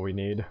don't know what we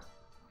need.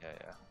 Yeah,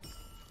 yeah.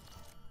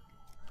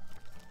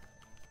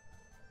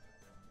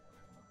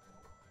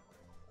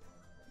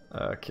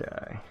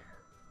 Okay.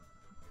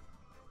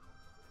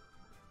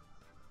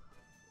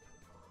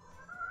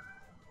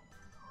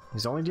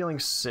 He's only dealing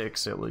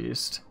 6 at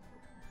least.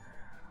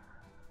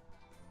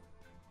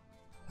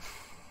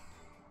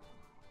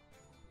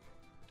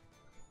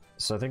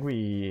 So I think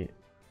we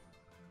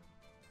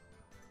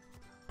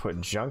put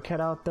Junkhead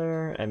out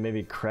there, and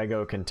maybe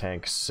Krego can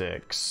tank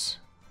 6.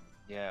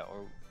 Yeah,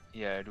 or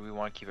yeah, do we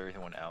want to keep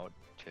everyone out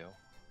too?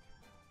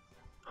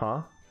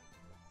 Huh?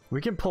 We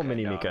can pull Okay,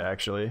 Mini no. Mika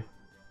actually.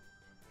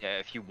 Yeah,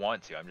 if you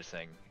want to. I'm just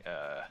saying.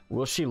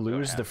 Will she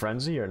lose have the to.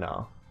 frenzy or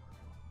no?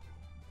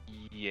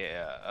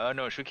 Yeah.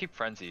 No, should we keep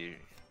Frenzy?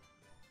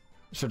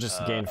 She'll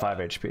just gain 5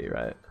 HP,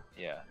 right?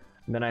 Yeah.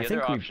 And then I The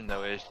think other we option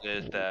though is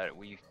that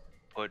we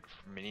put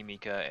Mini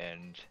Mika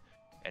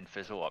and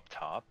Fizzle up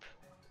top,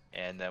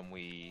 and then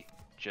we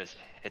just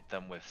hit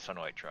them with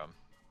Sunlight Drum.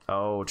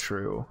 Oh,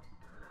 true.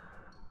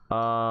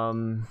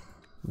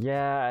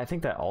 Yeah, I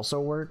think that also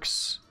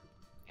works.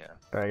 Yeah.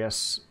 Or I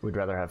guess we'd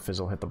rather have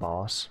Fizzle hit the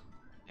boss.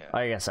 Yeah.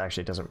 I guess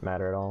actually it doesn't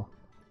matter at all.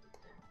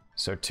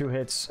 So 2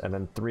 hits and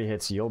then 3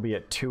 hits. You'll be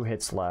at 2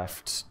 hits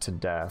left to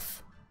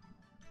death.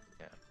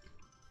 Yeah.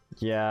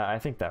 Yeah, I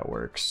think that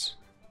works.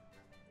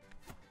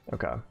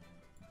 Okay.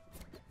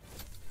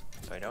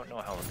 So I don't know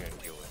how we're going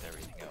to deal with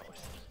everything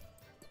else.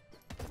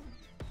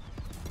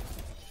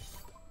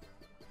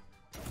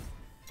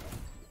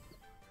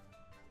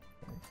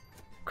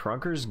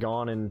 Krunker's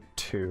gone in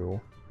 2.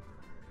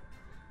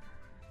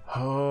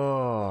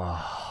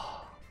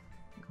 Oh.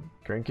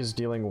 Grink is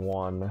dealing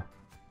 1.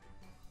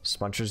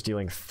 Spuncher's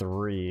dealing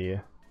 3.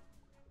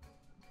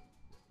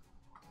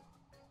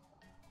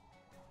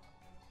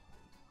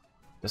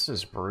 This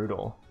is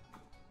brutal.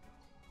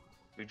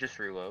 We just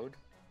reload?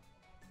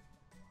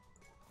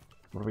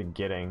 What are we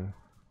getting?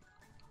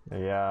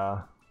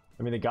 Yeah.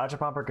 I mean, the Gotcha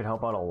Pomper could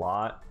help out a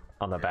lot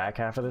on the back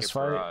half of this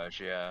fight.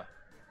 Barrage, yeah.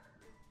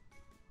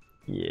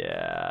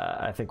 Yeah,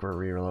 I think we're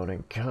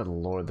reloading. Good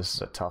lord, this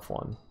is a tough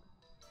one.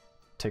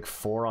 Take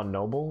 4 on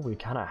Noble? We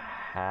kind of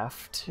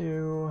have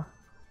to.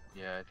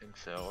 Yeah, I think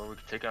so. Or we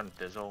could take on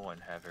Fizzle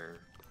and have her.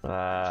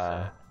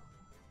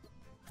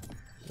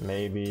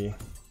 Maybe.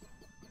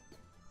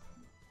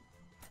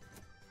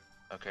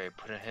 Okay,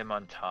 put him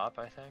on top,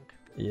 I think.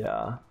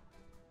 Yeah.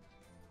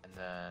 And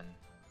then.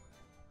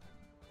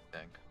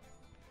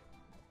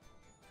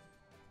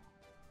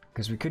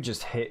 Because we could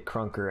just hit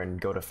Krunker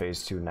and go to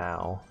phase 2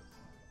 now.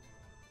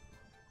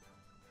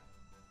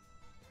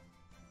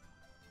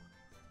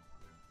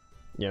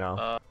 You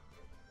know?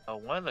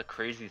 One of the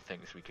crazy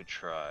things we could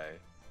try.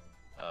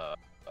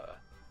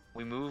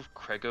 We move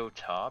Krego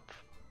top.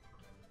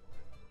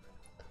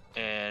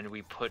 And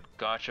we put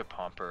Gotcha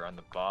Pomper on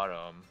the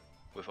bottom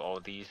with all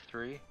these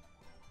 3.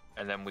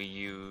 And then we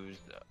use.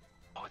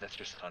 Oh, that's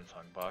just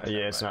Sunsong Box.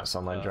 Yeah, it's not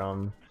Sunlight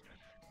Drum.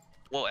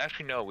 Well,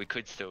 actually, no, we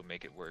could still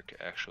make it work,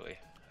 actually.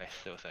 I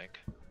still think.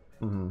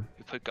 Mm-hmm.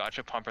 We put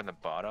Gotcha Pomper on the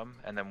bottom,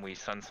 and then we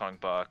Sunsong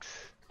Box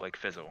like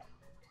Fizzle.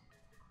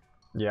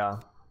 Yeah.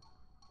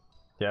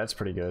 Yeah, it's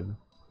pretty good.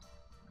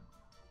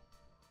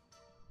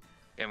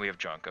 And we have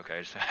junk, okay,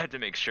 I just had to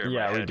make sure.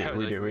 Yeah, we do,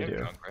 we do.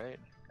 Junk, right?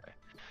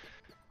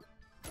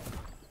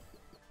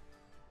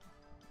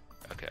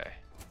 Okay.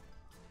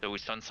 So we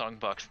Sunsong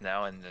Box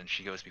now, and then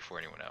she goes before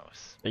anyone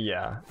else.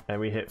 Yeah, and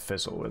we hit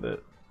Fizzle with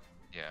it.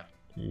 Yeah.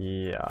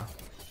 Yeah.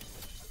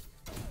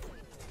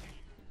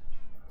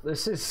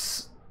 This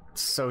is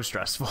so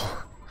stressful.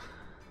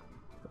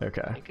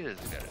 Okay. I think it is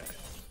good.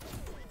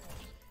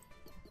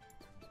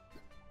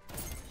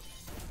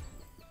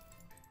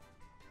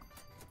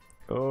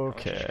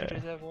 Okay. How much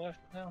does he have left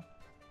now?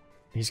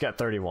 He's got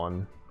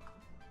 31.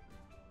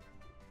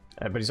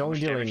 But he's only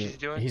dealing.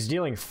 He's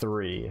dealing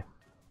 3.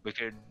 We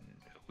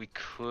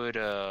could,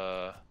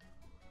 so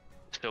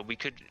we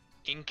could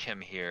ink him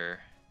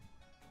here.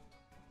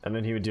 And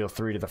then he would deal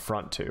 3 to the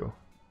front too.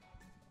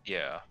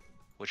 Yeah,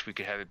 which we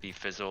could have it be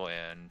Fizzle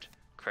and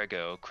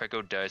Krego.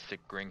 Krego dies to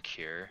Grink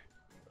here.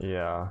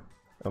 Yeah,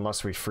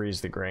 unless we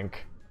freeze the Grink,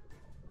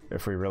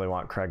 if we really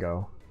want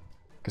Krego,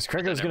 because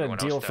Krego's gonna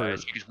deal for.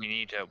 Because we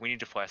need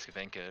to Flask of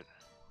Ink it.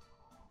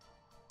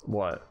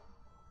 What?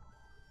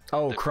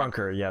 Oh,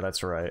 Krunker. Yeah,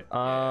 that's right.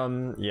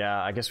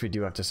 Yeah, I guess we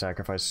do have to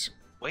sacrifice.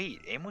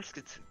 Wait, Amos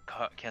gets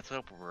canceled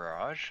out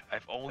Barrage?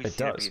 I've always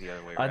seen it be the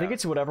other way around. I think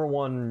it's whatever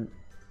one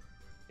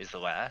is the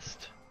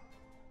last.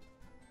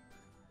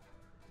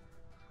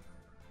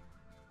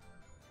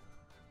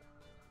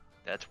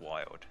 That's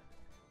wild.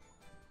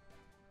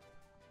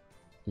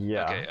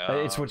 Yeah,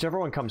 okay, it's whichever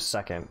one comes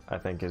second, I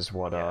think, is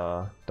what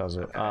does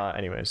it. Okay.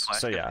 Anyways,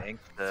 Flask so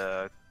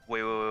yeah.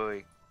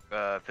 Wait,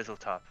 Fizzle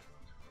top.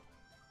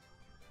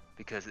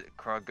 Because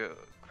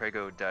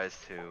Krego dies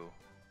to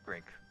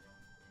Brink.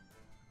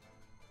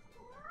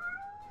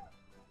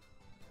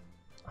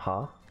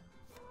 Huh?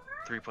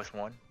 3 +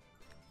 1?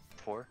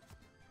 4?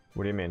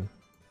 What do you mean?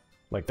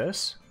 Like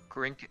this?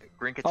 Grink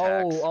attacks.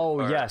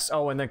 Oh, yes.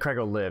 Oh, and then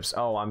Krego lives.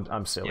 Oh,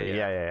 I'm silly.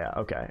 Yeah.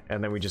 Okay,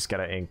 and then we just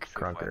gotta ink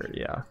Krunker.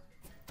 Yeah.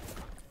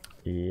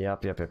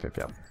 Yep.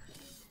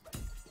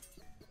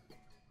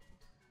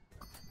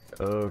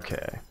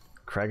 Okay,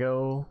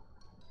 Krego.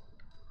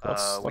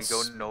 We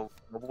go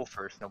Noble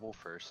first,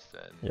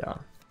 and... Yeah.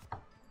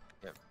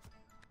 Yep.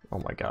 Oh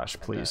my gosh,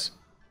 please.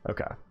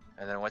 Okay.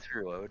 And then once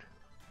we reload.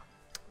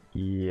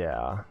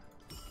 Yeah.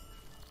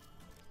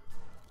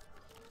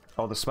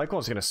 Oh, the Spike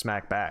Wall's gonna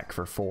smack back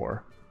for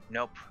 4.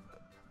 Nope.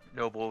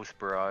 Noble's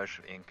Barrage,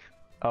 Ink.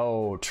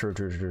 Oh, true.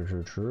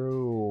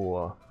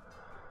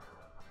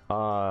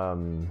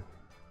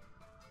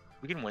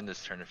 We can win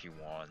this turn if you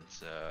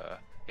want.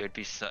 It would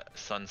be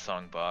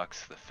Sunsong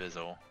Box, the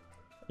Fizzle.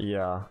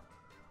 Yeah.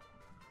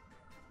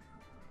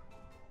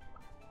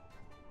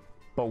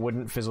 But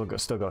wouldn't Fizzle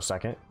still go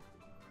second?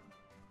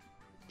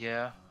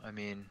 Yeah, I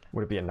mean...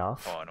 Would it be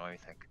enough? Oh, no, I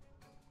think.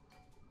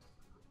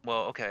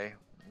 Well, okay.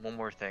 One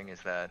more thing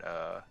is that,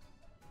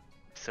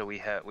 so we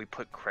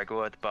put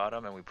Krego at the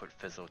bottom and we put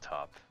Fizzle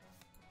top.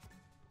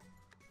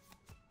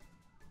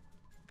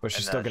 But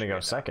she's still gonna go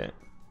second.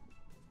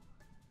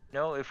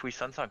 No, if we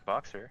Sunsong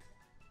Box her,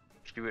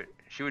 she would.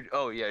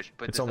 Oh yeah,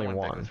 but it's only 1.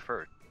 That goes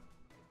first.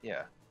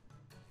 Yeah.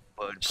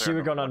 But she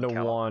would go down to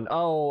 1.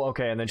 Oh,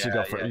 okay, and then she'd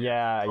go first.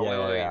 Yeah.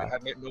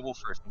 Have Noble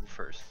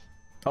first.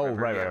 Oh,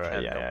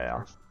 right.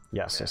 Yeah.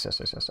 Yes.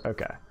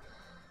 Okay.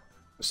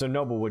 So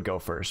Noble would go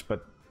first,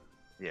 but.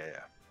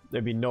 Yeah.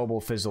 it'd be Noble,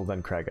 Fizzle,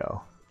 then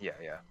Crego. Yeah,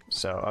 yeah.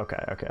 So okay.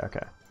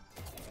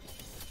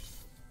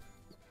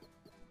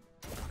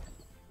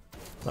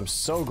 I'm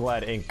so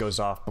glad Ink goes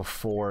off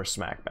before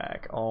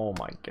Smackback. Oh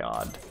my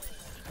god.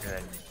 And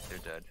then they're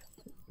dead.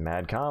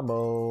 Mad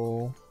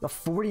combo. A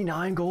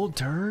 49 gold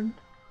turn?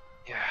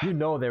 Yeah. You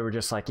know they were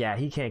just like, yeah,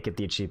 he can't get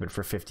the achievement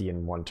for 50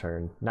 in one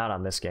turn. Not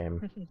on this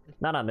game.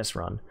 Not on this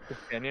run. The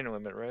canyon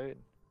limit, right?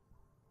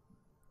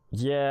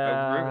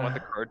 Yeah. I really want the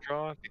card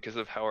draw because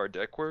of how our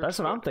deck works. That's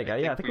what I'm thinking.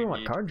 Yeah, I think we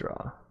want card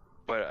draw.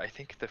 But I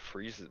think the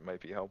freezes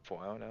might be helpful.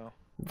 I don't know.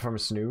 From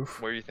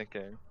Snoof? What are you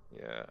thinking?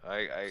 Yeah,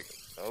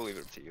 I'll leave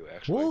it up to you,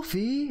 actually.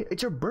 Wolfie,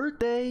 it's your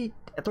birthday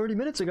 30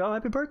 minutes ago.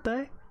 Happy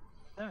birthday.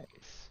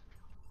 Nice.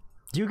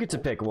 You get to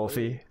pick,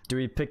 Wolfie. Do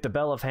we pick the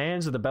Bell of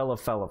Hands or the Bell of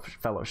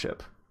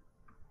Fellowship?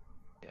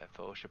 Yeah,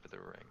 Fellowship of the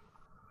Ring.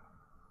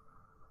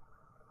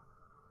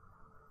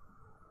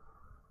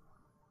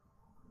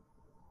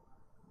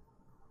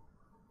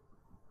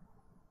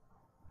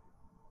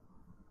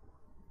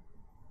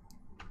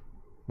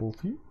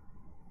 Wolfie?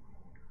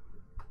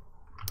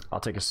 I'll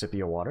take a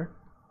sippy of water.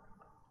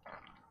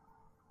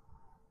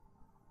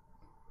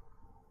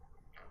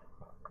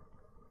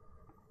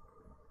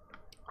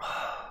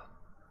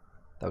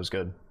 That was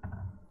good.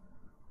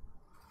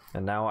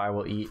 And now I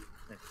will eat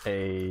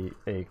a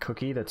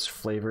cookie that's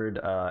flavored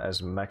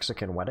as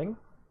Mexican wedding.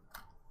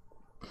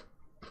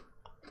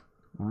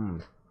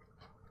 Mmm.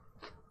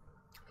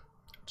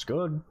 It's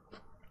good.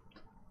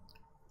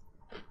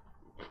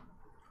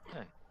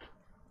 Hey.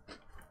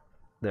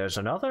 There's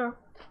another.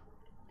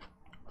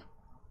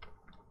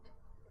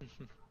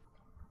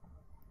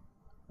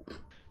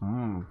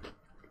 Mmm.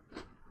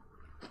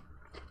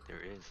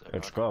 There is.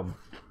 It's good.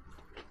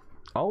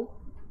 Oh,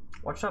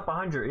 what's that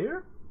behind your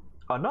ear?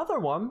 Another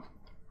one?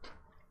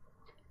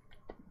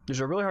 These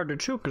are really hard to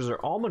chew because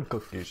they're almond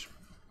cookies.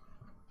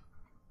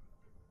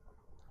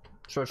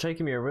 So it's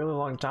taking me a really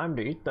long time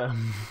to eat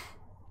them.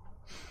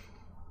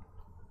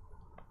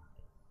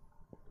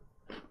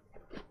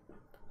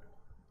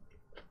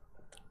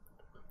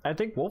 I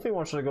think Wolfie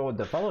wants to go with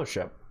the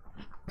Fellowship.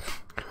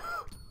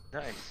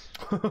 Nice.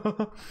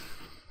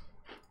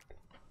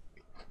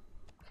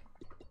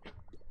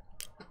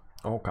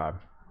 Okay.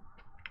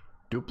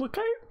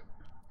 Duplicate?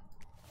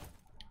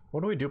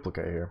 What do we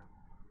duplicate here?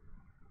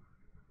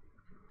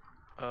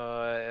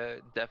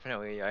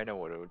 Definitely, I know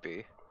what it would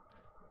be.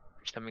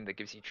 Something that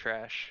gives you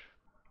trash.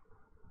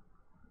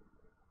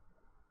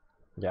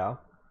 Yeah.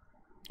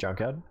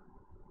 Junkhead?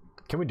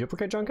 Can we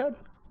duplicate Junkhead?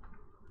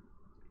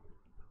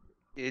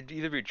 It'd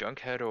either be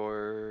Junkhead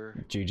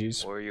or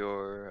GG's. or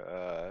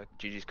your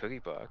GG's cookie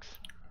box.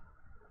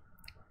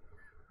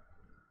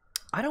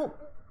 I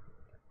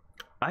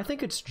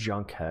think it's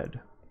Junkhead.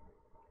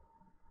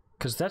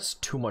 Cause that's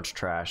too much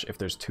trash if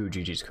there's two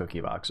GG's cookie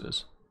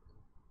boxes.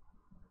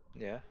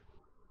 Yeah.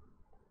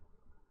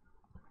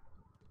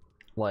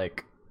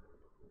 Like,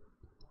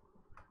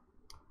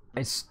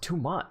 it's too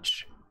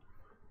much.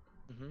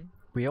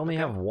 We only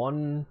have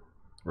one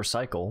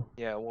recycle.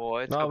 Yeah, well,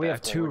 it's No, we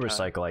have two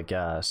recycle, I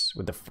guess.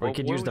 With the we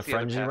could use the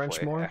frenzy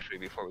wrench more. Actually,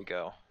 before we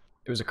go.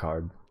 It was a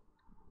card.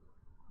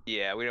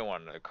 Yeah, we don't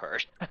want another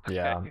card. Okay.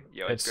 Yeah,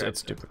 Yo,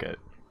 it's duplicate.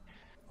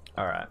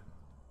 All right.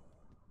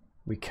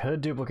 We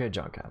could duplicate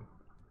Junkhead.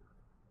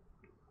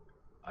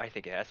 I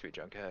think it has to be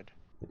Junkhead.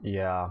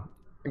 Yeah,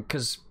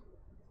 because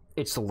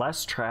it's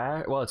less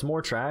trash. Well, it's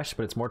more trash,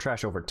 but it's more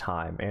trash over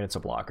time, and it's a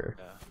blocker.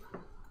 Yeah.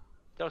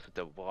 That was with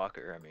the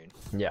blocker, I mean.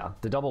 Yeah,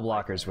 the double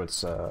blocker is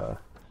what's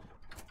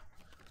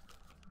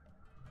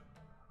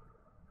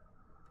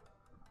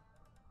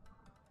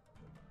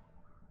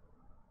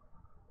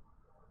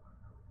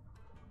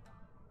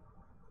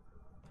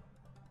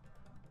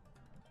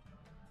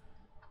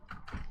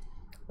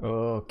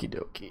Okie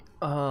dokie.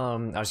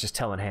 I was just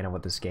telling Hannah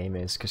what this game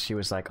is because she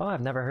was like, "Oh, I've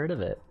never heard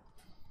of it."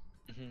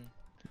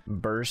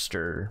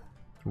 Burster,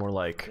 more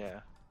like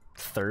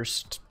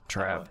thirst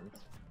trap,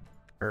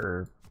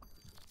 or.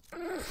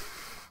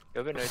 It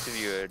would be nice if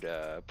you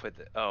would put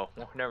the. Oh,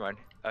 well, never mind.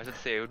 I was going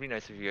to say it would be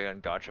nice if you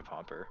got Gotcha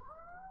Pomper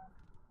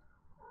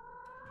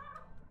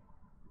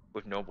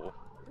with Noble.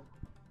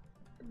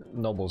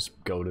 Noble's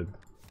goated.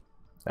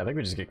 I think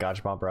we just get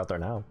Gotcha Pomper out there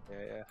now.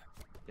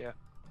 Yeah.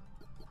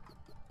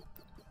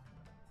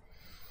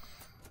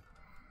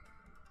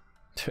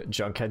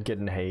 Junkhead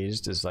getting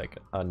hazed is like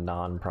a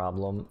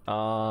non-problem.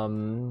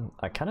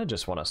 I kind of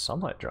just want a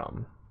Sunlight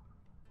Drum.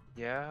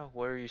 Yeah,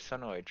 what are you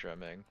Sunlight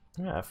drumming?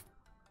 Yeah,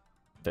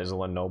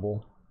 Fizzle and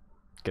Noble.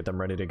 Get them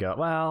ready to go.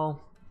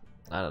 Well,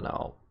 I don't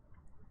know.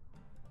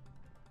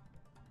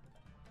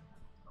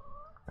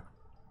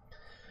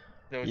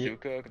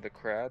 Nozuka, the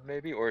crab,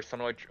 maybe, or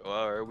Sunlight.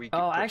 Or we.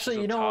 Oh,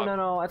 actually,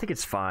 no. I think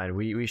it's fine.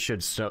 We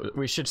should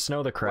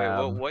snow the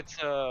crab. Wait,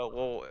 what's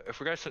well, if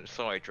we're gonna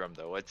Sunlight Drum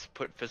though, let's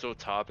put Fizzle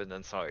top and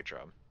then Sunlight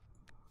Drum.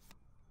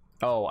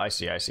 Oh, I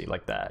see,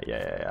 like that.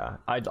 Yeah.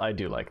 I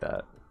do like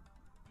that.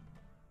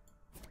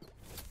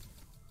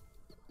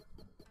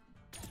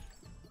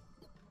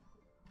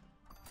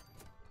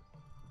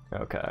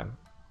 Okay.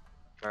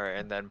 All right,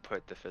 and then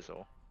put the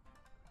Fizzle.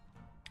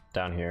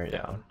 Down here, yeah.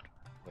 Down.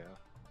 Yeah.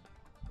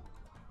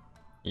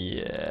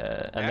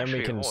 Yeah, and then we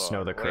Actually, can hold snow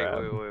on. the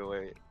crab.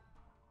 Wait.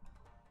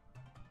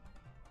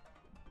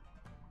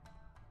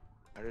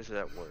 How does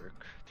that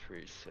work?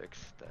 3, 6,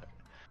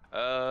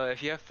 that.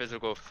 If you have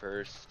physical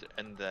first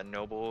and then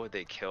noble,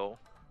 they kill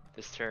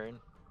this turn.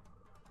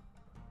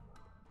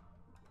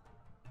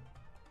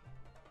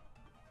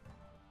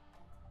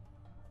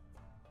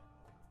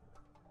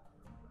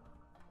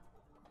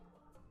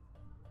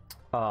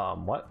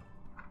 What?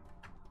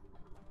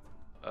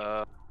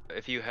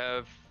 If you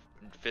have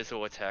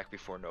physical attack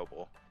before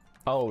noble.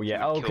 Oh,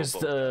 yeah. Oh, kill because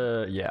both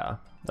the... Yeah,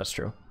 that's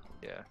true.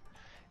 Yeah.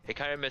 It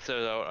kind of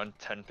misses out on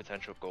 10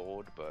 potential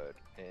gold, but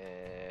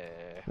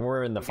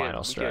We're in the we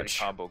final get stretch.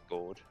 combo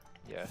gold.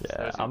 Yeah.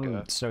 Yeah, I'm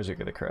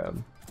Snowzuka the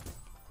crab.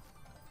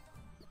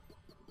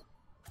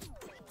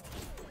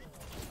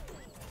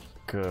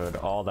 Good.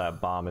 All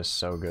that bomb is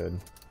so good.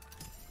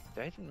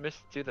 Did I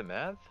do the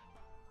math?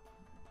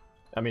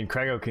 I mean,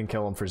 Krego can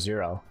kill him for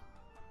 0.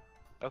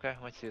 Okay,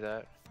 let's do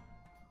that.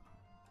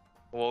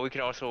 Well, we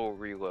can also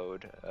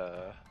reload.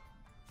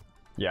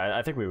 Yeah,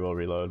 I think we will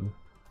reload.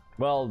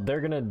 Well,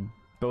 they're gonna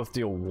both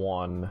deal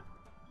 1.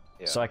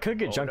 Yeah. So I could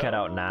get Junkhead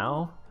out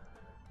now.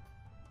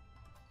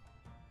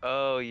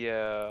 Oh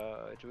yeah.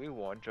 Do we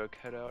want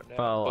Jughead out now?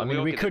 Well, But I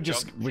mean, we could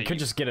don't get the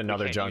just get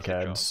another can't use the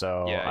Junkhead, junk.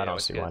 so Yeah, I don't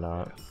let's see get- why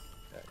not.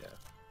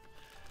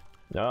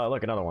 Yeah. Oh,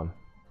 look, another one.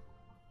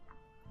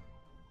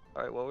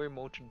 All right. Well, we're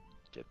motion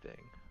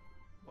dipping.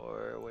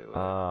 Or wait.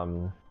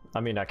 I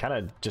mean, I kind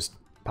of just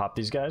pop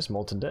these guys,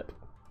 molten dip,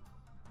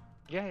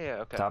 Yeah.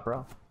 Okay. top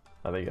row.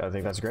 I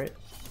think that's great.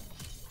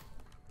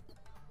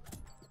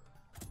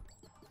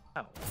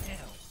 Oh, ew.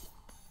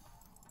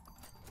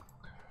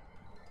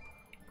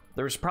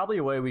 There's probably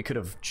a way we could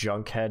have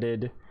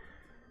Junkheaded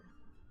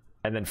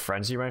and then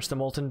Frenzy Wrench the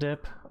molten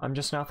dip. I'm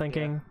just now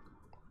thinking,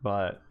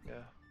 but Yeah.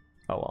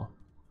 oh well.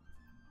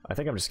 I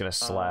think I'm just gonna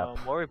slap.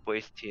 What are we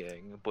blaze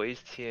teeing?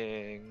 Blaze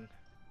teeing.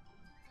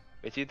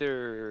 It's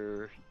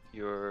either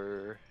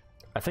your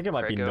I think it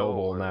might be Krego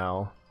noble or-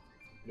 now,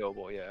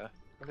 noble, yeah.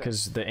 Okay.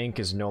 because the ink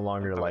is no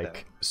longer cover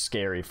like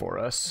scary for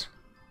us.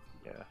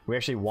 Yeah. We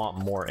actually want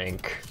more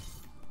ink.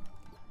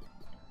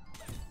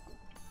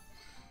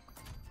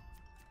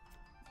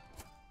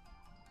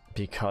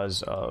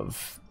 Because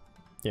of,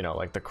 you know,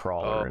 like the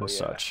crawler and yeah.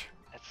 such.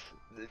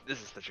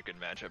 This is such a good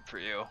matchup for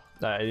you.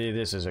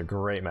 This is a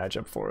great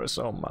matchup for us.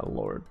 Oh my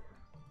lord.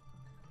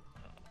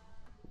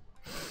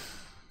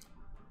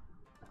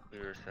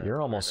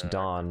 You're almost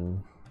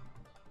done.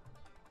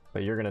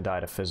 But you're gonna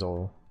die to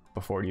fizzle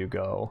before you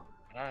go.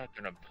 I'm not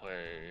gonna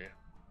play.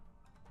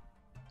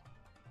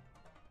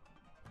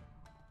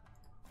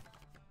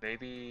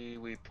 Maybe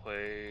we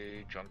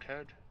play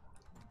Junkhead?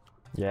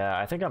 Yeah,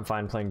 I think I'm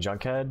fine playing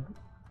Junkhead.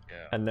 Yeah.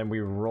 And then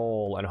we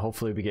roll and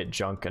hopefully we get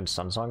Junk and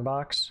Sunsong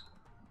box.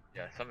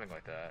 Yeah, something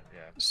like that,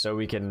 yeah. So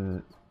we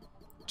can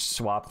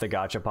swap the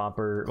Gotcha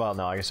Pomper. Well,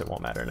 no, I guess it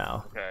won't matter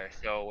now. Okay,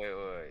 so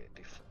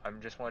wait.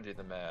 I'm just want to do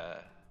the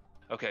math.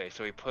 Okay,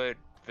 so we put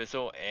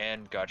Fizzle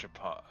and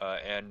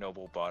and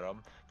Noble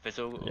bottom.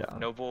 Fizzle, Yeah.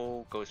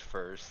 Noble goes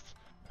first,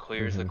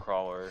 clears the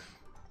crawler,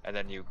 and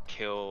then you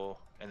kill,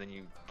 and then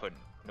you put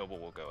Noble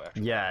will go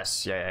after.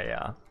 Yes,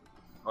 yeah.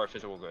 Or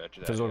Fizzle will go after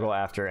that. Fizzle will go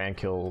after and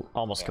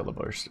almost kill the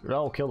burst.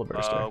 Oh, kill the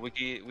burster. We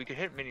could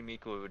hit Mini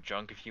Miku with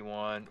Junk if you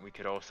want. We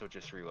could also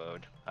just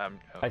reload.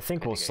 I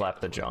think we'll slap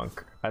the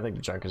Junk. I think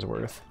the Junk is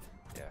worth.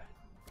 Yeah.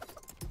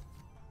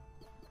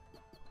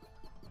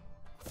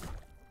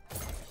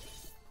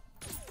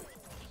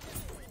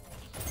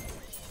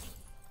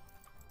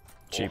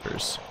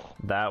 Cheapers.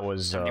 That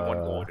was 71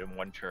 gold in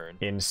 1 turn.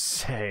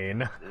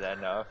 insane. Is that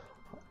enough?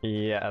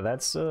 Yeah,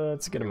 that's a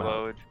good amount.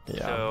 Reload.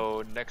 Yeah.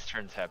 So next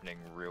turn's happening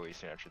really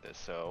soon after this.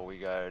 So we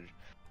got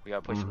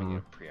to play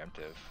something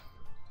preemptive.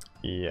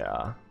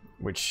 Yeah,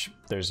 which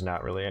there's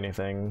not really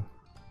anything.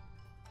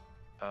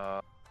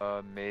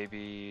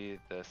 Maybe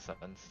the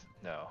suns.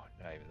 No,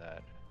 not even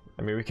that.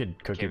 I mean, we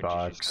could cookie Can't we just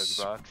box. use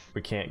cookie box?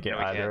 We can't get No,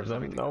 we either can't, of there's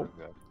them. nothing Nope.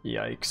 to cookie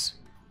Yikes.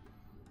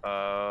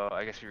 box.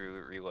 I guess we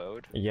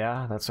reload.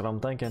 Yeah, that's what I'm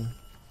thinking.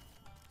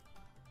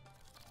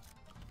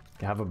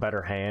 Have a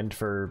better hand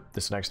for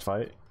this next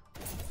fight.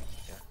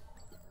 Yeah.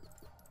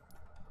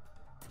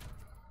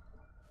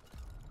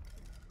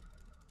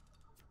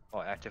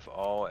 Oh, active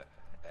all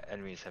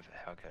enemies have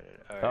Hellcated.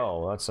 Alright.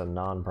 Oh, that's a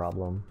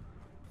non-problem.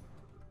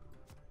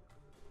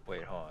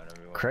 Wait, hold on.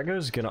 Everyone.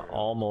 Krego's gonna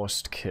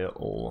almost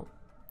kill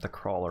the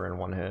crawler in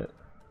 1 hit.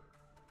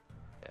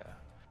 Yeah.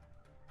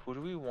 Who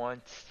do we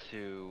want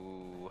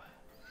to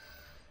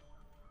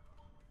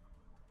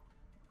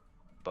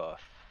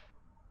buff?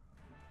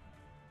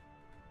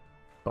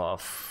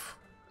 Buff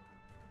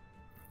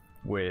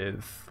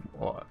with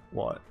what?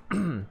 What?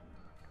 What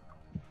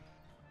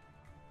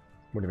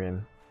do you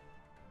mean?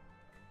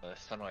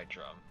 Sunlight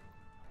Drum.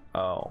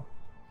 Oh.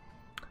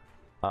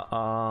 I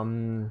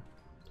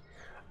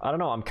don't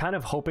know. I'm kind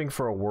of hoping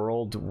for a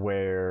world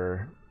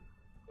where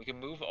We can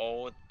move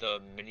all the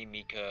Mini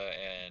Mika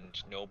and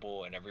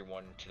Noble and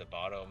everyone to the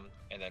bottom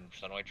and then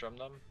Sunlight Drum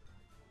them.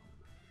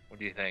 What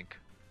do you think?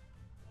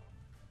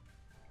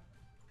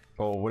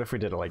 Oh, what if we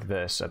did it like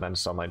this and then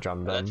Sunlight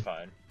drummed them? That's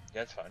fine.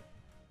 That's fine.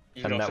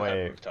 You can And also that way,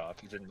 have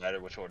rooftop. It doesn't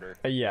matter which order.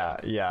 yeah,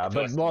 It's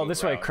but less well, move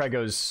this way around.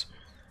 Krego's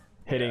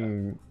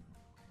hitting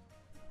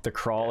the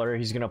crawler.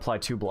 He's gonna apply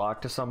 2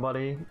 block to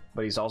somebody,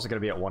 but he's also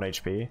gonna be at 1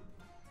 HP.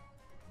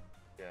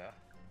 Yeah.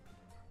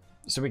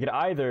 So we could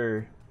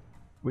either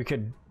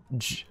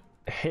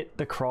hit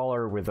the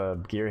crawler with a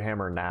gear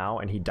hammer now,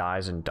 and he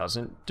dies and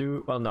doesn't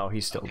do. Well, no, he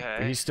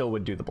still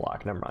would do the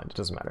block. Never mind, it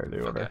doesn't matter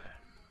the order. Okay.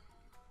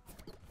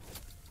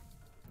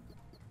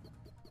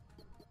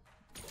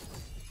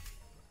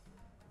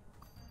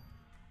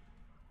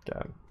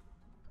 Okay.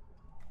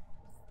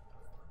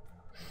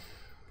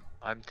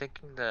 I'm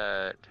thinking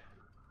that.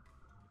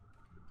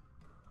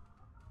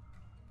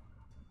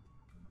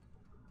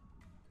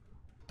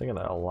 Thinking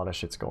that a lot of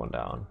shit's going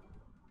down.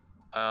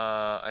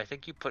 I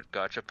think you put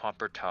Gacha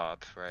Pomper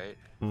top, right?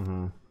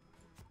 Mm-hmm.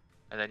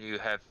 And then you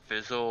have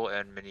Fizzle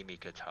and Mini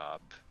Mika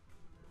top.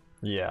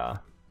 Yeah.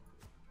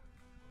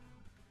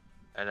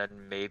 And then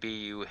maybe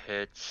you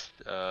hit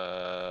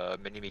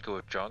Mini Mika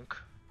with Junk.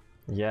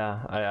 Yeah,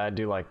 I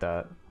do like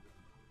that.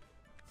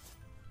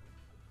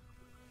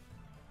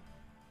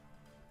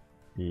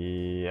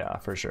 Yeah,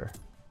 for sure.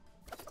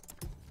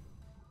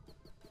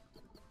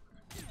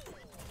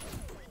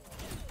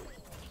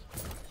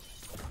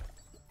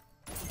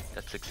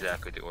 That's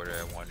exactly the order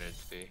I wanted it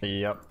to be.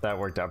 Yep, that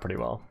worked out pretty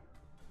well.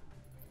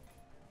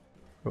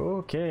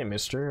 Okay,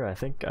 mister. I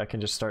think I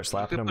can just start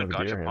slapping him with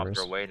gear Gacha hammers.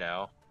 Pomper away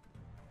now.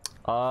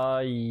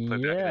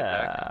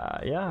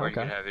 Yeah, Or okay. you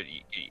can have it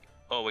eat.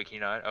 Oh wait, can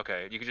you not?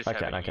 Okay, you can just I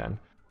have it can.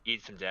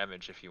 eat some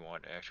damage if you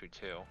want, actually,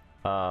 too.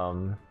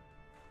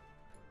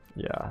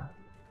 Yeah.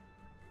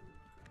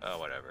 Oh,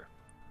 whatever.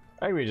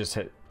 I think we just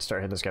start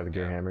hitting this guy with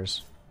gear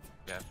hammers.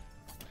 Yeah.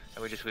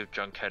 And we just leave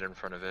Junk Head in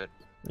front of it.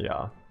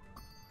 Yeah.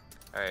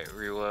 Alright,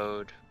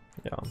 reload.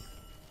 Yeah.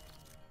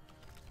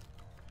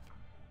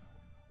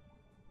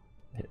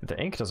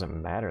 The ink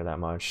doesn't matter that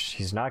much.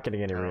 He's not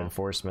getting any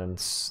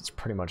reinforcements. It's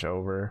pretty much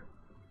over.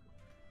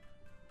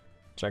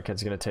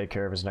 Junkhead's gonna take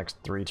care of his next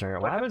 3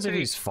 turns. What happens if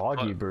he's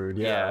Foggy Brood?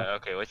 Yeah.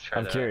 Okay, let's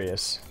try that. I'm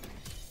curious.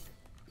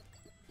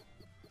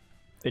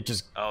 It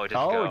just... Oh, it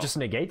doesn't go. It just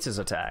negates his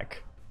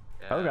attack.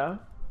 Yeah.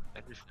 Okay.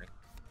 Interesting.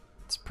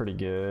 It's pretty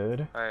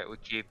good. Alright, we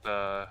keep,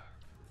 I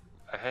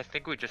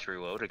think we just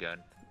reload again.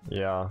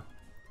 Yeah.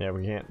 Yeah,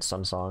 we can't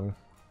Sun Song.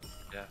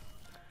 Yeah.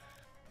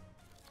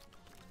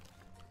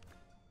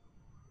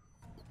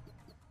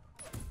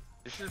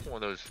 This is one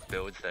of those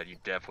builds that you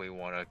definitely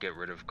want to get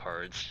rid of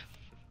cards.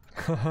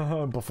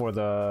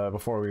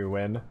 before we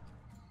win.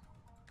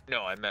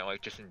 No, I meant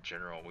like just in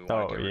general. We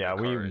want to get rid of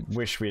cards. We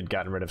wish we had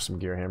gotten rid of some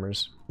gear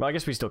hammers. Well, I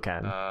guess we still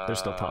can. There's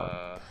still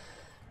time.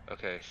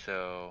 Okay,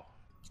 so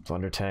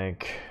Thunder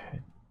Tank,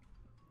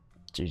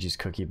 Gigi's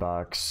Cookie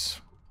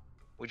Box.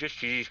 we just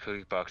GG's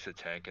Cookie Box the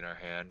tank in our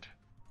hand.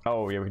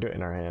 Oh yeah, we can do it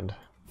in our hand.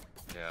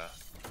 Yeah.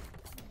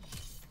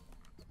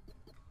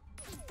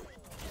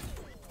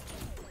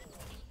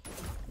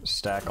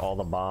 Stack all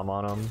the bomb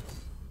on him.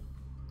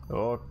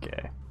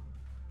 Okay.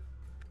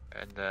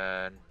 And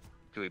then,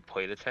 do we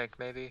play the tank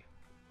maybe?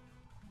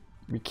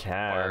 We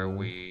can. Or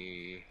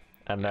we...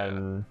 And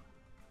then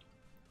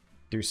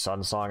do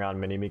Sun Song on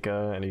Mini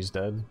Mika and he's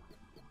dead.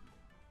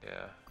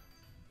 Yeah.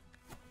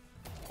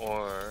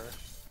 Or...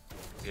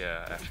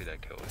 Yeah, actually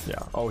that kills.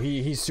 Yeah. Oh,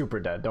 he's super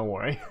dead. Don't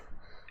worry.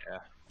 Yeah.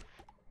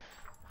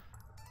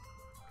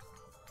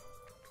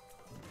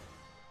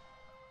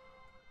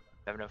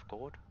 Have enough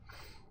gold?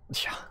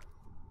 Yeah.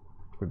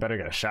 We better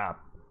get a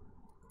shop.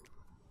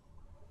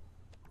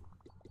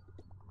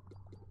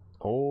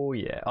 Oh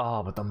yeah.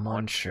 Oh, but the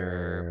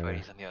Muncher. But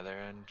he's on the other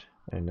end.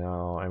 I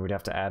know, and we'd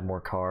have to add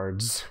more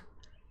cards.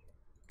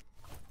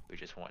 We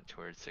just want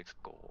towards 6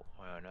 gold.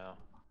 I don't know.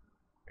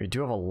 We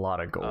do have a lot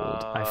of gold.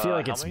 I feel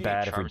like how it's many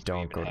bad if we charms do we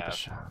don't even go to the have?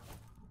 shop.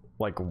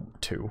 Like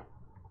 2.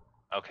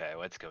 Okay,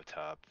 let's go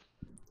top.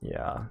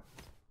 Yeah.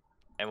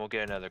 And we'll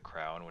get another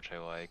crown, which I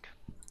like.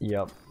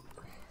 Yep.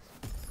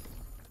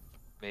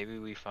 Maybe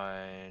we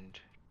find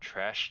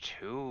trash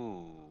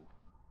 2.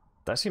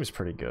 That seems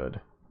pretty good.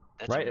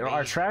 That's right? Our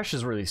amazing. trash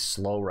is really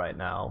slow right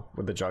now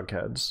with the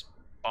Jugheads.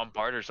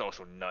 Bombarder's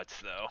also nuts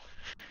though.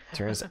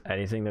 Turns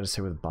anything that is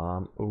hit with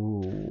bomb.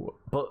 Ooh.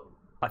 But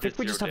I think It's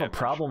we just have 0 a damage,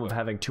 problem of but-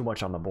 having too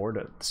much on the board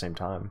at the same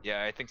time.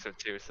 Yeah, I think so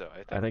too. So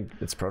I think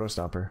it's Proto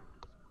Stomper.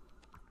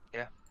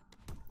 Yeah.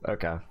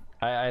 Okay.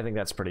 I think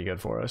that's pretty good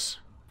for us.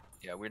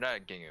 Yeah, we're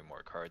not getting any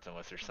more cards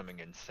unless there's something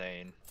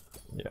insane.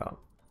 Yeah.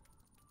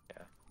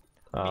 Yeah.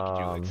 I mean, you could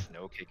do like Um,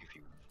 Snow Cake if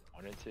you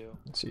wanted to.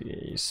 Let's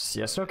see.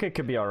 Yeah, Snowcake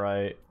could be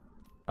alright.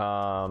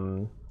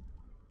 Snowcake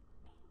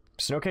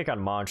on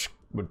Monch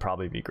would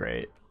probably be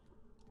great,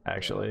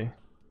 actually.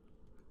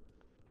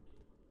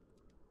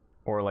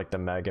 Or like the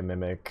Mega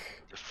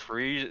Mimic.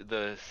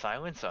 The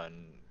silence on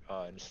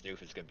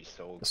Snoof is gonna be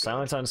so. The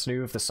silence on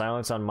Snoof, the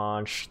silence on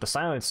Monch. The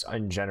silence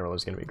in general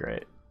is going to be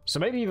great. So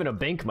maybe even a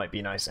Bink might be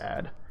a nice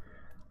add.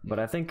 But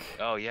I think...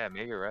 Oh yeah,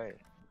 maybe you're right.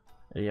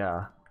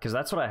 Yeah, because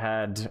that's what I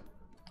had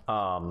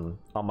on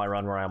my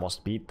run where I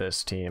almost beat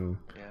this team.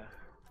 Yeah.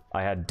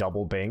 I had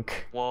double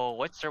bink. Well,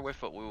 let's start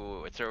with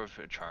let's start with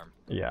a charm.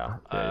 Yeah.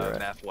 Yeah, you're right.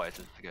 Math-wise,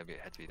 it's gonna be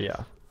has to be this.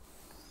 Yeah.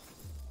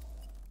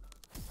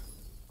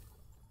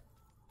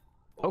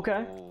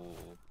 Okay. Ooh.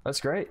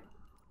 That's great.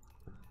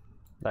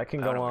 That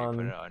can go on.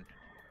 Put it on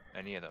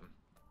any of them.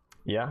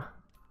 Yeah.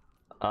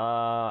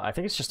 I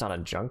think it's just on a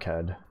junk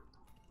head.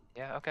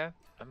 Yeah. Okay.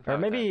 Or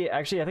maybe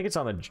actually, I think it's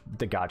on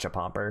the Gacha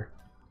Pomper.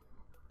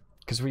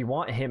 Because we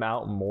want him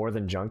out more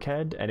than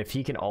Junkhead, and if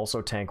he can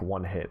also tank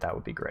one hit, that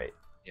would be great.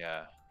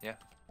 Yeah. Yeah.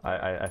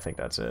 I think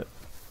that's it.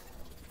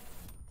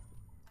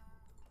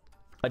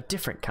 A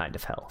different kind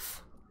of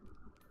health.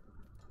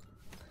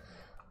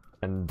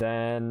 And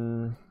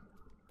then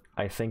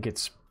I think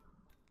it's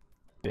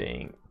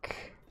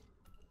Bink.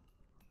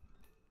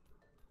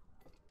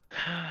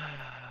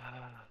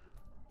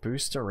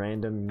 Boost a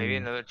random. Maybe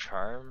another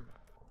charm.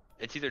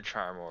 It's either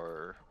charm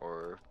or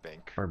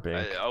Bink. Or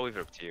Bink. I'll leave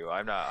it up to you.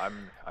 I'm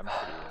pretty.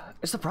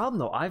 It's the problem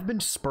though. I've been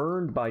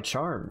spurned by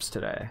charms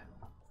today.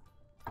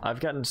 I've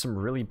gotten some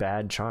really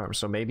bad charms,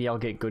 so maybe I'll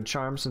get good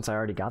charms since I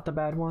already got the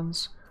bad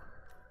ones.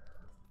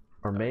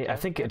 Or may I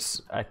think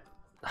it's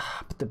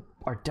but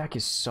our deck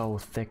is so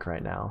thick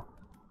right now.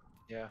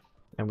 Yeah.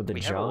 And with the we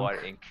junk, have a lot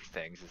of ink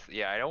things.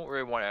 Yeah, I don't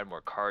really want to add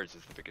more cards.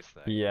 Is the biggest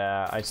thing.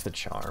 Yeah, it's the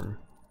charm.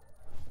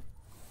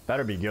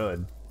 Better be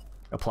good.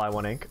 Apply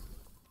 1 ink.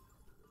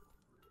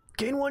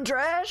 Gain 1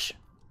 trash.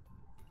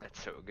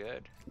 That's so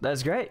good.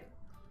 That's great.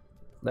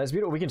 That's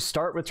beautiful. We can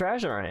start with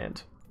trash in our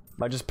hand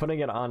by just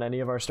putting it on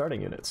any of our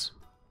starting units.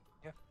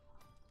 Yeah.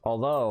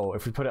 Although,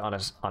 if we put it on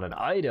an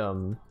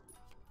item,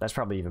 that's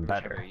probably even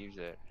better. Use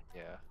it.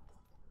 Yeah.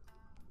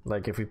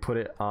 Like if we put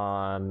it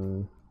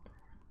on,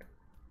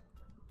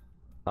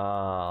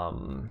 I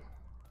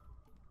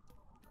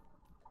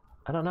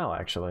don't know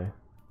actually.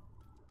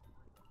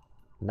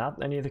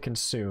 Not any of the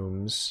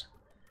consumes.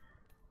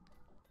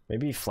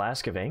 Maybe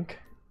Flask of Ink?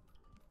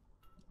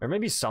 Or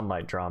maybe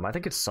Sunlight Drum. I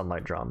think it's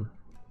Sunlight Drum.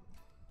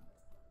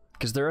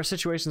 Because there are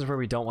situations where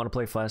we don't want to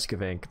play Flask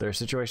of Ink. There are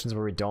situations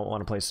where we don't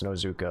want to play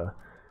Snozuka.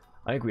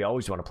 I think we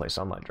always want to play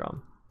Sunlight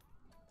Drum.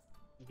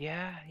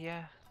 Yeah,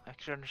 yeah. I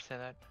should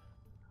understand that.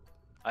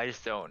 I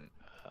just don't.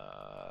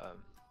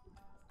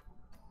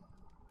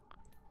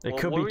 It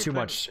could be too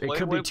much. It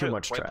could be too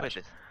much trash.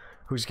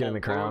 Who's getting the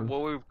crown?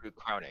 What were we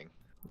crowning?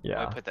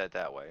 Yeah. Why put that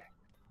that way?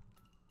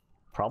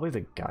 Probably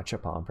the Gacha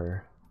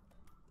Pomper.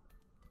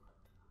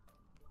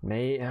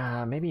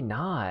 Maybe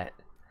not.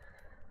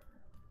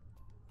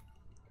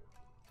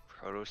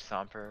 Proto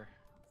Stomper.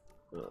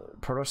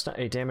 Proto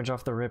 8 damage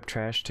off the rip,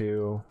 trash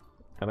 2,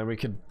 and then we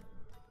could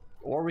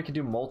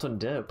do Molten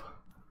Dip.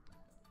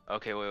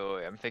 Okay,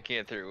 wait. I'm thinking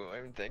it through.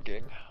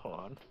 Hold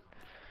on.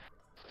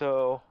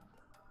 So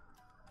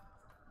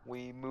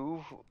we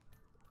move.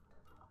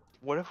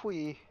 What if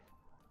we?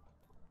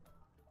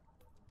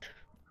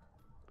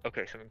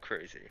 Okay, something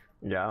crazy.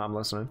 Yeah, I'm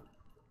listening.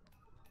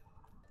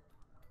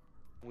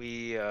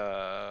 We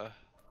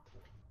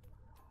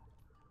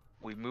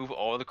move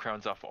all the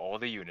crowns off all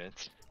the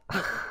units.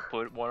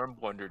 Put one on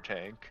Blunder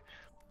Tank.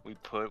 We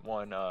put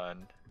one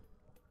on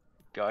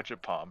Gacha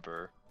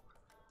Pomper.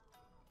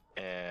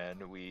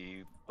 And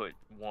we put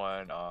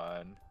one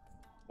on,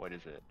 what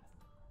is it?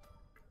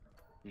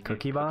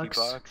 Cookie Box?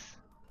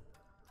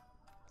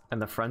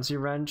 And the Frenzy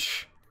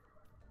Wrench.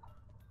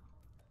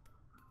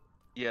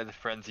 Yeah, the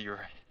Frenzy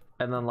Wrench.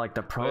 And then like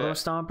the Proto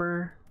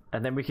Stomper.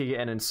 And then we could get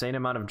an insane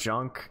amount of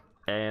junk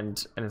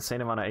and an insane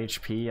amount of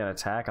HP and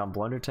attack on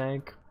Blunder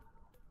Tank.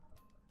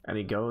 And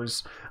he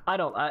goes.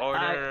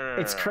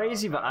 It's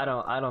crazy, but I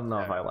don't know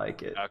if I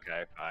like it.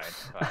 Okay,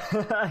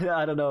 fine.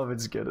 I don't know if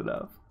it's good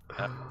enough.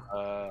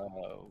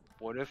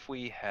 What if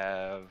we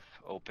have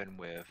open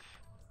with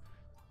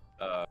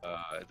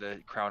the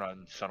crown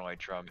on Sunlight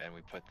Drum and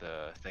we put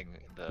the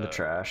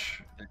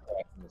trash in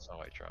the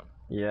Sunlight Drum?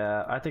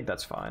 Yeah, I think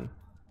that's fine.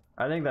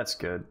 I think that's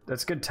good.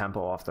 That's good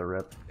tempo off the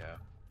rip. Yeah.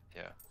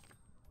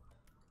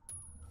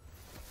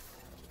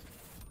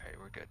 Alright,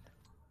 we're good.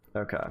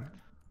 Okay.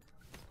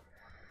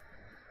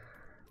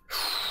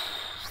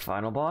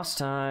 Final boss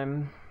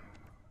time.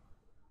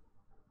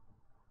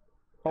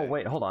 Oh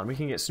wait, hold on. We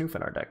can get Snoof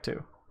in our deck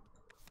too.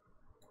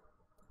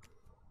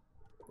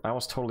 I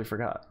almost totally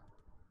forgot.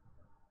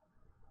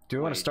 Do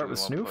we want to start with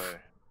Snoof?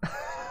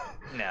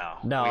 No.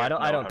 No, I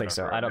don't think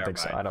so. I don't think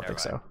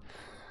so.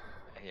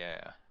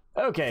 Yeah.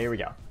 Okay, here we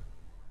go.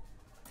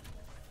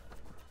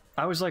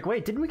 I was like,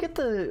 wait, didn't we get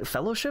the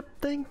fellowship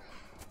thing?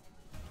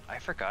 I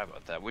forgot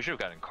about that. We should have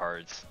gotten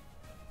cards.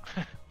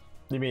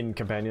 You mean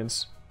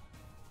companions?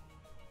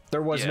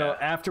 There was no,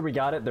 after we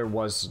got it, there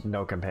was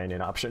no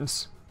companion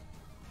options.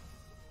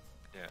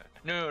 Yeah.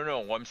 No.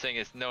 What I'm saying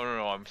is, no.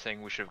 I'm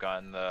saying we should have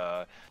gotten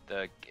the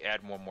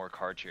add one more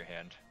card to your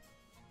hand.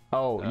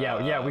 Oh,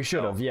 yeah, we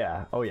should have,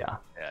 yeah. Oh, yeah.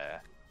 Yeah.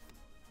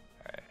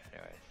 Alright,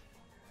 anyways.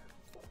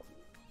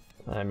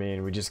 I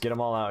mean, we just get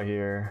them all out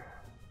here.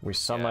 We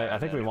sunlight. I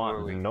think we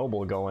want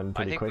Noble going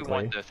pretty quickly. We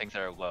want the things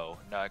that are low,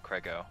 not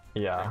Krego.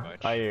 Yeah,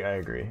 I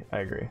agree.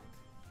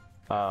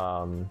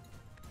 And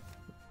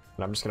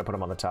I'm just gonna put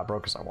him on the top row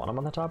because I want him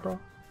on the top row.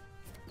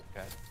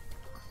 Okay.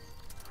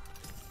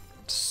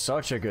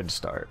 Such a good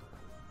start.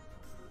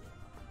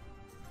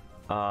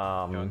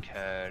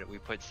 Junkhead. We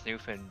put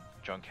Snoof and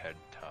Junkhead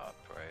top,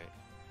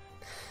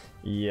 right?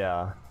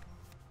 Yeah.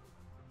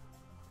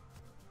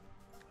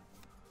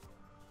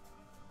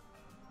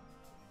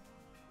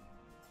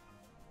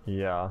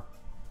 Yeah.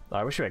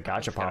 I wish we had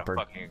Gotcha Pomper.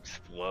 Fucking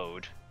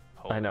explode.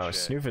 Holy I know,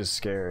 shit. Snoof is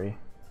scary.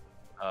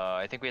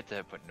 I think we have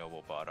to put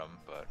Noble bottom,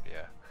 but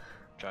yeah.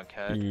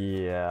 Junkhead.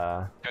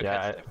 Yeah.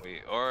 Junkhead's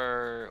definitely,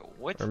 or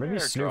what's or maybe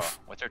their draw? Snoof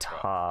What's their draw?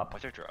 top.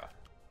 What's their draw?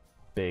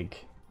 Big.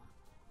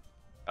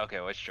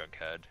 Okay, what's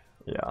Junkhead?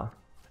 Yeah.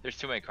 There's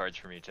too many cards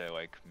for me to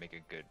like make a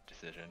good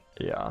decision.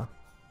 Yeah.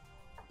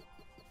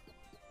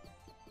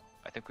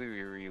 I think we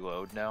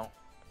reload now.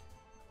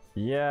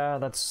 Yeah,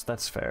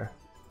 that's fair.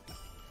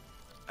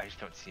 I just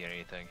don't see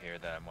anything here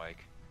that I'm like.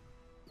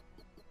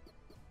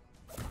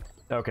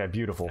 Okay,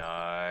 beautiful.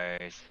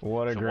 Nice.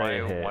 What a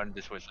great hit.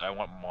 I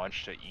want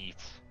Monch to eat.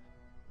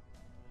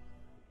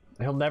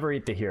 He'll never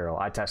eat the hero.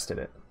 I tested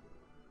it.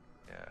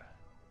 Yeah.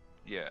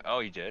 Yeah. Oh,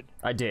 you did?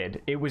 I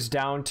did. It was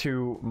down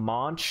to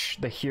Monch,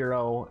 the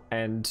hero,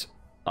 and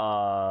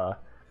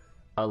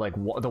like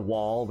the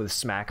wall with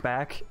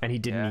Smackback, and he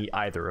didn't eat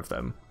either of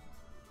them.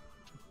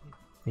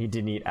 He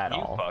didn't eat at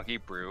all. Foggy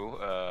Brew,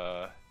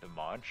 the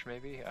Monch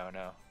maybe? I don't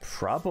know.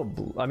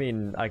 Probably. I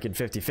mean, I could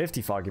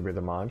 50-50 Foggy Brew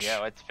the Monch. Yeah,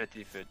 let's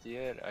 50-50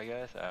 it, I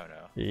guess. I don't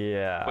know.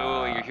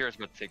 Yeah. Wait, your hero's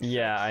got 6.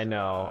 Yeah, I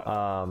know.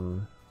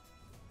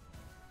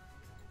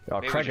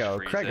 Oh,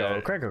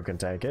 Krego can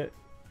take it.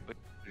 But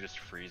just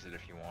freeze it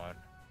if you want.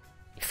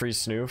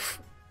 Freeze Snoof.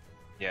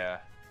 Yeah.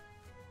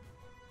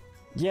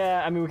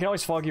 Yeah, I mean, we can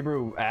always Foggy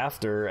Brew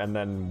after, and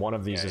then one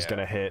of these is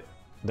gonna hit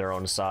their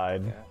own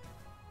side.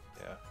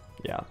 Yeah.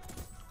 Yeah.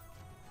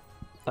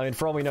 I mean,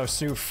 for all we know,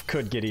 Snoof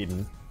could get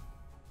eaten.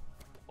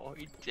 Oh,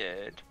 he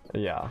did.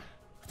 Yeah.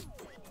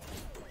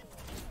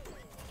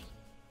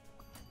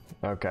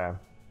 Okay.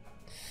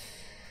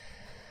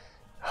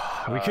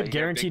 We could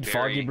guaranteed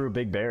Foggy Brew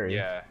Big Berry.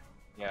 Yeah.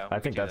 I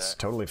think that's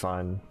totally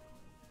fine.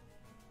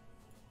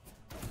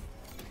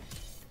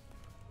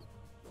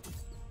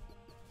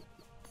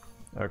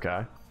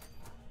 Okay.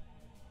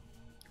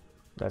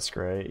 That's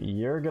great.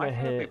 You're gonna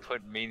hit. We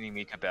put Mini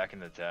Mika back in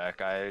the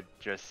deck. I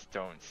just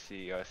don't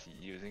see us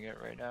using it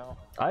right now.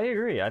 I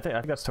agree. I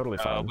think that's totally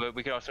fine. But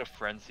we could also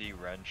Frenzy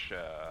Wrench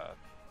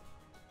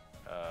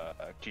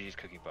Gigi's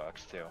Cookie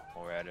Box too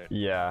while we're at it.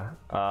 Yeah.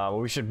 Well,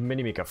 we should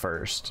Mini Mika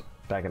first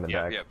back in the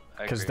deck. Yep.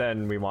 Because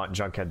then we want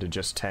Junkhead to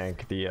just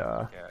tank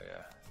the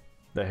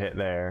the hit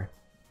there.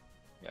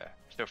 Yeah.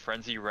 So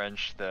Frenzy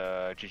Wrench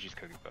the Gigi's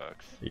Cookie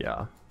Box.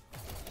 Yeah.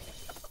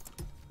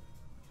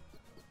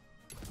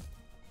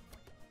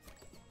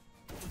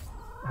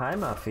 Hi,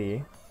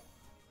 Muffy.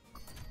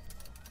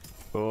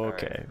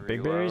 Okay, right,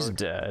 Big Berry's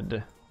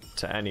dead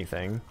to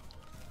anything.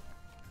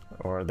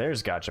 Or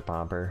there's Gotcha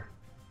Pomper.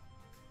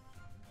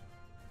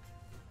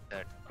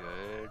 That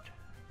good?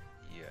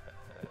 Yeah.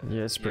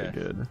 Yeah, it's pretty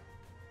good.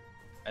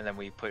 And then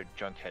we put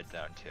Junkhead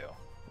down too.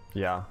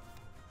 Yeah.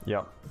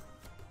 Yep.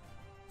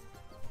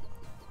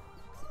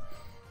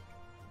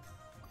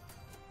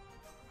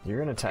 You're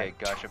gonna attack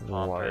Gotcha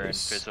Pomper and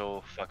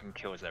Fizzle fucking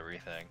kills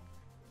everything.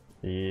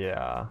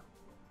 Yeah.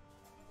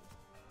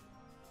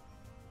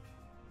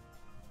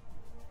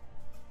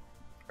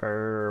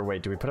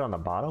 Wait, do we put it on the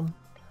bottom?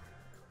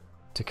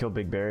 To kill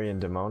Big Berry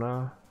and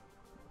Demona?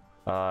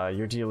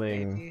 You're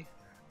dealing...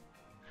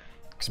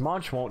 Because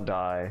Monch won't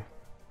die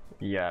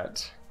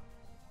yet.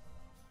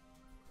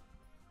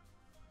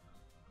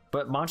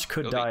 But Monch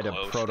could die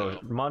to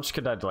Monch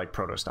could die to like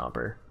Proto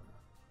Stomper.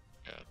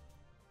 Yeah.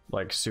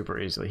 Like super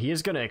easily. He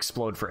is gonna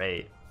explode for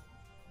 8.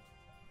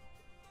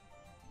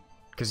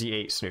 Because he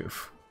ate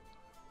Snoof.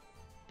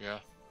 Yeah.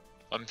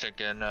 I'm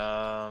thinking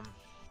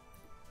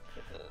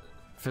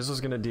Fizzle's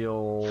gonna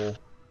deal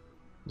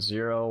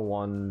 0,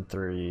 1,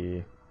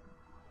 3.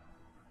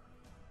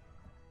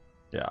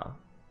 Yeah.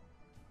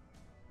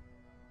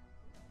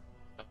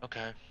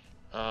 Okay.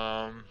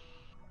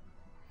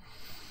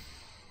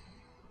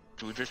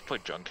 Do we just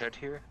put Junkhead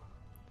here?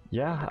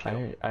 Yeah,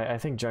 I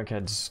think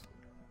Junkhead's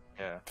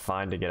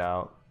fine to get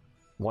out.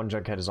 One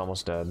Junkhead is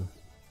almost dead.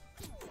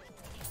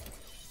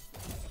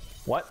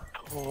 What?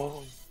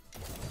 Oh.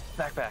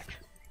 Back.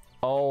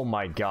 Oh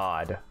my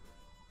god.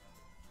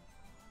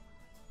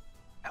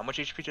 How much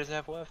HP does it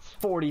have left?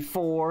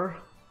 44.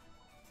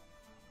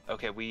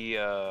 Okay, we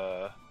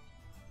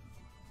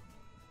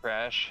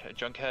crash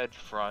Junkhead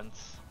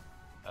fronts.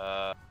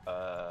 Yeah.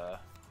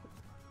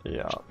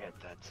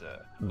 That's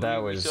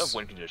we still have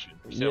win condition.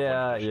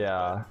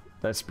 Yeah.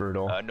 That's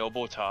brutal.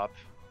 Noble top.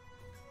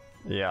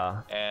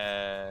 Yeah.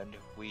 And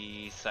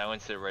we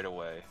silence it right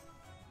away.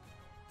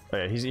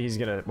 Okay, he's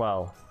gonna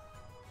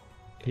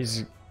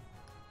he's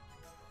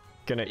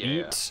gonna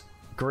eat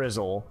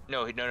Grizzle.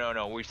 No.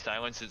 We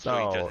silence it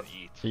so he doesn't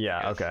eat.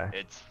 Yeah. Okay.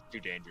 It's too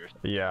dangerous.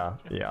 Yeah.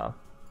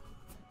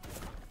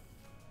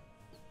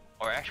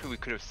 Or actually, we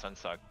could have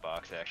Sunsock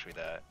box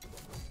that.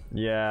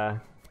 Yeah.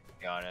 To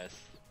be honest.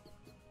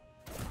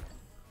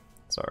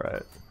 It's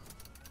alright.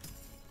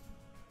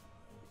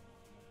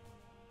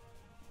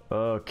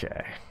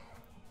 Okay.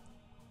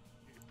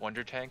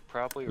 Wonder Tank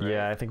probably, right?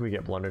 Yeah, I think we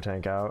get Blunder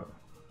Tank out.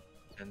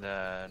 And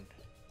then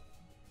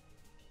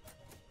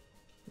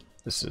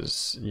This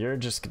is, you're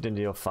just gonna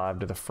deal 5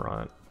 to the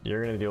front.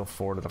 You're gonna deal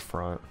 4 to the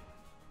front.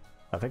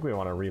 I think we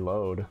want to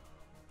reload.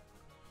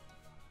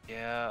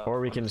 yeah. Or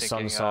we I'm can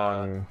thinking,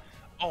 Sunsong.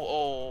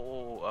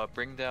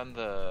 bring down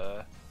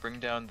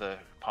the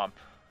pump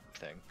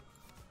thing.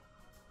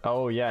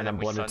 Oh yeah, and And then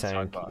then we Blunder Sunsong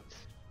Tank. bots.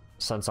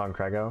 Sunsong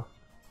Krego.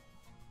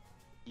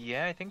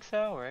 Yeah, I think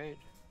so, right?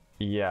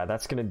 Yeah,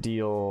 that's gonna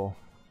deal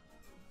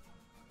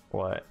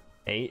what,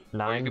 8, Or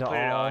 9 you to can put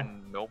it all.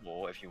 on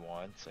noble if you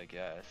want, I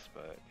guess,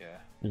 but yeah.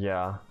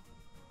 Yeah.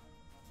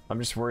 I'm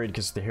just worried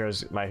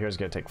because my hero's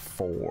gonna take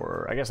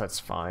 4. I guess that's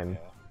fine. Yeah.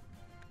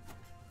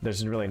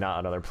 There's really not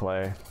another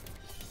play.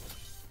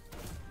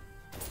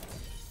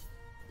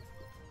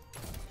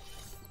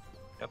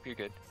 Nope, you're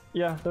good.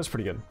 Yeah, that was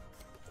pretty good.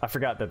 I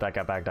forgot that that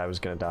guy back die was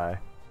gonna die.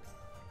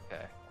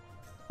 Okay.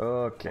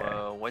 Okay.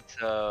 What's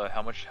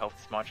how much health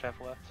does Monch have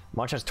left?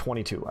 Monch has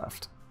 22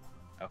 left.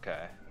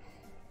 Okay.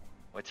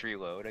 Let's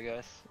reload, I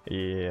guess.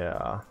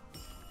 Yeah.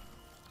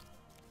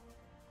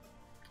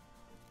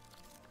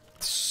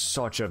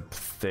 Such a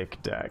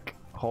thick deck.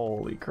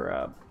 Holy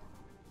crap.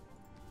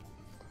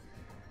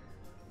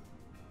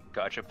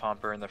 Gotcha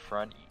Pomper in the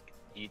front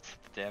eats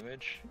the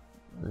damage.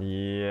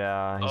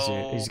 Yeah,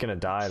 he's gonna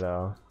die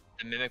though.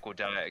 The Mimic will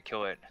die,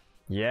 kill it.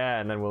 Yeah,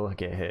 and then we'll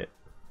get hit.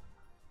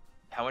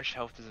 How much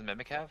health does the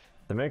Mimic have?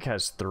 The Mick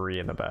has 3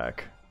 in the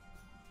back.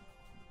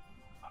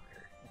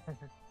 Fucker.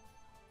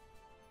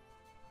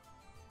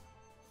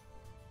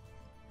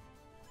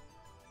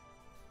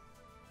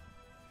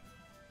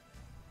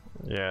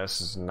 Yeah,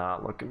 this is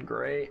not looking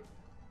great.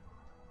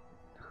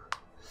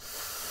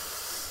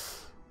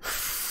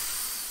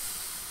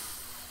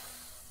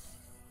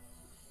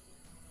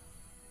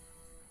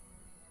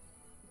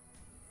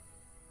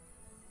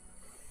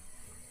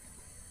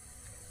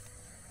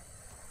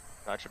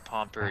 Gotcha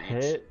Pomper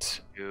Hit,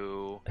 eats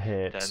 2.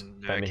 hit, Then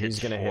and Mimic he's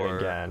hits gonna 4. hit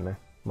again.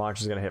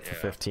 Monch is gonna hit for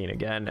Yeah. 15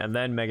 again, and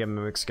then Mega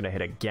Mimic's gonna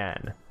hit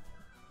again.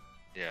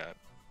 Yeah.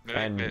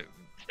 And-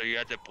 So you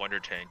have to Blunder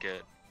Tank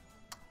it.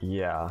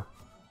 Yeah.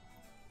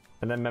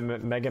 And then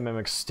Mega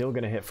Mimic's still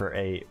gonna hit for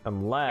 8,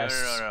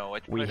 unless No.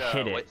 Let's we put,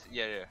 hit it.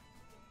 Yeah.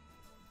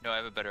 No, I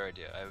have a better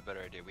idea.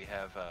 We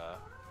have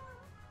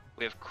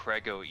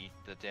Krego eat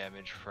the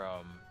damage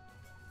from.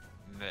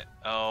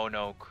 Oh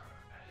no.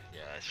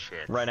 Yeah,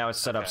 shit. Right now it's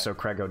set up Okay. so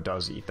Krego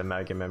does eat the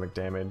Mega Mimic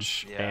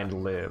damage Yeah.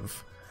 and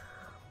live.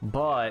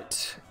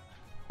 But,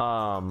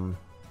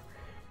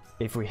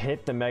 if we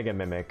hit the Mega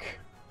Mimic,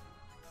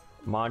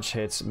 Monch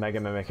hits, Mega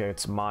Mimic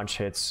hits, Monch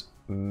hits,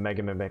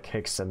 Mega Mimic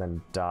hits, and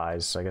then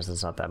dies, so I guess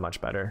it's not that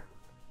much better.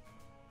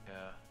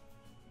 Yeah.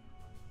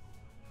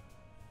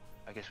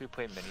 I guess we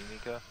play Mini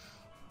Mika.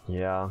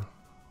 Yeah.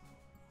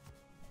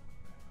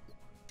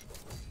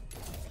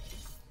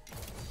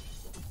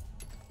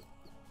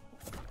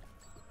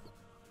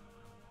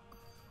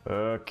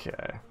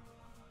 Okay.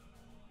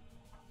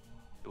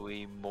 Do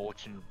we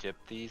molten dip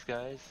these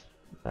guys?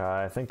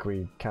 I think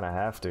we kind of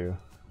have to.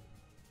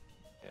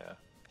 Yeah.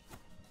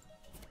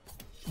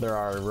 There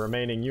are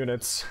remaining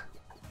units.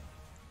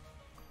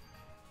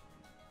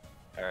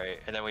 Alright,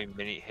 and then we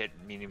hit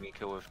Mini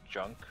Mika with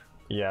junk.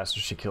 Yeah, so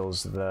she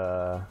kills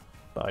the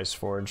Ice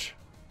Forge.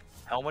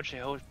 How much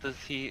health does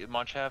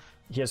Monch have?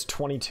 He has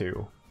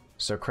 22,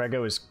 so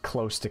Krego is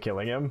close to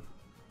killing him.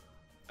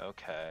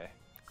 Okay.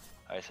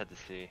 I just had to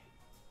see.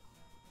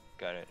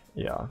 Got it.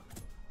 Yeah.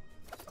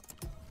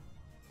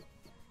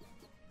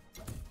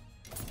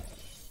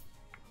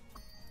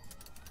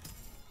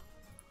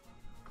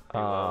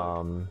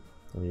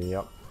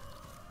 Yep.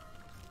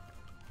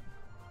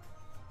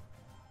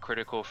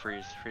 Critical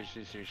freeze.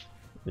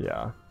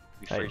 Yeah.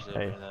 We Hey, freeze it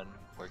hey. and then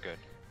we're good.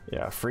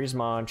 Yeah, freeze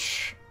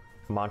Monch.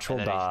 Monch will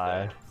And then he's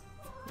die. dead.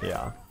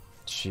 Yeah.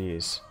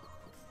 Jeez.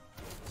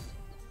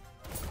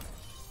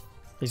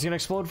 He's gonna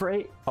explode for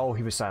 8? Oh,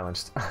 he was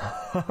silenced.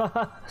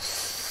 I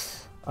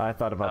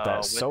thought about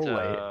that so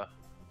late.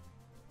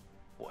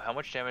 How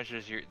much damage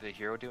is the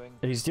hero doing?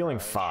 He's dealing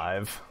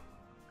Barrage? 5.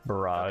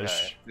 Barrage.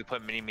 Okay. We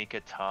put Mini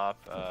Mika top.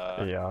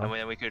 Yeah. And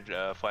then we could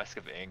Flask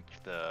of Ink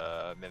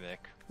the Mimic.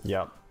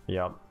 Yep,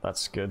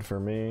 that's good for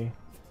me.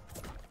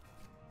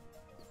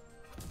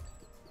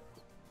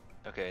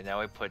 Okay, now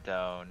we put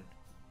down.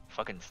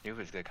 Fucking Snoop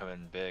is gonna come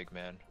in big,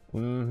 man.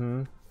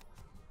 Mm-hmm.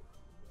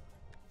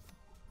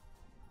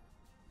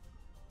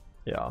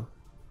 Yeah.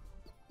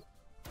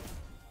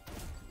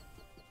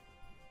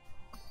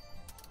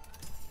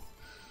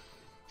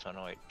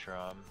 Sunlight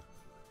Drum.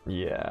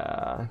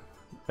 Yeah.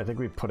 I think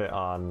we put it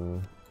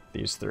on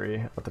these 3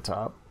 at the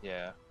top.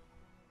 Yeah.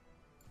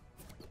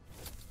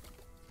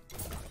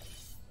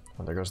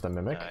 Oh, there goes the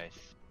Mimic.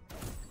 Nice.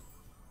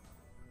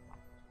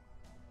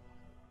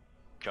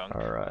 Junk.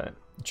 Alright.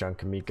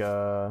 Junk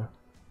Mika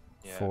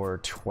Yeah. for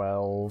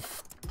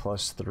 12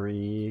 plus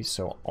 3,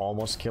 so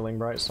almost killing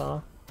Bright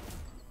Saw.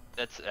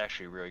 That's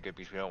actually really good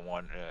because we don't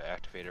want to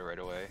activate it right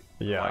away.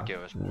 We Yeah. wanna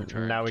give us more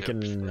turn Now we to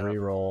can spin up.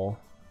 reroll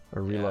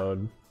or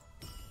reload.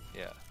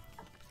 Yeah.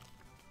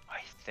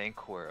 I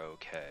think we're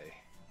okay.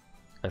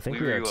 I think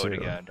we are reload too.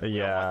 again. We don't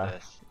Yeah. want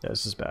this. Yeah,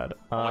 this is bad.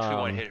 Unless we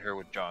want to hit her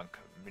with junk.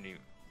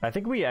 I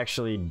think we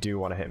actually do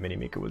want to hit Mini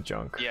Mika with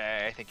junk.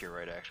 Yeah, I think you're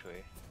right,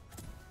 actually.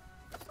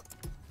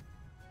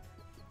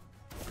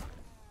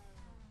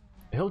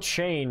 He'll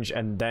change,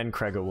 and then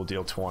Krego will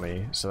deal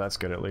 20, so that's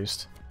good at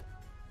least.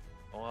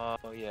 Well,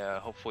 yeah,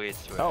 hopefully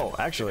it's... Oh,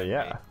 actually,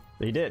 yeah.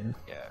 He did.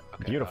 Yeah,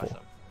 okay, Beautiful.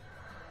 awesome.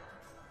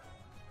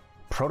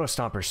 Proto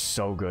Stomper's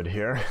so good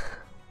here.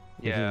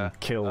 You Yeah. can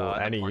kill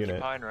any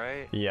unit.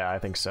 Right? Yeah, I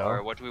think so.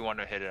 Or what do we want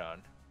to hit it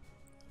on?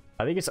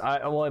 I think it's...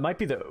 well, it might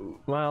be the...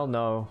 Well,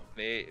 no.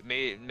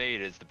 Maybe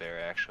it is the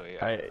bear, actually.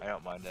 I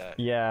don't mind that.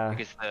 Yeah.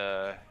 Because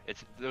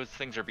those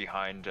things are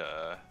behind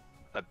a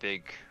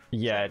big...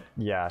 Yeah,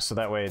 yeah, so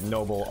that way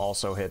Noble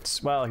also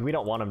hits... Well, we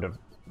don't want him to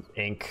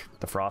ink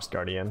the Frost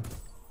Guardian.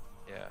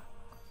 Yeah.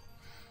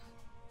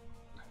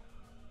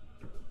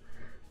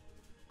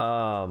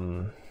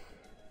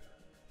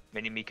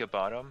 Mini Mika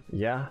bottom.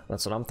 Yeah,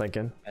 that's what I'm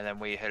thinking. And then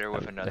we hit her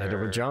with another... Hit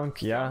her with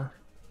junk, yeah.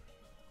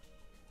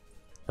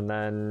 And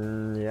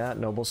then, yeah,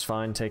 Noble's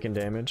fine taking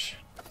damage.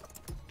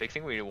 Big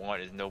thing we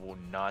want is Noble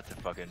not to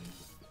fucking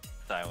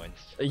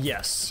silence.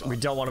 Yes, we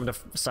don't want him to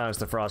silence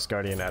the Frost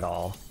Guardian at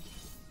all.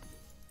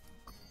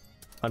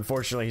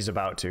 Unfortunately, he's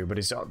about to, but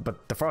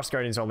the Frost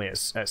Guardian's only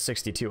at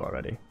 62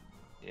 already.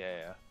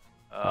 Yeah.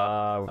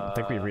 I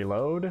think we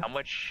reload. How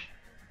much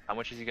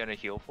is he gonna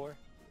heal for?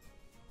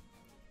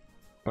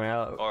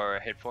 Well, or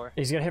hit for?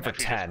 He's gonna hit for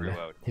Actually,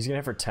 10. He's gonna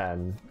hit for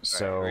 10.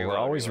 So right, we're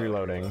always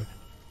reloading.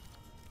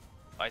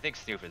 I think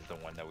Snoof is the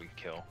one that we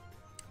kill.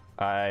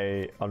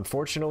 I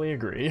unfortunately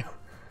agree.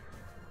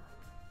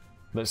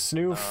 But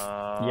Snoof,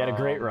 he had a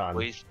great run.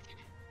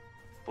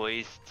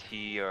 Blaze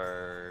T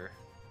or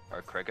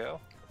Krego?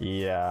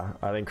 Yeah,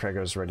 I think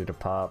Krego's ready to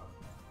pop.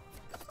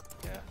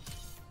 Yeah.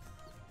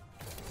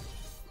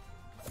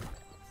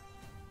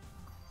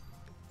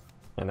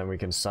 And then we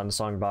can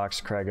Sunsong box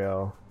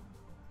Krego.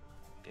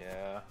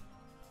 Yeah.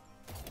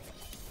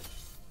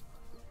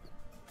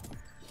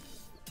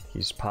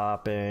 He's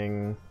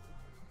popping.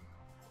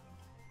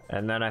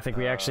 And then I think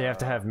we actually have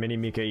to have Mini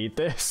Mika eat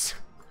this.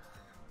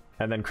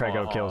 And then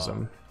Krego kills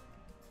him.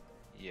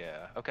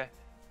 Yeah, okay.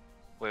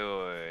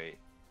 Wait.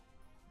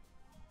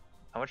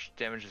 How much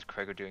damage is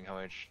Krego doing? How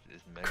much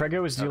is Mini?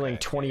 Krego is dealing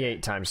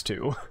 28 times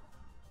 2.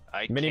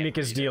 Mini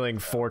Mika's dealing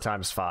 4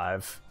 times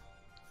 5.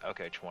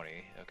 Okay, 20.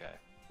 Okay.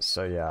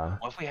 So yeah.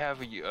 What if we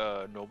have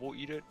a Noble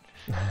eat it?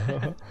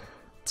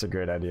 It's a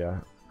great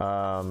idea.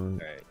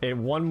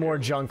 And one more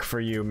junk for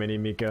you, Mini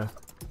Mika.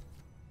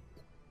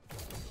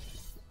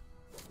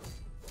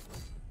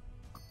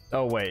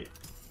 Oh wait.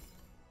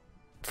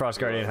 Frost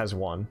Guardian has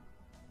 1.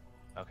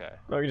 Okay.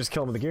 Oh, you just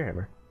kill him with the Gear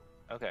Hammer.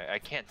 Okay, I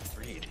can't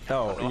read.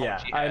 Oh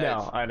yeah,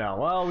 I know.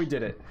 Well, we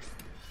did it.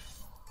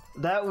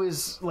 That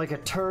was like a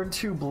turn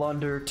 2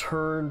 blunder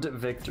turned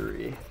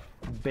victory.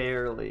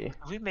 Barely.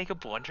 Did we make a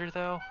blunder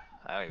though?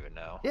 I don't even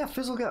know. Yeah,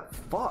 Fizzle got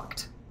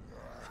fucked.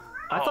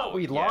 I thought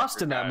we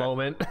lost in that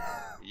moment.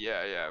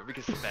 Yeah,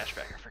 because the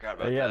Smashback, I forgot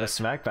about that. Yeah, the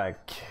Smackback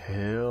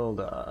killed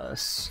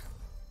us.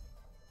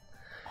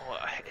 Oh,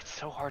 it's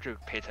so hard to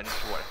pay attention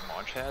to what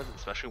Monch has,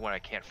 especially when I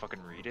can't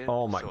fucking read it.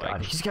 Oh my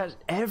god, he's got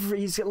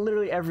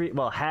literally every,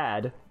 well,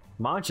 had.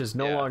 Monch is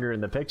no longer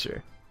in the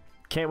picture.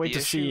 Can't wait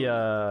to see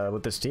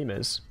what this team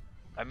is.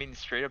 I mean,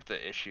 straight up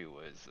the issue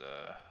was,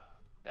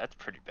 that's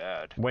pretty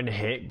bad. When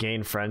hit,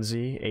 gain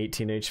Frenzy,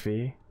 18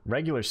 HP.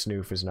 Regular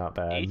Snoof is not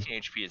bad.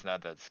 18 HP is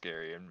not that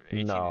scary. And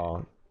 18,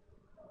 no.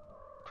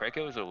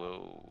 Krego is a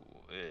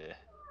little...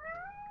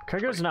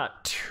 Krego's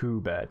not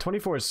too bad.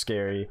 24 is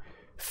scary.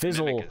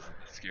 Fizzle... Mimic is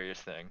the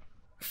scariest thing.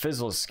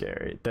 Fizzle's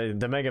scary.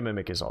 The Mega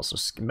Mimic is also...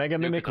 Mega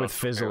Mimic with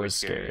Fizzle is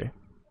scary.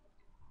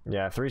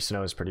 Yeah, 3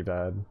 Snow is pretty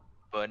bad.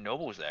 But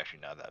Noble is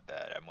actually not that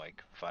bad. I'm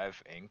like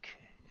 5 ink.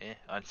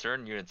 On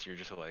certain units, you're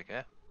just like,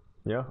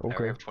 Yeah,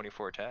 okay. I have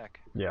 24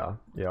 attack. Yeah.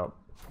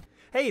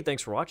 Hey,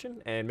 thanks for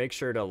watching, and make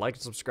sure to like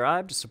and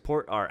subscribe to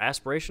support our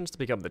aspirations to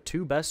become the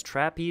 2 best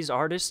trapeze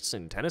artists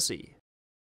in Tennessee.